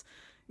 chaos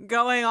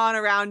going on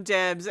around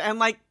Dibs, and,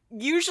 like,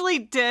 usually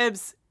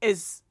Dibs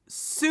is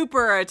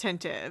super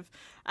attentive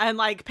and,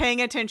 like,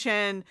 paying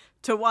attention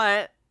to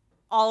what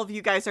all of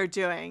you guys are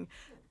doing.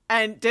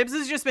 And Dibs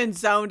has just been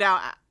zoned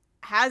out,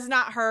 has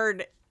not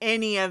heard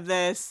any of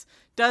this,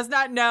 does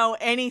not know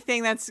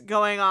anything that's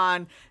going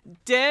on.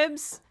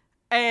 Dibs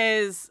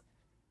is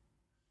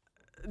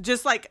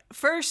just, like,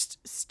 first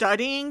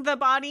studying the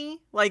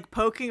body, like,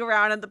 poking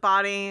around at the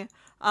body,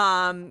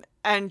 and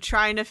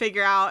trying to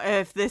figure out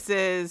if this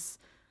is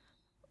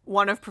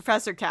one of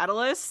Professor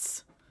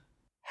Catalyst's.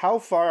 How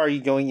far are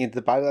you going into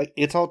the body? Like,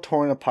 it's all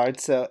torn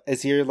apart, so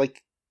as I'm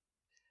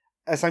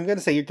going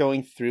to say you're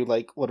going through,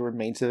 like, what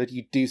remains of it,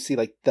 you do see,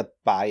 like, the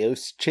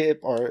BIOS chip,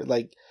 or,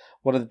 like,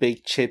 one of the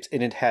big chips,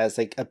 and it has,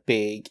 like, a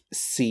big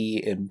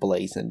C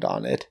emblazoned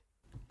on it.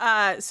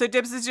 So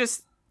Dibs is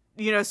just,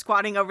 you know,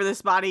 squatting over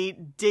this body,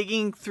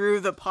 digging through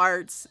the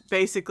parts,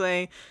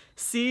 basically,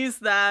 sees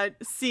that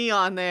C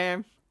on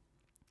there,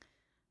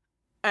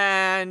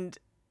 and,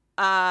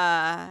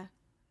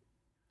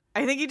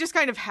 I think he just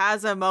kind of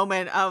has a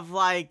moment of,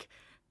 like,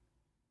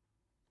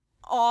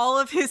 all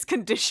of his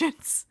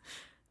conditions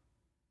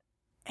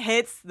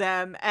hits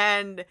them,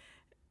 and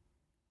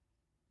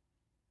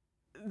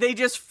they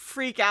just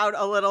freak out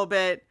a little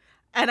bit,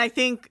 and I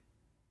think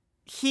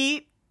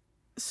heat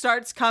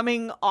starts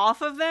coming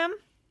off of them.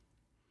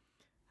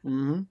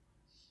 Mm-hmm.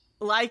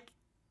 Like,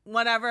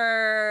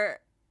 whenever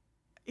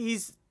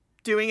he's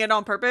doing it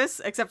on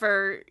purpose, except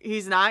for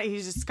he's not.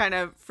 He's just kind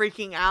of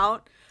freaking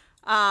out.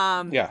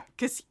 Yeah.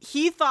 Because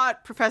he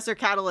thought Professor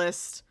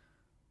Catalyst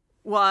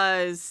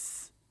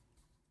was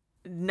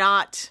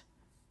not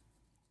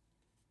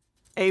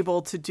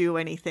able to do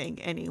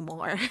anything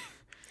anymore.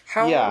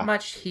 How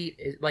much heat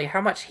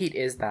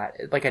is that?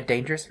 Like a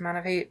dangerous amount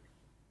of heat?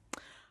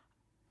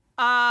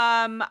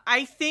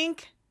 I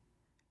think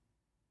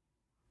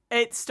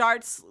it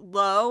starts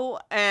low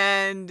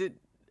and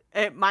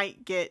it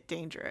might get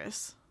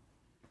dangerous.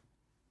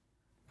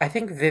 I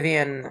think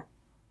Vivian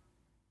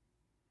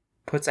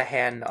puts a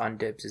hand on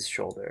Dibs'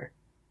 shoulder.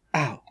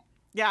 Ow.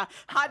 Yeah,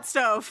 hot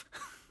stove.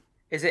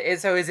 Is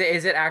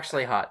it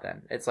actually hot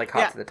then? It's like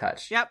hot to the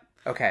touch. Yep.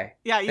 Okay.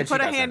 Yeah, you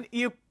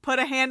put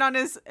a hand on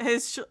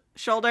his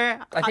shoulder.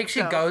 I think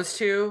she goes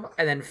to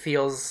and then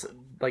feels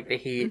like the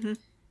heat. Mm-hmm.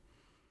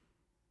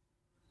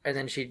 And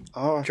then she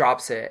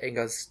drops it and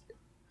goes,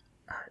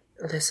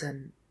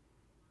 listen.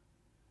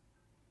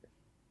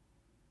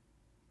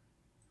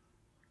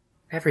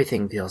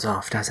 Everything feels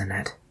off, doesn't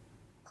it?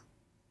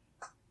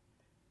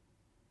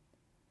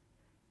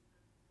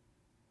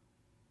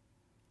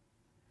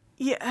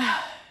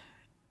 Yeah.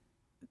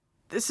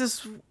 This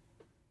is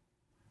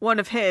one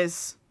of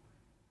his.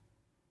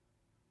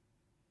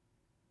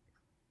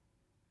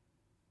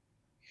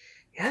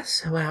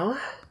 Yes, well.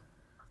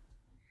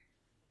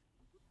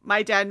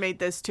 My dad made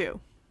this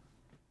too.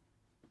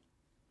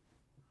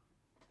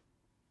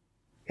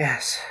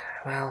 Yes,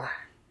 well.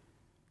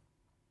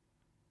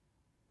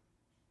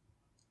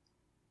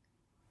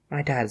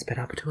 My dad's been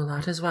up to a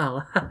lot as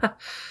well.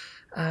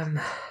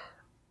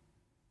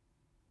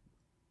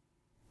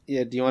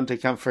 Yeah, do you want to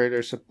comfort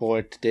or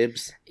support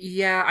Dibs?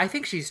 Yeah, I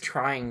think she's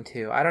trying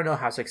to. I don't know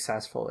how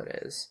successful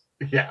it is.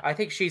 Yeah. I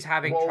think she's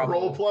having trouble.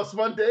 Roll plus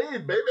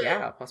mundane, baby.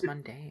 Yeah, plus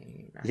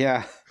mundane.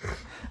 Yeah.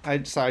 I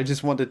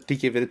just wanted to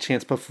give it a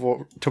chance to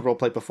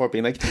roleplay before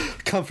being like,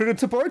 comfort and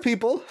support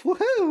people.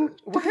 Woohoo!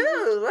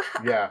 Woohoo!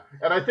 Yeah.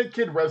 And I think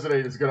Kid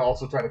Resonate is going to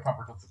also try to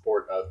comfort and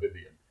support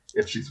Vivian.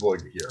 if she's willing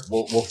to hear.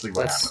 We'll see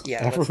what happens.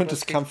 Yeah, Everyone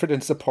just comfort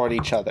and support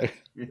each other.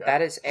 Yeah.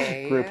 That is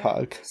a group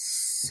hug.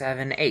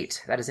 7,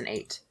 8. That is an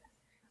 8.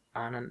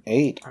 On an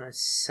 8. On a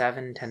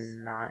 7 to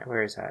 9.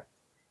 Where is that?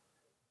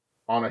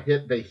 On a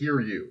hit, they hear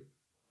you.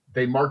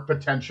 They mark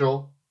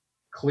potential,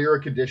 clear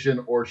a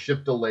condition, or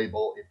shift a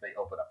label if they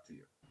open up to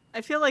you.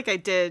 I feel like I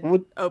did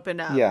open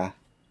up. Yeah.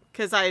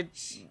 Because I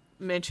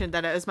mentioned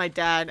that it was my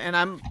dad, and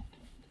I'm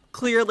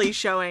clearly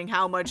showing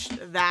how much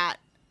that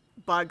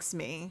bugs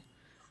me.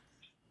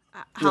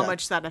 How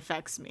much that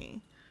affects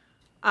me.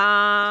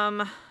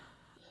 I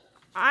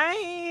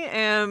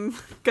am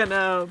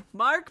gonna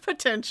mark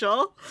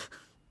potential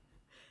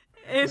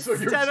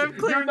instead of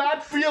clear. You're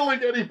not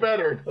feeling any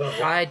better.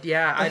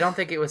 I don't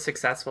think it was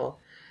successful.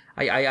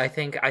 I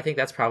think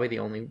that's probably the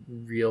only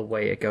real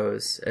way it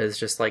goes. Is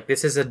just like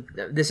this is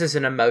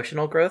an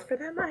emotional growth for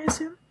them, I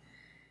assume.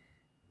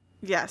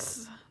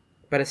 Yes,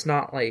 but it's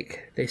not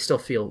like they still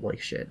feel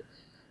like shit.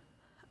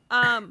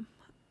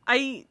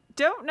 I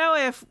don't know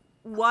if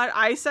what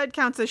I said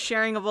counts as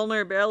sharing a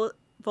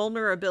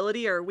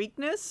vulnerability or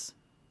weakness.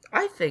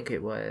 I think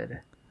it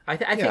would. I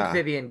think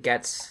Vivian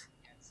gets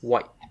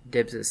what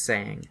Dibs is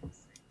saying.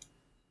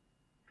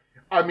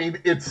 I mean,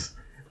 it's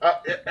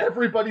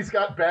everybody's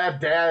got bad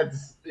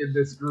dads in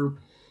this group,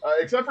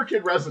 except for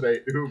Kid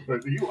Resonate, who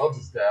he loves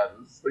his dad.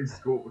 This thing's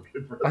cool with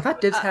Kid Resonate. I thought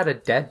Dibs had a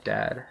dead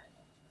dad.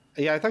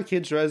 Yeah, I thought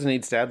Kid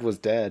Resonate's dad was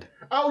dead.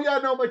 Oh yeah,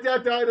 no, my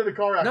dad died in a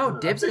car accident. No,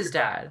 Dibs is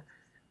dad.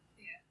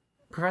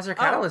 Professor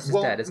Catalyst is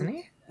dead, isn't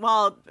he?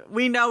 Well,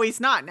 we know he's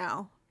not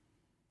now.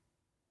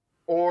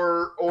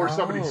 Or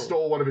somebody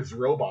stole one of his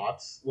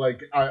robots.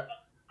 Like,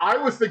 I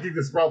was thinking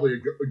this is probably a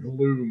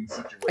Gloom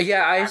situation.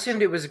 Yeah, I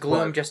assumed it was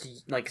Gloom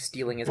just like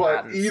stealing his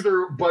patents.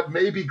 But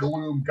maybe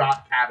Gloom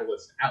got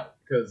Catalyst out,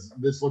 because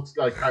this looks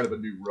like kind of a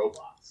new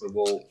robot. So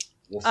we'll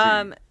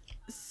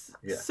see.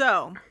 Yeah.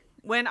 So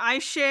when I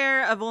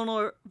share a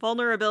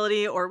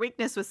vulnerability or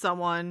weakness with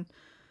someone,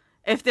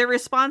 if their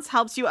response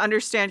helps you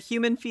understand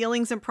human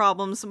feelings and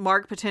problems,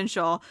 mark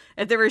potential.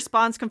 If their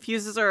response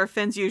confuses or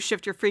offends you,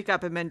 shift your freak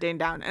up and mundane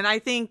down. And I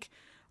think,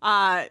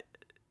 having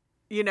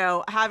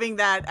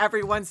that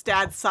everyone's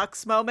dad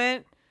sucks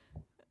moment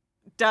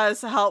does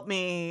help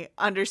me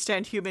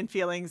understand human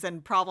feelings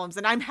and problems.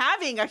 And I'm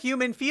having a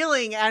human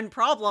feeling and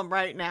problem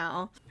right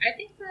now. I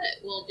think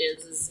that Will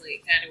Dibs is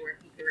like kind of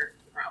working through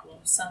a problem.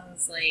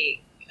 Sounds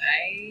like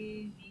I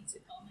need to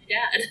call my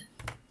dad.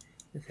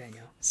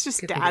 Nathaniel, it's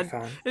just dad.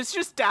 It's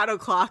just Dad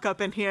O'Clock up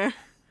in here.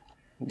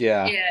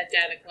 Yeah,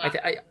 Dad O'Clock.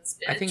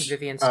 I think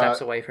Vivian steps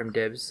away from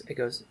Dibs. It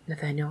goes,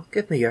 Nathaniel,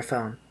 give me your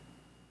phone.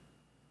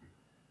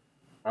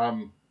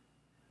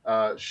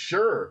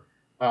 Sure.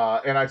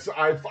 And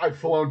I've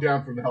flown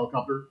down from the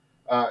helicopter.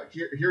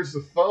 Here's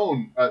the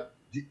phone.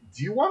 Do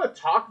you want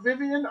to talk,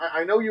 Vivian?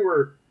 I know you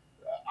were.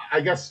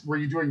 I guess were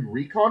you doing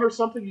recon or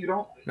something? You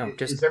don't. No,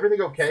 just is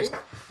everything okay?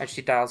 And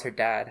she dials her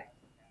dad.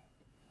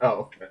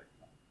 Oh, okay.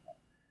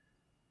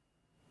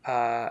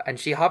 And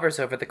she hovers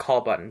over the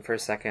call button for a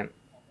second,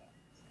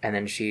 and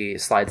then she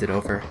slides it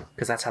over,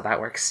 because that's how that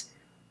works.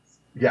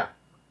 Yeah.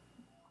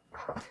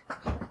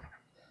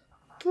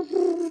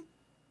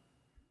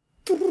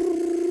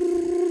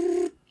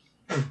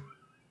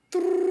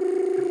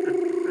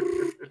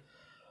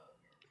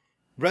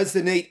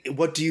 Resonate,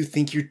 what do you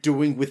think you're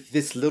doing with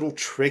this little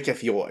trick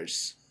of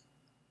yours?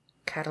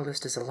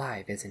 Catalyst is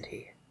alive, isn't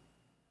he?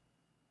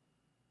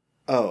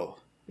 Oh,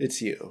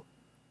 it's you.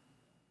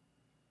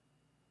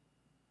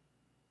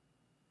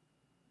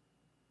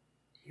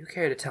 Do you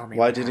care to tell me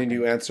why didn't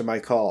you answer my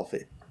call,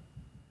 Viv?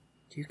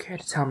 Do you care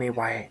to tell me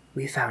why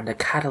we found a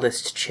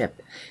catalyst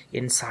chip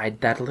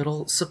inside that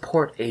little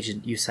support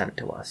agent you sent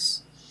to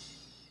us?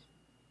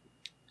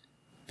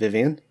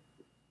 Vivian,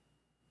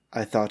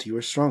 I thought you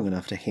were strong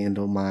enough to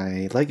handle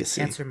my legacy.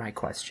 Answer my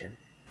question.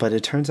 But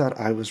it turns out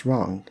I was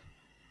wrong.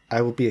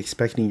 I will be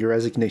expecting your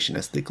resignation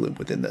as the Gloom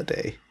within the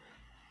day.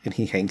 And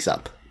he hangs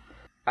up.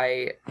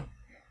 I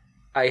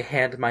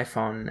hand my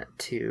phone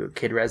to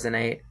Kid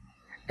Resonate,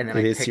 and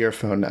then it's your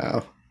phone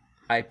now.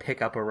 I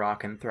pick up a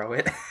rock and throw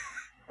it.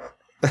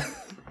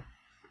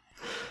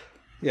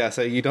 Yeah,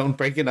 so you don't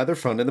break another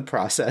phone in the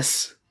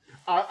process.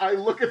 I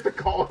look at the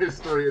call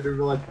history and they're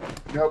like,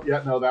 nope,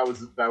 yeah, no, that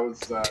was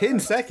 10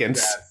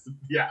 seconds.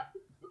 Yeah.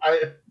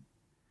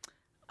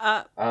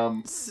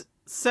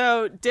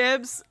 So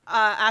Dibs,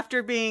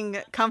 after being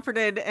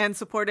comforted and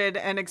supported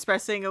and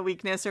expressing a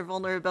weakness or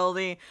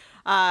vulnerability,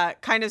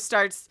 kind of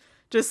starts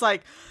just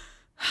like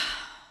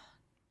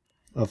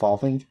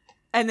evolving.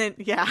 And then,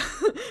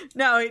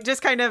 no, it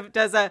just kind of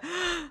does a,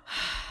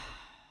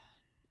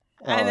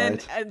 and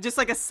then just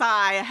like a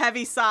sigh, a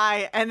heavy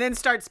sigh, and then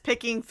starts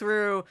picking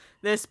through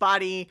this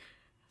body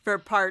for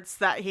parts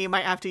that he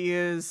might have to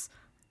use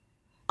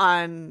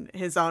on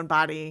his own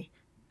body.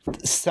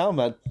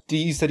 Selma,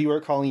 you said you were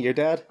calling your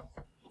dad?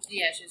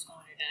 Yeah, she was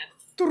calling her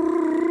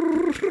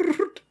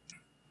dad.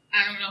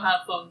 I don't know how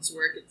phones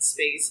work in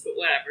space, but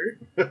whatever.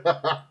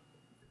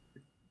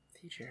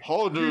 Teacher.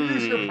 You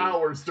use your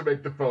powers to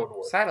make the phone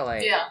work.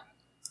 Satellite. Yeah.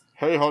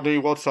 Hey, honey,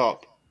 what's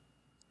up?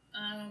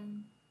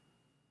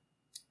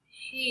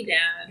 Hey,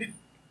 Dad.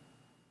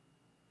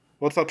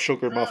 What's up,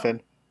 Sugar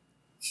Muffin?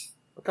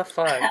 What the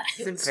fuck?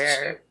 This isn't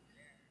fair.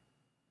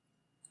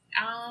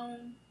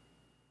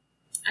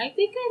 I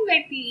think I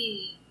might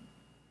be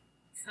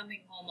coming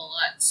home a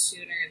lot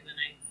sooner than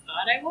I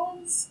thought I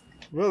was.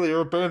 Really,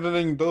 you're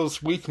abandoning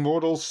those weak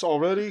mortals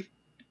already?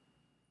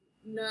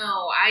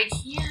 No, I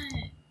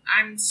can't.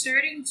 I'm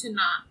starting to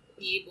not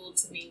be able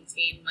to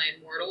maintain my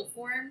mortal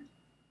form.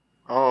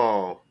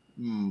 Oh.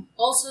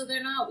 Also,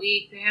 they're not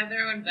weak. They have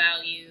their own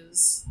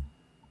values.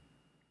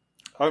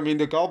 I mean,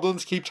 the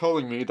goblins keep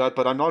telling me that,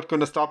 but I'm not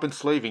going to stop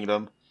enslaving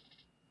them.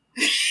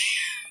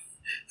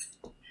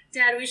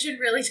 Dad, we should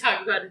really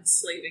talk about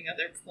enslaving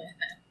other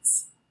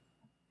planets.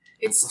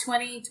 It's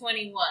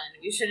 2021.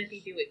 We shouldn't be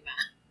doing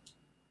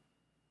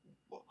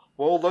that.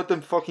 Well, let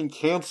them fucking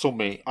cancel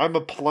me. I'm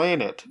a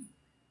planet.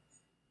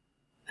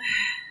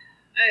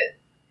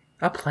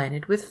 A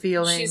planet with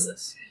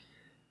feelings.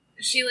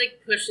 She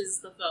like pushes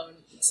the phone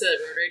to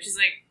Roderick. She's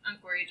like,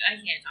 Uncle Rage, I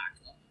can't talk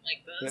to him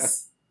like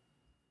this.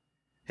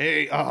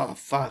 Yeah. Hey,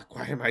 fuck,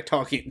 why am I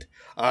talking?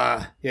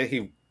 Yeah,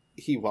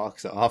 he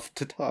walks off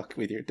to talk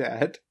with your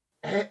dad.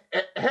 Hey,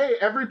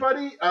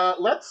 everybody,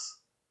 let's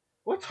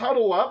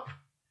huddle up.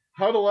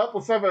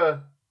 Let's have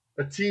a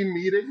team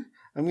meeting.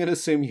 I'm gonna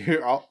assume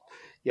you're all...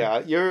 Yeah,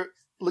 you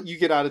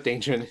get out of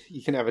danger and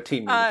you can have a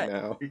team meeting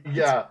now.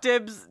 Yeah.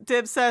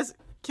 Dibs says,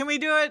 can we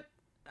do it?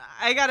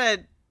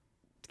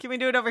 Can we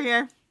do it over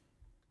here?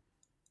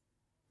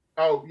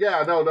 Oh,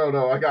 yeah,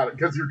 no, I got it,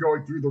 because you're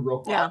going through the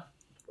robot.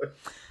 Yeah.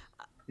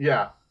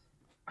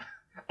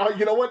 Yeah.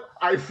 You know what?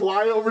 I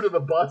fly over to the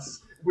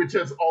bus, which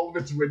has all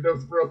of its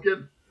windows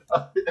broken.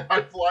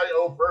 I fly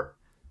over,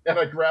 and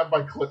I grab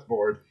my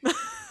clipboard.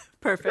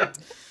 Perfect.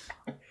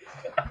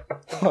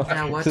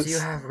 Now, what do you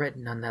have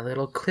written on that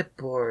little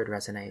clipboard,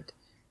 Resonate?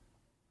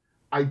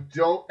 I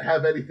don't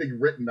have anything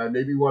written. I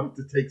maybe wanted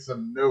to take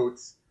some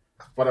notes,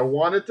 but I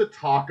wanted to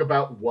talk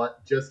about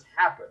what just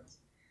happened.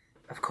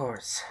 Of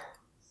course.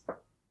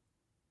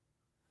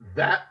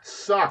 That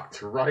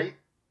sucked, right?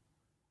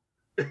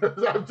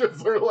 I'm just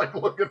sort of like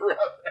looking around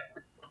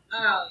there.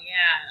 Oh,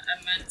 yeah,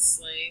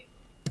 immensely.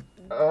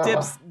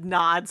 Dibs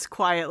nods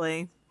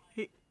quietly.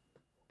 He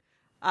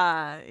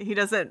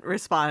doesn't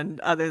respond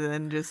other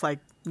than just like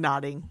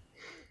nodding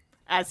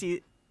as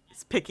he's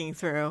picking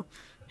through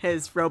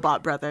his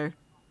robot brother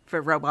for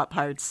robot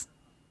parts.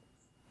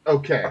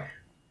 Okay,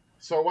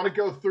 so I want to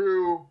go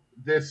through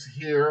this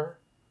here.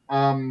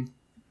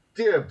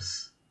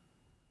 Dibs.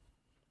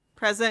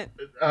 Present.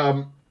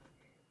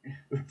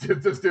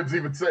 Does Dibs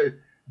even say,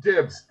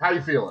 Dibs, how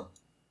you feeling?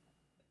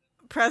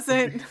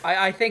 Present.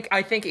 I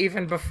think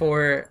even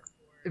before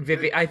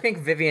I think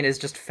Vivian is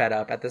just fed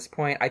up at this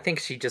point. I think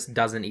she just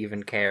doesn't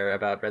even care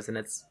about Kid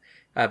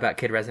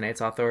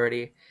Resonate's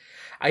authority.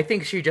 I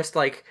think she just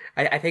like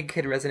I think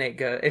Kid Resonate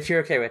go. If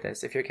you're okay with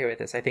this,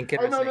 I think Kid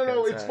Resonate no,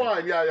 goes, it's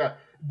fine. Yeah.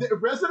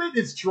 Resonate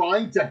is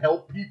trying to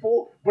help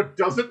people, but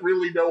doesn't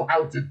really know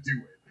how to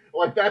do it.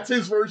 Like that's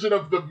his version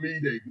of the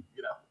meeting,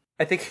 you know.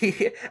 I think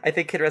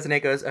Kid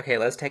Resonate goes, okay,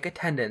 let's take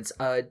attendance.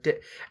 And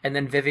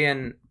then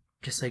Vivian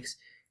just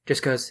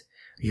goes,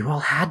 you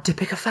all had to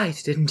pick a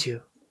fight, didn't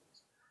you?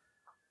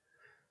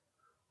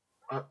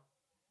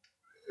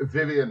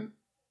 Vivian,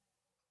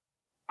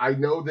 I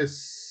know this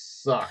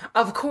sucks.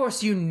 Of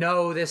course you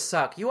know this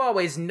sucks. You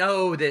always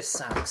know this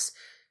sucks.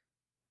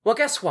 Well,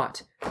 guess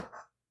what?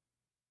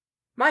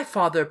 My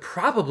father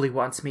probably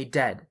wants me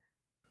dead.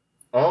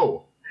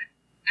 Oh.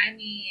 I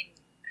mean,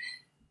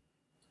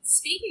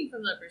 speaking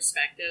from the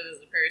perspective as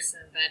a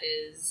person that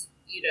is,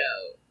 you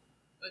know,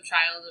 a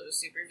child of a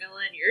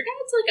supervillain, your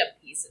dad's like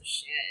a piece of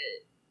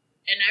shit.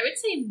 And I would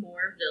say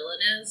more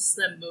villainous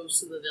than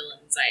most of the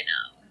villains I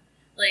know.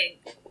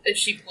 Like, if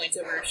she points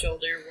over her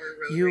shoulder where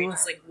Rosary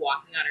is like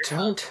walking on her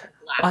don't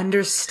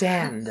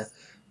understand.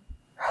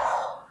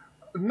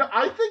 No,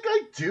 I think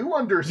I do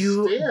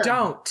understand. You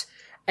don't.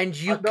 And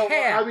you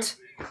can't.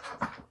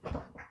 I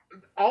mean,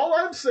 all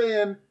I'm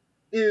saying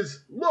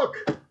is, look.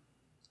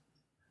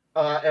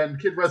 And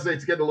Kid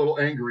Resonate's getting a little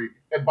angry,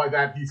 and by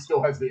that he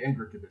still has the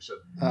anger condition.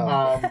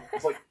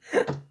 It's like,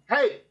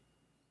 hey,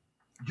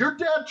 your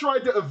dad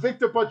tried to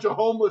evict a bunch of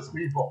homeless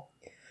people.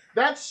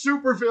 That's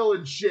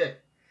supervillain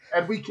shit.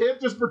 And we can't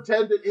just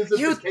pretend it isn't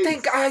You the case.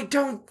 think I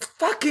don't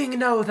fucking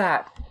know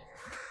that?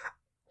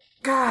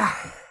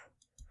 God.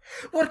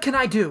 What can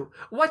I do?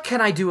 What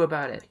can I do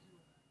about it?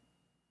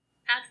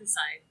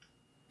 Patricide.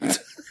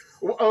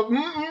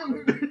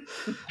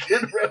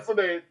 Kid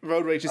Resonate.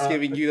 Road Rage is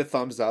giving you the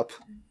thumbs up.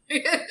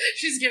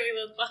 She's giving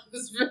the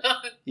thumbs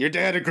up. Your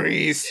dad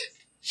agrees.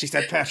 She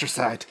said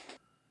patricide.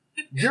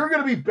 You're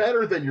going to be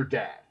better than your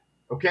dad,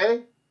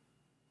 okay?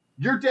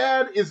 Your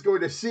dad is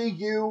going to see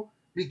you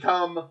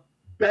become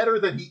better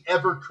than he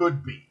ever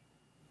could be.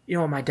 You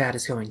know what my dad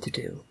is going to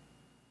do?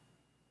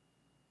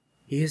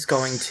 He is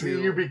going to...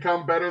 See you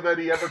become better than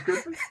he ever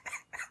could be?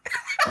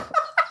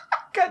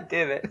 God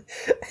damn it.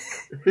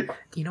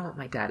 You know what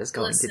my dad is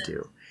going to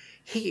do?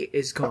 He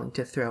is going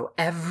to throw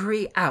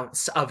every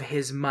ounce of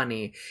his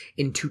money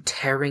into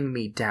tearing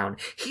me down.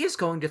 He is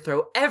going to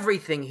throw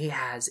everything he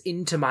has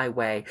into my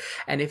way.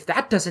 And if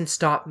that doesn't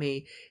stop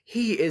me,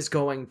 he is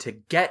going to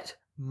get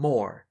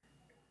more.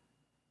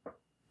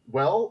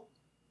 Well,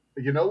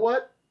 you know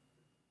what?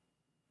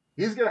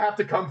 He's going to have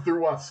to come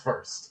through us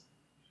first.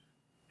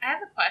 I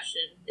have a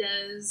question.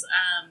 Does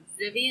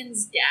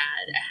Vivian's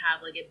dad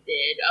have like a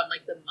bid on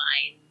like the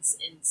mines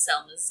in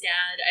Selma's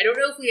dad? I don't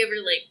know if we ever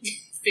like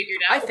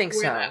figured out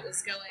where that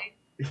was going.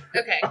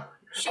 Okay.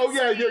 Oh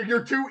yeah,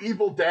 your two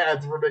evil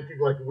dads were making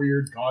like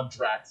weird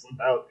contracts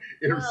about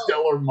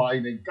interstellar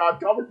mining.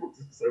 God, comic books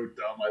are so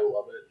dumb. I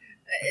love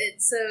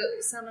it. So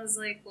Selma's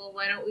like, well,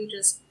 why don't we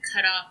just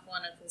cut off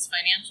one of his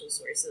financial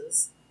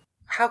sources?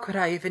 How could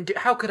I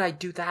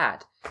do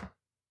that?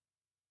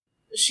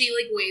 She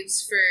like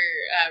waves for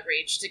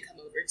Rach to come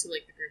over to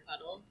like the group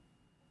huddle.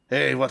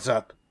 Hey, what's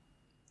up?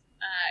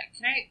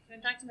 Can I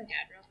talk to my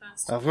dad real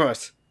fast? Of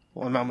course.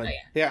 One moment.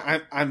 Oh, yeah.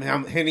 I'm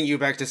handing you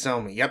back to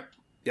Selmy. Yep.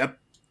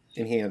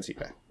 And he hands you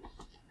back.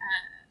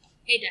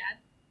 Hey, Dad.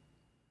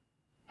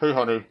 Hey,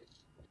 honey.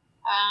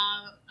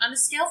 On a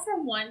scale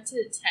from 1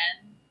 to 10,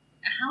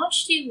 how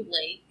much do you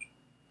like,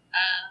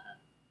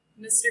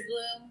 Mr.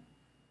 Gloom?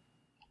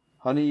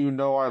 Honey, you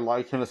know I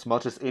like him as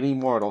much as any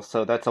mortal,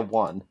 so that's a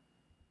 1.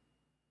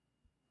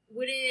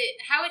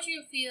 How would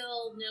you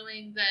feel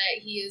knowing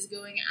that he is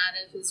going out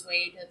of his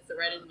way to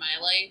threaten my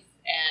life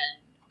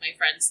and my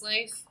friend's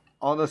life?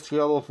 On a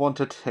scale of 1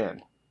 to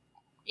 10.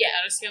 Yeah,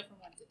 on a scale from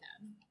 1 to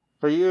 10.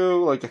 For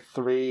you, like a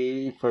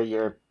 3. For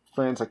your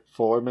friends, like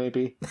 4,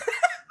 maybe.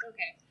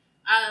 Okay.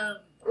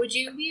 Would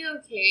you be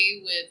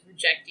okay with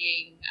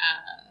rejecting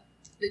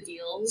the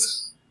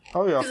deals?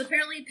 Oh yeah. Because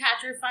apparently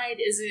patricide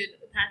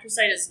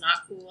is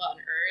not cool on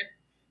Earth.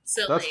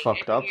 So that's like,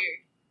 fucked up.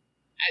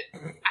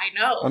 I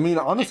know. I mean,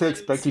 honestly, I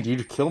expected you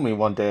to kill me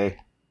one day.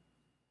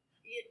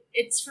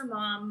 It's for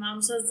Mom.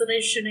 Mom says that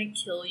I shouldn't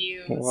kill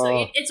you. Wow.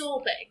 So it's a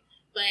whole thing.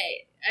 But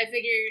I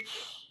figured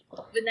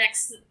the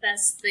next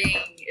best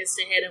thing is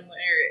to hit him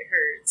where it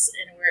hurts,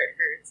 and where it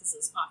hurts is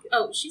his pocket.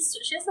 Oh, she has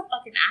a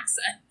fucking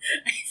accent.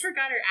 I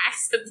forgot her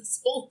accent this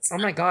whole time.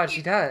 Oh my god,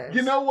 she does.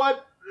 You know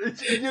what?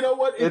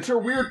 It's a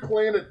weird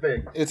planet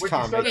thing. It's when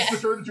common. When she started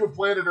to turn into a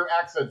planet, her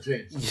accent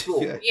changed. It's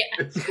cool. Yeah.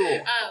 It's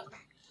cool.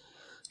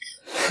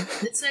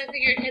 So I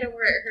figured hit him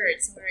where it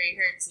hurts, and where he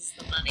hurts is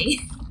the money.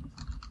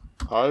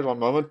 Alright, one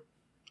moment.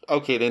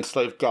 Okay, the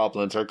enslaved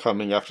goblins are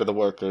coming after the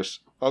workers.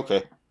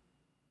 Okay.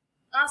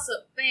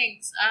 Awesome,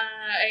 thanks.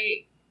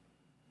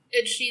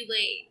 Is she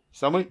late?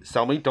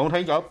 Selmy, don't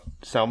hang up.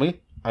 Selmy,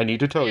 I need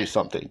to tell you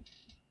something.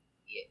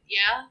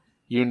 Yeah?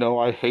 You know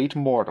I hate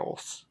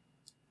mortals.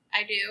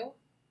 I do?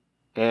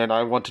 And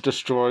I want to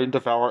destroy and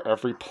devour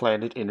every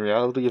planet in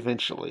reality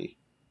eventually.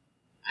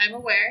 I'm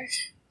aware.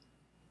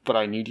 But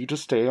I need you to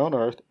stay on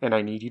Earth, and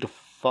I need you to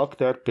fuck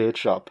that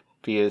bitch up.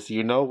 Because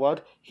you know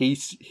what? He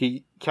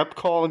kept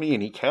calling me,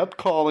 and he kept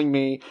calling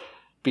me,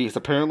 because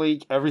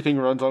apparently everything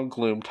runs on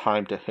Gloom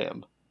time to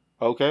him.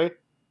 Okay?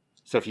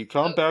 So if you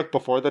come back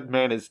before that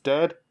man is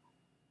dead,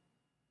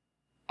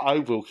 I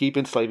will keep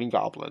enslaving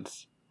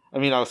goblins. I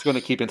mean, I was going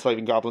to keep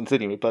enslaving goblins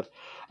anyway, but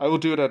I will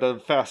do it at a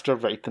faster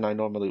rate than I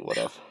normally would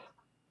have.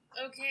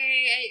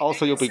 Okay.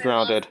 Also, you'll be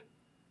grounded.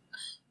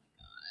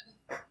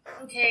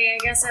 Okay,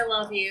 I guess I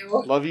love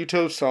you. Love you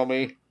too,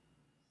 Selmy.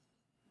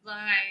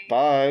 Bye.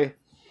 Bye.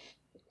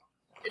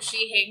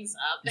 She hangs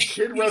up.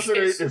 Kid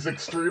Resonate is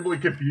extremely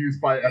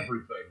confused by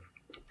everything.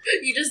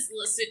 You just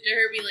listen to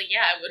her be like,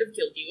 yeah, I would have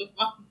killed you if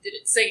Mom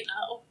didn't say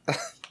no.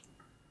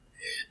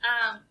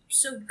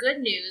 So good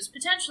news,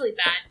 potentially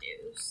bad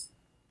news.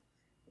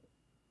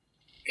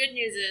 Good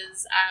news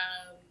is,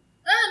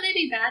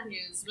 maybe bad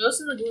news.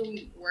 Most of the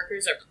Gloom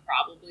workers are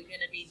probably going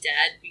to be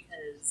dead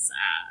because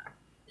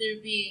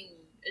they're being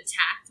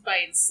attacked by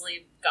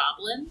enslaved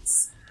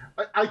goblins.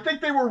 I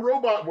think they were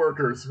robot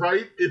workers,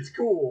 right? It's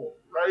cool,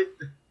 right?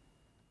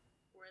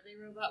 Were they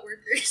robot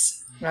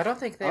workers? I don't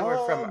think they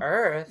were from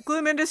Earth.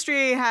 Gloom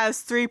Industry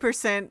has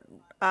 3%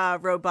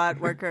 robot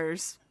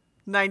workers,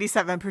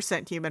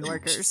 97% human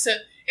workers. So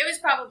it was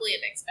probably a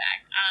mixed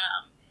bag.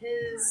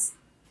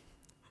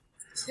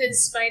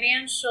 His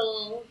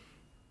financial...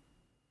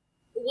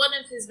 One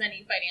of his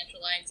many financial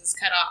lines is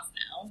cut off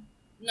now.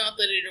 Not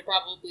that it'll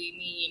probably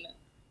mean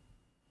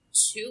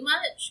too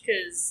much,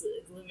 because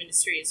Gloom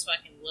Industry is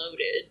fucking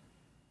loaded.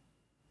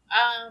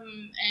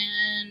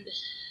 And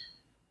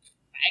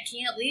I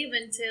can't leave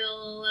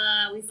until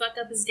we fuck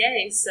up his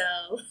day,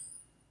 so...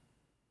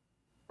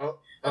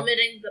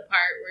 Omitting the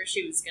part where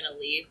she was gonna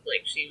leave,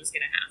 like she was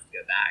gonna have to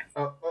go back.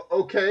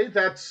 Okay,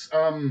 that's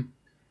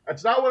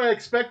not what I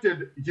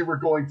expected you were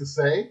going to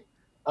say.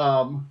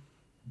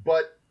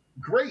 But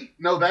great.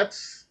 No,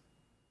 that's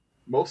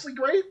mostly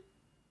great.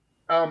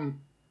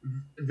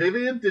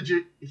 Vivian, did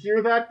you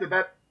hear that? Did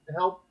that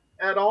help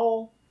at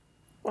all?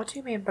 What do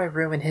you mean by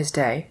ruin his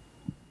day?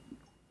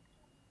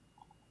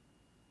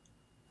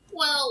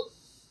 Well,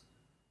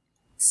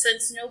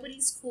 since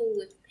nobody's cool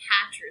with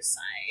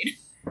patricide,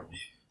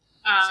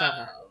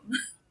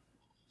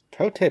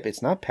 Pro tip,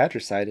 it's not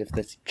patricide if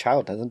the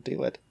child doesn't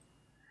do it.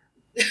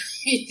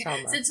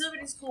 Since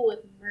nobody's cool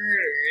with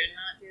murder and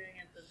not doing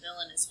it the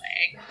villainous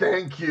way.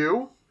 Thank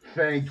you.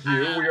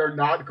 We are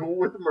not cool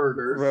with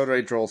murders. Road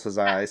Rage rolls his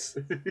eyes.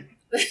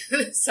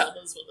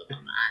 Zelda's with him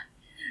on that.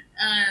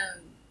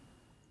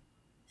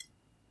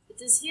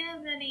 Does he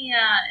have any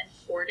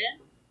important?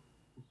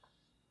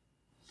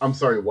 I'm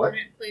sorry, what?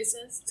 Important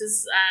places?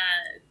 Does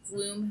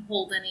Gloom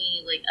hold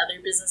any like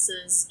other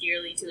businesses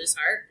dearly to his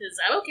heart? Because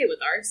I'm okay with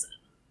arson.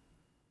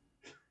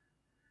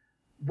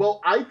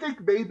 Well, I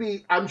think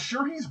maybe I'm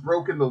sure he's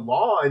broken the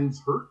law and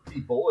hurt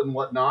people and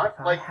whatnot.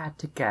 If I had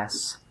to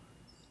guess,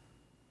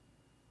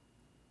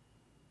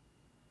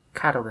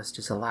 Catalyst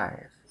is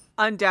alive.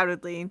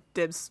 Undoubtedly,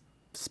 Dibs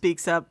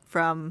speaks up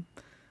from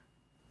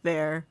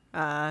their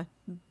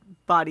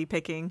body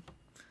picking.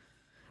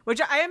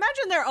 Which I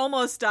imagine they're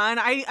almost done.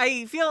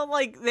 I feel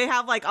like they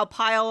have like a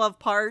pile of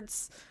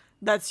parts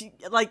that's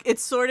like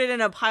it's sorted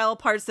in a pile of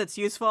parts that's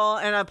useful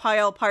and a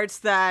pile of parts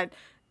that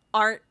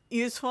aren't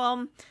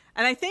useful.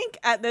 And I think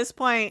at this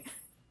point,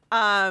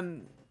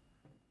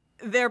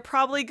 they're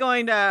probably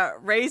going to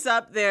raise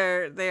up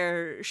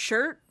their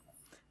shirt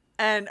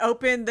and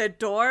open the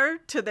door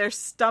to their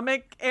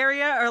stomach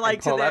area or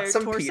like to their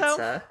some torso.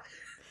 Pizza.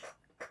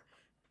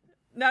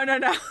 No.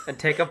 And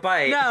take a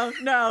bite.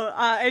 No.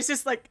 It's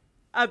just like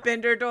a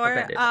bender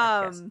door.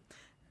 Yes.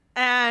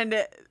 And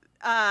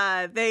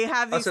they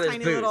have these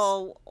tiny booze.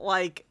 little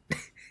like.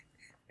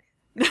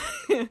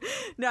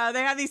 No,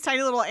 they have these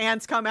tiny little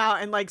ants come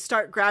out and like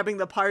start grabbing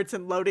the parts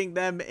and loading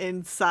them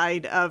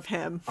inside of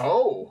him.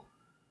 Oh,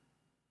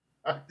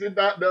 I did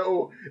not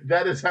know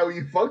that is how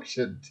you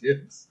function,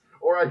 Tibbs.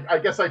 Or I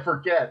guess I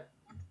forget.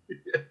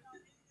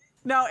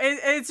 No,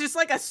 it's just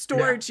like a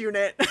storage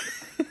unit.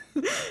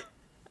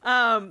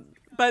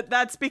 But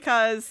that's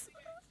because,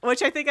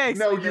 which I think I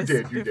explained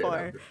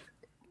before.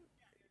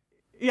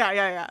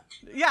 Yeah.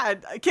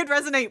 Kid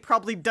Resonate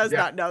probably does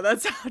not know.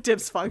 That's how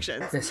Tibbs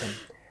functions. Listen,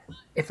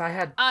 if I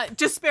had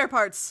just spare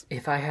parts.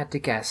 If I had to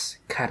guess,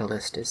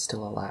 Catalyst is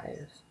still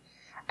alive.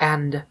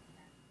 And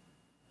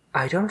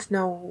I don't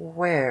know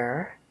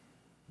where,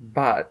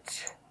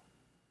 but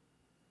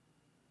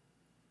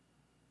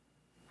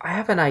I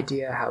have an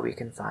idea how we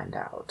can find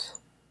out.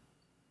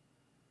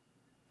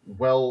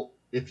 Well,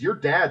 if your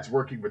dad's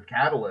working with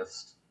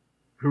Catalyst,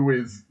 who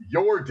is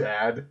your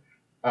dad,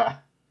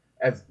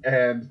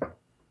 and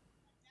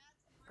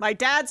my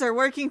dads are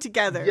working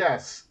together.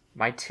 Yes.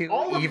 My two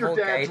all evil of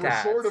your dads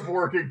were sort of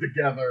working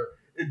together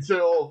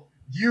until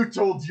you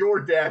told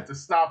your dad to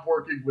stop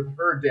working with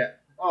her dad.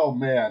 Oh,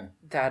 man.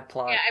 Dad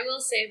plot. Yeah, I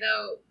will say,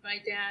 though, my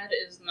dad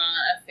is not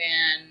a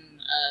fan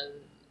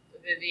of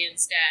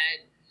Vivian's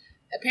dad.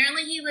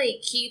 Apparently he,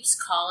 like, keeps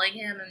calling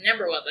him, and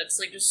number one, that's,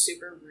 like, just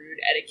super rude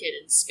etiquette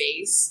in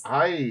space.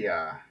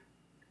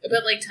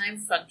 But, like, time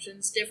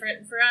functions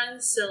different for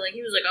us, so, like,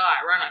 he was like,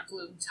 I run on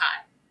Gloom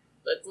time.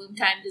 But Gloom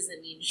time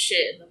doesn't mean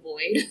shit in the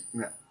void.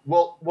 Yeah.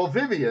 Well,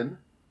 Vivian,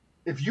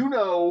 if you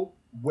know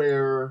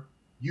where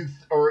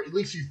or at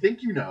least you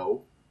think you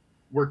know,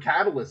 where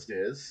Catalyst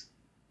is,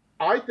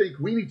 I think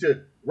we need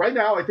to, right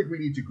now, I think we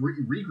need to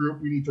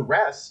regroup, we need to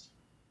rest.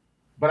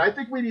 But I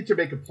think we need to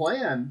make a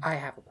plan. I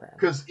have a plan.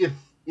 Because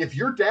if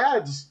your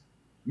dad's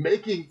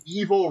making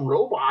evil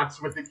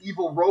robots with an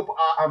evil robot,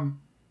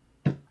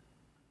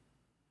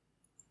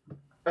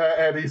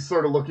 and he's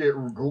sort of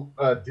looking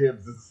at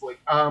Dibs, it's like,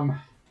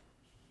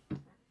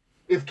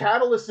 if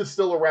Catalyst is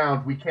still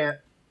around, we can't.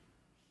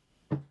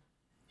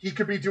 He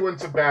could be doing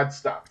some bad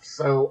stuff.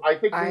 So I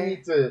think we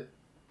need to.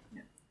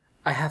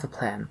 I have a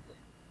plan.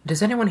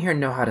 Does anyone here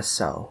know how to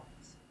sew?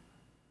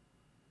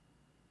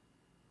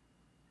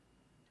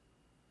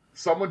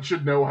 Someone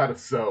should know how to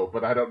sew,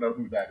 but I don't know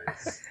who that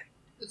is.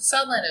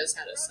 Someone knows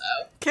how to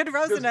sew. Kid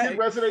Resonate. Does Kid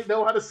Resonate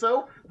know how to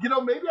sew? You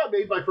know, maybe I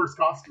made my first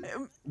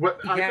costume.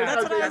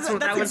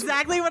 That's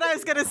exactly what I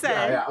was gonna say.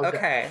 Yeah,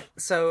 okay,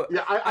 so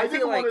yeah, I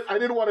didn't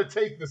want to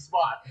take the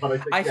spot,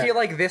 but I feel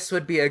like this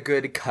would be a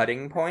good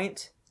cutting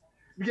point.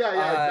 Yeah,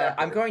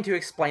 exactly. I'm going to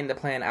explain the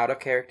plan out of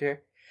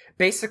character.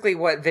 Basically,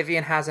 what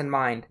Vivian has in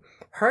mind,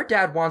 her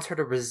dad wants her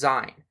to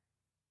resign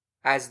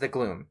as the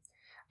Gloom.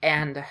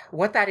 And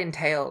what that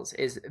entails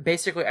is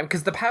basically,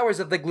 because the powers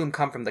of the Gloom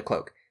come from the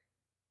cloak.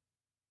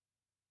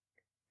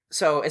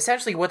 So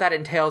essentially what that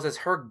entails is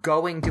her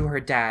going to her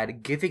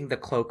dad, giving the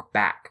cloak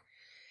back.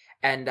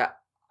 And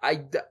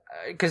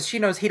because she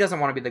knows he doesn't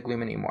want to be the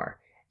Gloom anymore.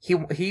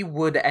 He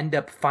would end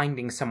up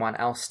finding someone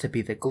else to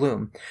be the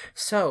Gloom.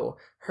 So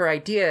her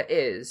idea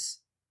is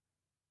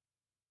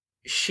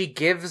she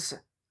gives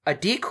a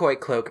decoy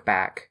cloak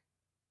back.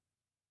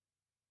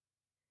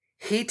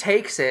 He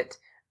takes it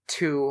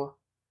to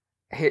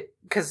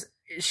because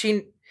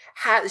she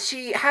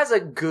has a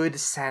good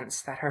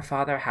sense that her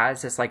father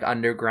has this like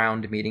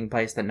underground meeting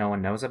place that no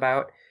one knows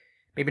about.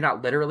 Maybe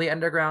not literally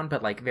underground,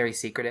 but like very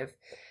secretive.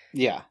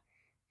 Yeah.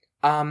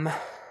 And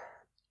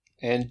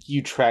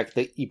you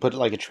put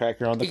like a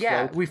tracker on the cloak?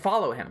 Yeah, we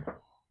follow him.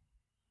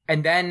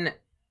 And then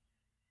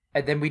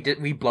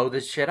we blow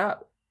this shit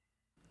up.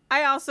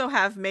 I also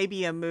have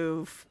maybe a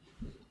move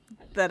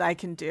that I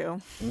can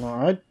do. All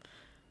right.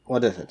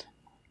 What is it?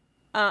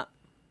 I'm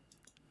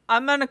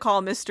gonna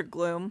call Mr.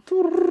 Gloom.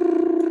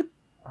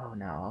 Oh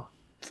no.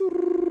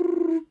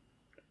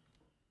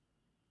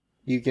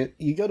 You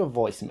go to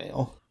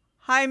voicemail.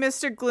 Hi,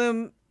 Mr.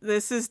 Gloom.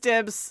 This is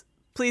Dibs.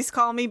 Please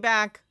call me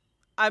back.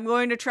 I'm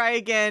going to try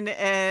again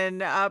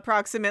in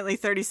approximately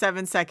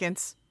 37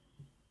 seconds.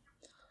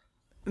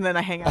 And then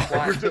I hang up.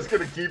 We're just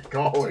gonna keep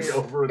calling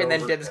over and over. And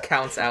then Dibs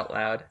counts out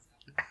loud.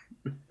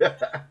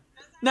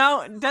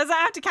 No, doesn't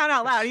have to count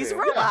out loud. He's a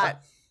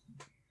robot.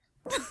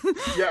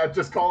 Yeah,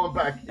 just call him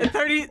back. In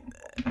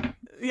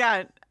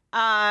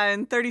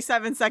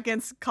 37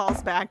 seconds,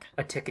 calls back.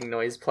 A ticking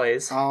noise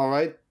plays. All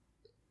right.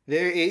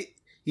 You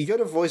go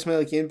to voicemail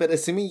again, but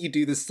assuming you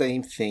do the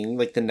same thing,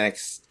 like the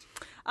next.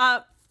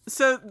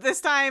 So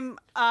this time,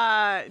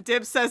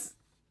 Dibs says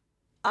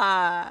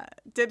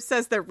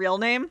their real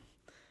name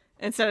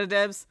instead of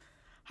Dibs.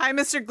 Hi,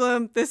 Mr.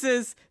 Gloom. This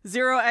is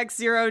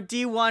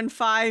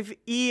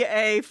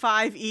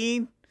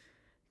 0x0D15EA5E.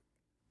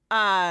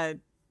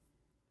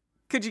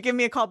 Could you give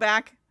me a call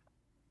back?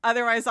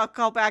 Otherwise, I'll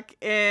call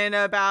back in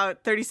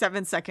about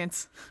 37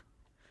 seconds.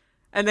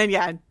 And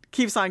then,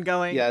 keeps on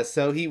going. Yeah,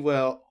 so he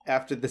will,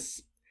 after the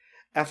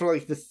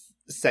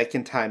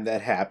second time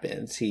that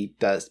happens, he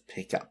does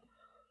pick up.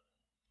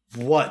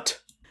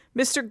 What?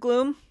 Mr.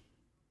 Gloom?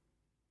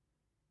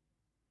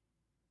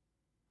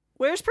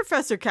 Where's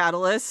Professor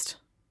Catalyst?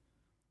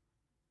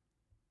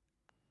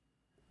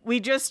 We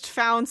just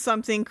found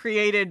something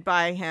created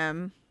by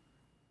him.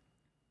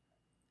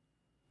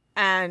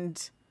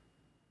 And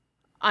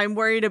I'm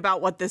worried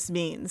about what this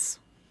means.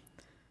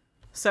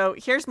 So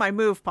here's my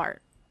move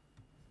part.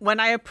 When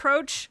I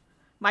approach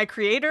my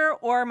creator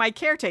or my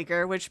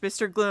caretaker, which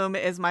Mr. Gloom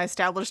is my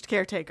established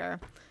caretaker,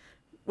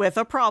 with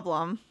a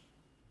problem,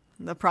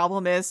 the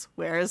problem is,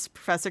 where is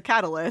Professor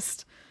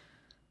Catalyst?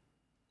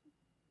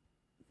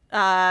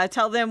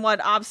 Tell them what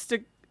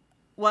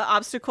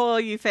obstacle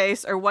you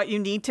face or what you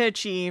need to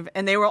achieve,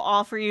 and they will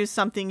offer you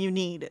something you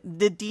need.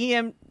 The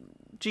GM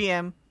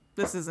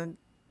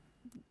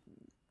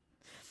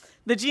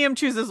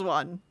chooses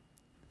one.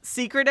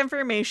 Secret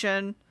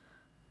information,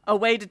 a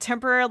way to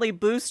temporarily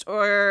boost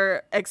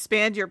or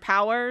expand your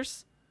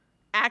powers,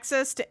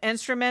 access to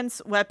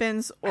instruments,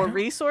 weapons, or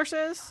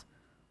resources,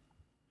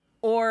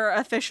 or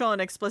official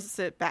and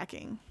explicit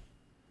backing.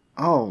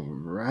 All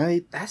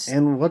right. That's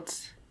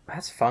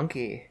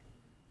funky.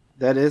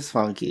 That is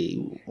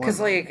funky. Because,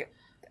 that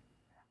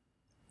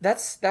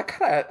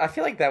kind of... I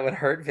feel like that would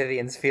hurt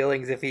Vivian's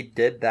feelings if he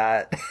did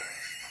that.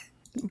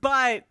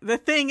 But the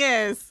thing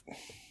is,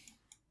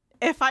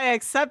 if I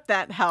accept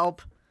that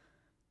help,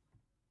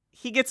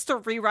 he gets to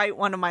rewrite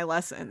one of my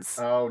lessons.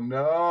 Oh,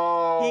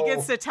 no. He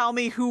gets to tell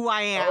me who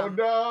I am. Oh,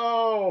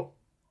 no.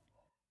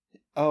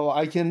 Oh,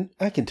 I can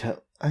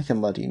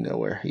let you know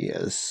where he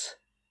is.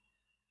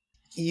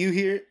 You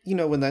hear,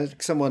 when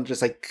someone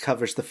just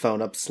covers the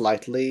phone up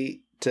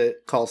slightly to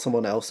call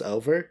someone else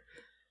over.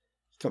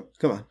 Come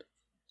on.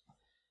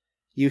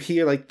 You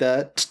hear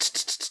the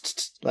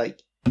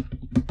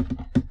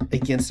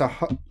against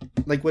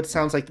what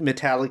sounds like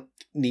metallic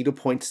needle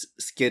points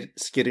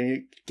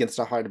skidding against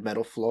a hard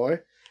metal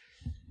floor,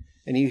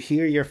 and you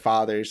hear your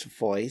father's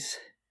voice.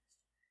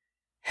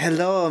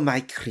 Hello, my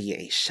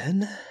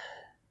creation.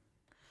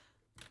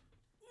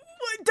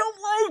 I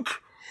don't like.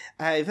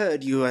 I've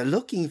heard you are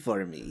looking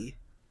for me.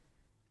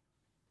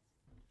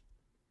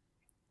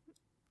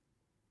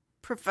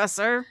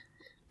 Professor?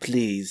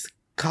 Please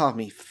call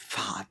me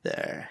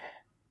father.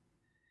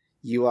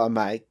 You are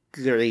my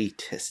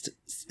greatest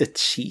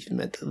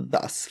achievement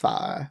thus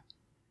far.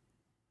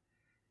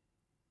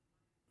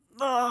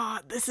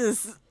 I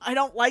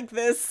don't like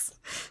this.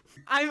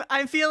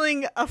 I'm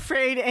feeling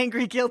afraid,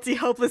 angry, guilty,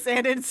 hopeless,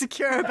 and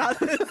insecure about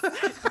this.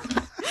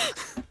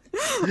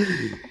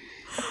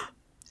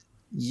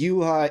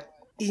 You are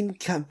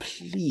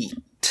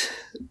incomplete.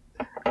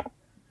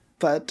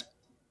 But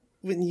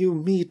when you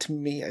meet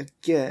me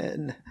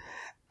again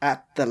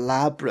at the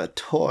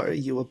laboratory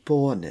you were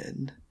born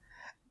in,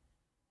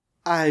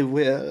 I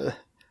will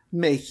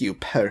make you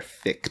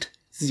perfect,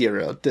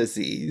 zero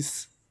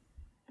disease.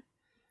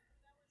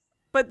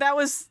 But that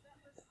was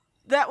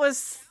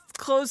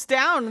closed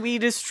down. We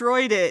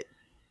destroyed it.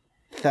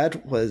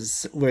 That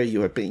was where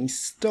you were being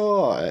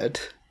stored.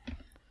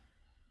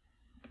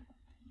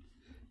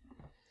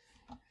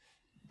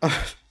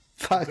 Oh,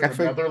 fuck! Is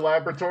there another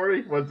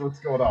laboratory? What's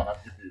going on? I'm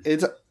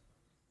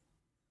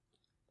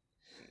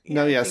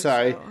confused.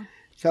 Sorry. So.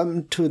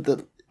 Come to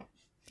the.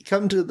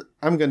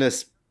 I'm gonna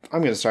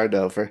start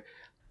over.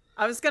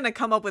 I was gonna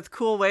come up with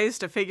cool ways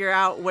to figure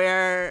out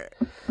where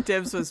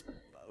Dibs was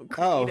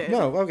created.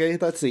 Oh no! Okay,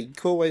 let's see.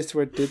 Cool ways to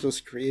where Dibs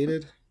was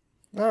created.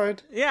 All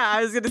right. Yeah,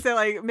 I was gonna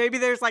say maybe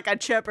there's a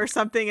chip or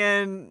something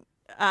in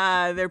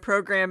their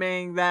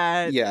programming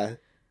that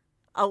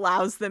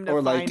allows them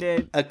to find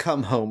it. A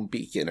come home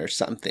beacon or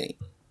something.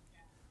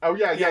 Oh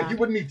yeah. You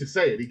wouldn't need to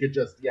say it. He could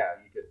just you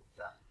could.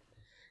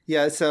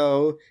 Yeah.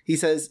 So he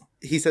says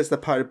the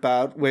part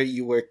about where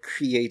you were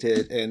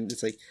created, and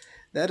it's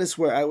That is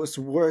where I was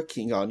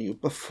working on you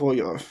before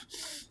your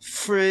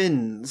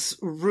friends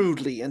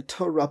rudely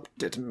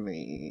interrupted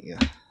me.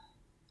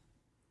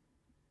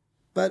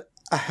 But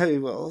I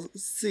will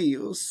see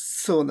you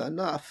soon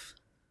enough.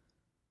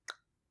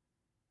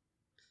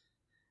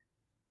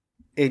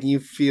 And you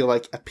feel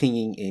like a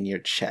pinging in your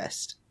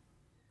chest.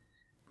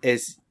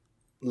 As,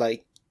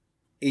 like,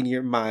 in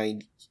your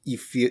mind, you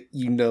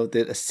know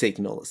that a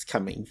signal is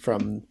coming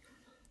from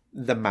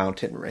the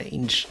mountain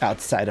range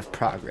outside of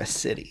Progress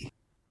City.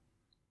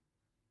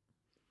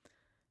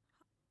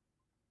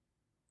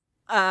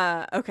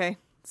 Okay.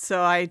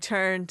 So I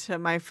turn to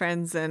my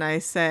friends and I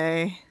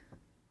say,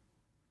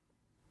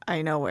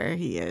 I know where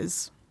he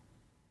is.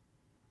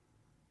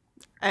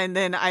 And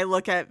then I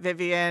look at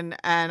Vivian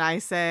and I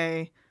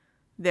say,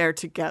 they're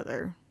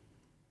together.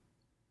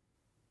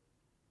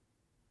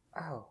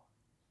 Oh.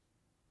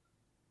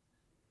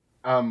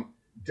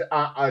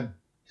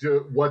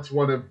 What's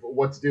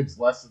Dib's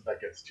lesson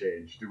that gets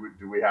changed?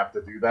 Do we have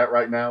to do that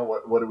right now?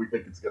 What do we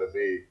think it's gonna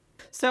be?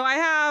 So I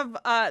have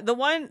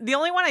the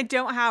only one I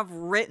don't have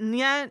written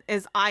yet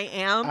is I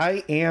am.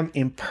 I am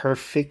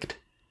imperfect,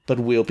 but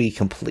will be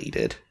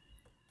completed.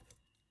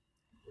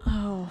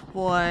 Oh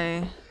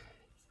boy.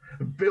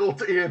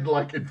 Built in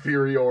like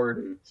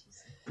inferiority.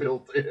 Just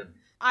built in.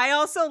 I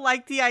also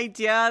like the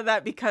idea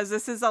that because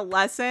this is a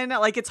lesson,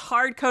 like it's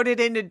hard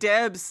coded into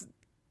Dibs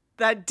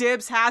that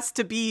Dibs has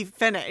to be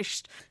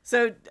finished.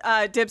 So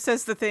Dibs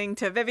says the thing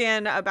to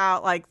Vivian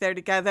about like they're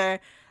together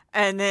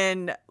and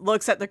then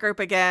looks at the group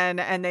again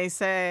and they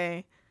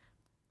say,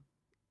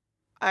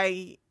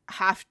 I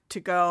have to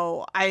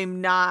go.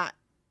 I'm not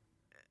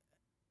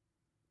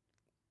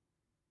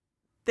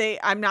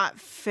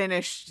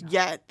finished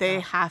yet.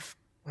 They have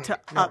to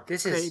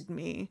upgrade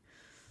me.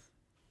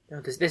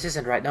 No, this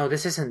isn't right. No,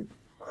 this isn't.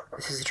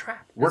 This is a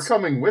trap. We're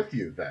coming with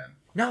you then.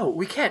 No,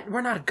 we can't.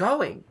 We're not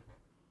going.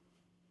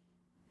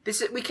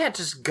 We can't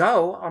just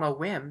go on a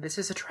whim. This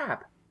is a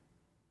trap.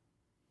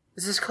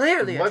 This is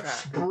clearly a trap.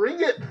 Let's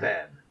bring it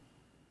then.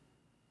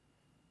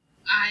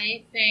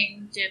 I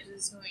think Dibs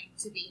is going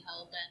to be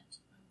hell-bent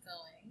on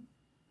going.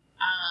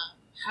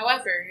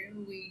 However,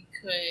 we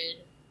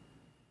could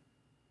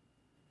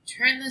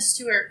turn this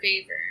to our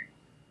favor.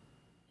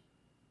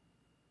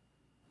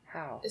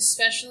 How?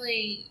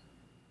 Especially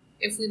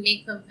if we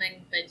make them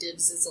think that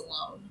Dibs is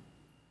alone.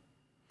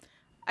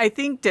 I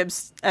think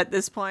Dibs, at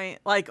this point,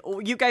 like,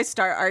 you guys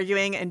start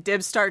arguing, and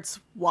Dibs starts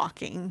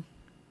walking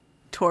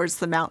towards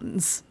the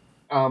mountains.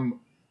 A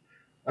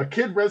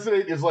Kid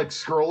Resident is, like,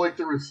 scrolling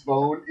through his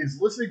phone,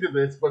 is listening to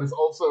this, but is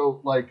also,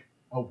 like,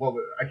 oh, well,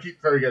 I keep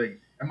forgetting.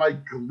 Am I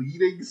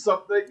gleaning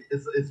something?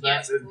 Is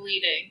yes, that...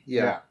 bleeding.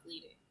 Yeah.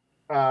 Bleeding.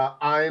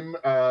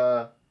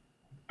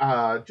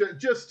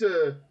 Just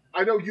to...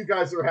 I know you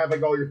guys are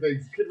having all your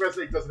things. Kid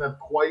Resident doesn't have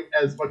quite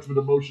as much of an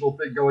emotional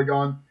thing going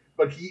on,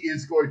 but he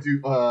is going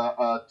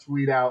to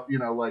tweet out,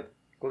 like,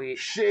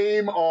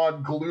 shame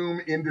on Gloom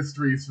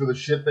Industries for the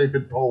shit they've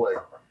been pulling.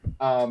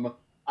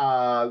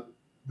 I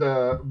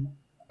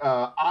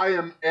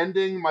am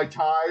ending my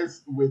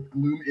ties with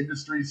Gloom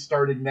Industries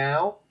starting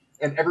now,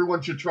 and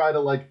everyone should try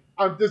to, like,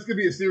 there's going to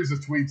be a series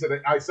of tweets,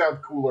 and I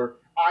sound cooler.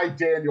 I,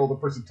 Daniel, the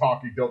person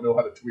talking, don't know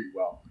how to tweet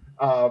well.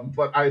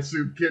 But I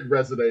assume Kid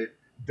Resident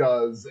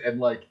does, and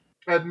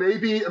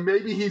maybe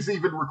he's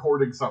even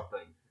recording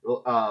something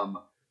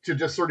to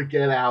just sort of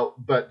get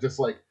out, but just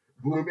like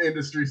Gloom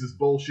Industries is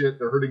bullshit.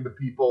 They're hurting the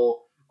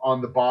people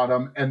on the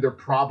bottom, and they're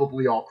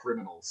probably all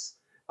criminals,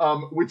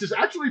 which is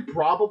actually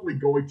probably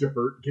going to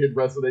hurt Kid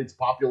Resident's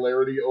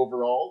popularity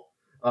overall,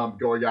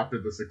 going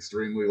after this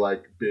extremely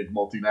like big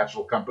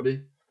multinational company.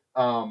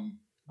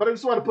 But I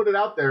just want to put it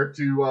out there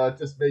to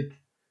just make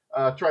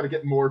try to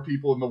get more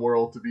people in the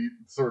world to be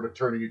sort of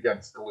turning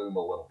against Gloom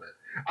a little bit.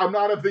 I'm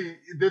not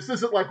this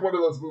isn't like one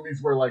of those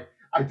movies where like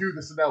I do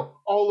this and now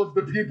all of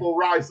the people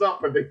rise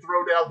up and they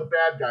throw down the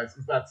bad guys,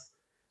 because that's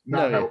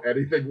not how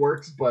anything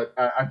works, but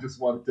I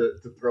just wanted to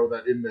throw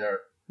that in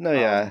there. No,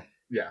 yeah.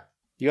 Yeah.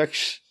 You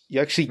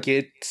actually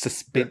get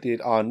suspended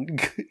on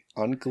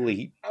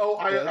Glee. Oh,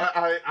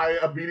 I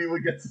immediately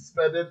get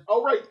suspended.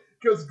 Oh, right.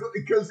 Because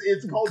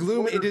it's called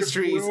Gloom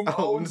Industries Gloom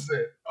owns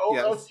it.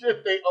 Oh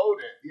shit, they own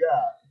it.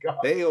 Yeah. God.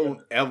 They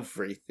own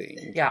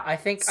everything. Yeah, I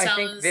think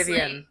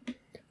Vivian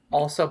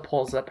also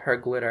pulls up her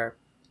glitter,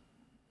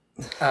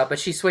 but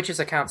she switches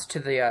accounts to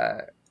the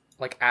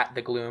at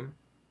the Gloom,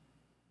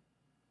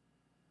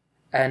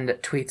 and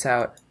tweets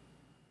out,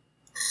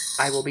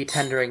 "I will be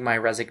tendering my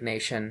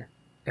resignation,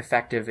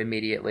 effective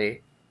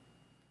immediately.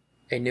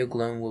 A new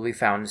Gloom will be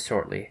found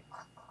shortly."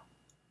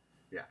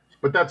 Yeah,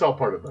 but that's all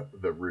part of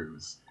the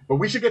ruse. But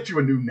we should get you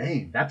a new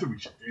name. That's what we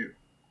should do.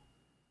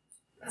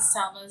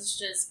 Selma's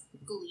just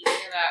gleaming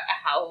about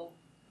how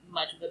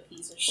much of a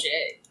piece of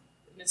shit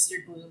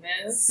Mr. Gloom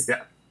is.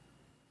 Yeah.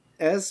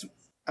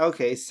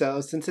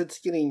 So since it's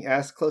getting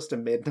as close to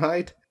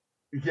midnight.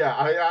 Yeah,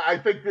 I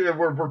think that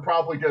we're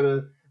probably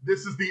gonna.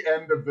 This is the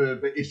end of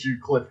the issue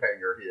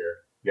cliffhanger here.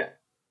 Yeah.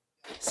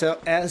 So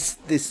as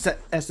the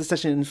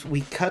session,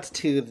 we cut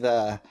to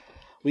the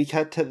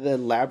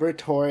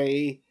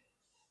laboratory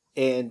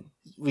and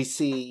we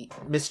see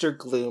Mr.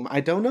 Gloom.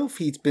 I don't know if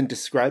he's been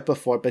described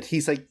before, but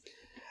he's like,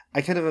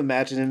 I kind of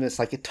imagine him as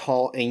like a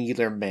tall,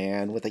 angular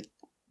man with like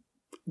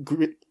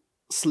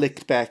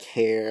slicked back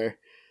hair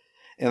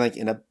and like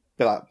in a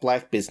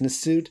black business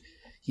suit.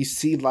 You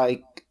see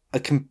like a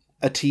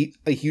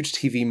huge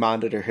TV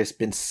monitor has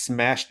been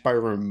smashed by a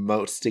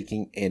remote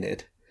sticking in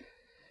it.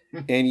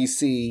 And you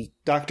see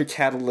Dr.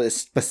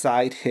 Catalyst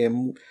beside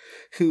him,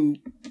 who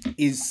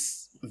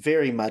is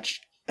very much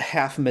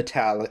half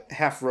metallic,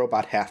 half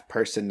robot, half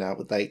person now,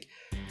 with like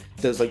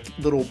those like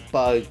little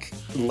bug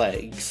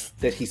legs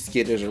that he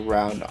skidded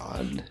around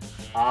on.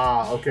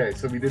 Ah, okay,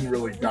 so he didn't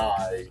really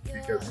die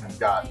because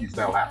he's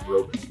now half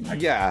robot.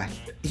 Yeah,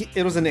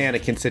 it was an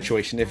Anakin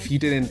situation. If you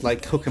didn't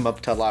like hook him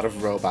up to a lot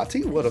of robots,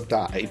 he would have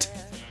died.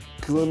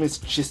 Gloom is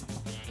just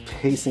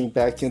pacing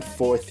back and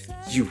forth.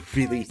 You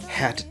really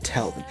had to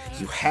tell them.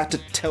 You had to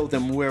tell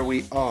them where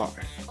we are.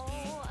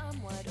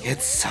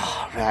 It's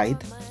alright.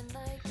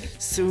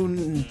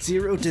 Soon,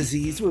 Zero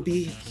Disease will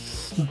be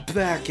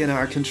back in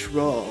our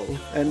control,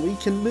 and we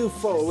can move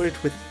forward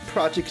with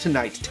Project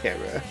Night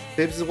Terror.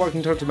 Bibbs is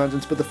walking towards the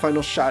mountains, but the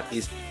final shot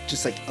is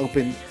just like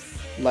open,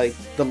 like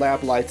the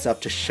lab lights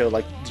up to show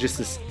like just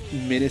this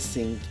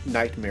menacing,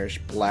 nightmarish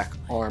black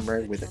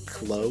armor with a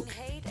cloak.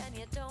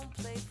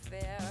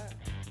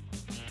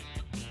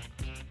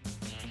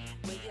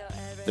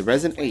 The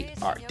Resin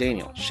 8 are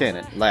Daniel,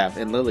 Shannon, Lab,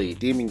 and Lily.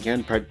 Demon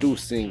Gun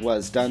producing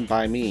was done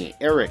by me,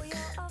 Eric.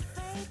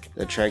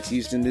 The tracks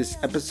used in this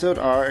episode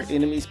are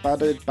Enemy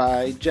Spotted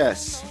by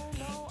Jess,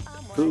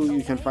 who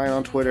you can find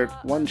on Twitter,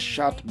 One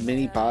Shot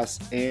Mini Boss,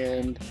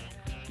 and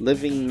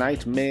Living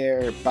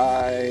Nightmare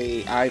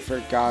by, I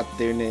forgot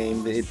their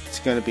name. It's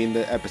going to be in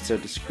the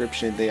episode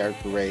description. They are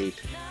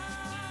great.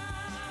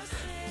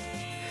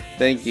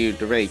 Thank you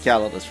to Ray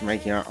Calidus for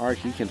making our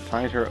art. You can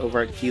find her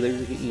over at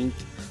Calligraphy Inc.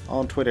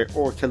 on Twitter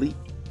or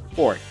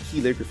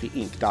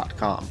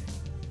calligraphyinc.com.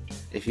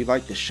 If you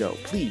like the show,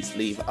 please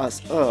leave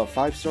us a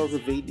 5-star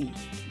rating.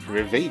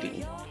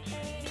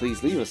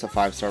 Please leave us a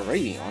 5-star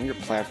rating on your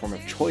platform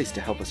of choice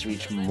to help us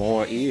reach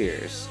more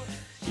ears.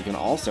 You can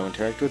also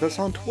interact with us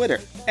on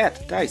Twitter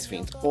at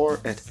DiceFiends or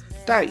at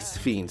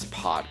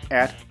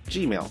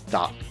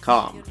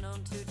DiceFiendspod@gmail.com.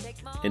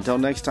 Until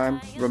next time,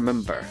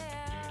 remember,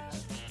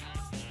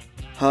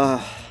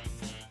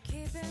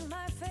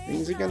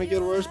 things are gonna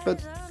get worse,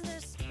 but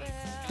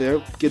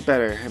they'll get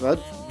better. But,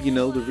 you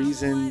know, the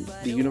reason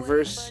the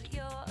universe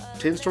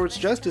tends towards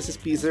justice is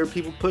because there are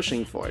people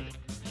pushing for it.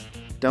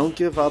 Don't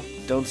give up.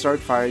 Don't start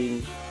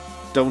fighting.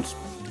 Don't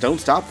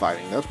stop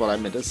fighting. That's what I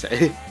meant to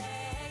say.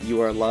 You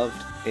are loved,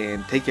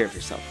 and take care of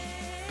yourself.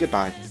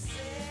 Goodbye.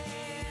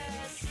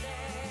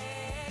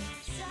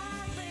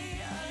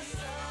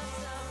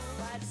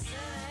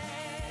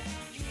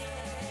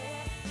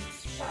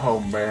 Oh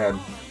man,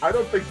 I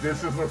don't think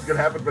this is what's gonna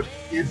happen, but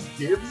is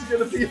Gibbs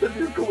gonna be the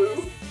new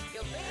Glue?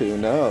 Who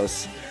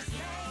knows?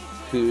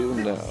 Who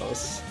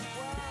knows?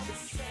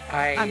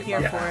 I'm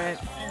here for it.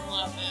 I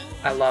love it.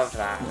 I love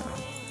that.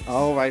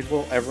 Alright,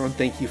 well, everyone,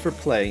 thank you for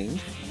playing.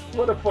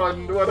 What a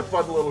fun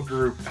little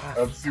group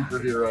of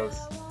superheroes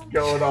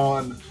going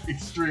on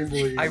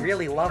extremely I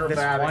really love this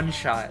dramatic one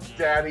shot.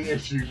 daddy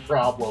issue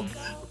problems.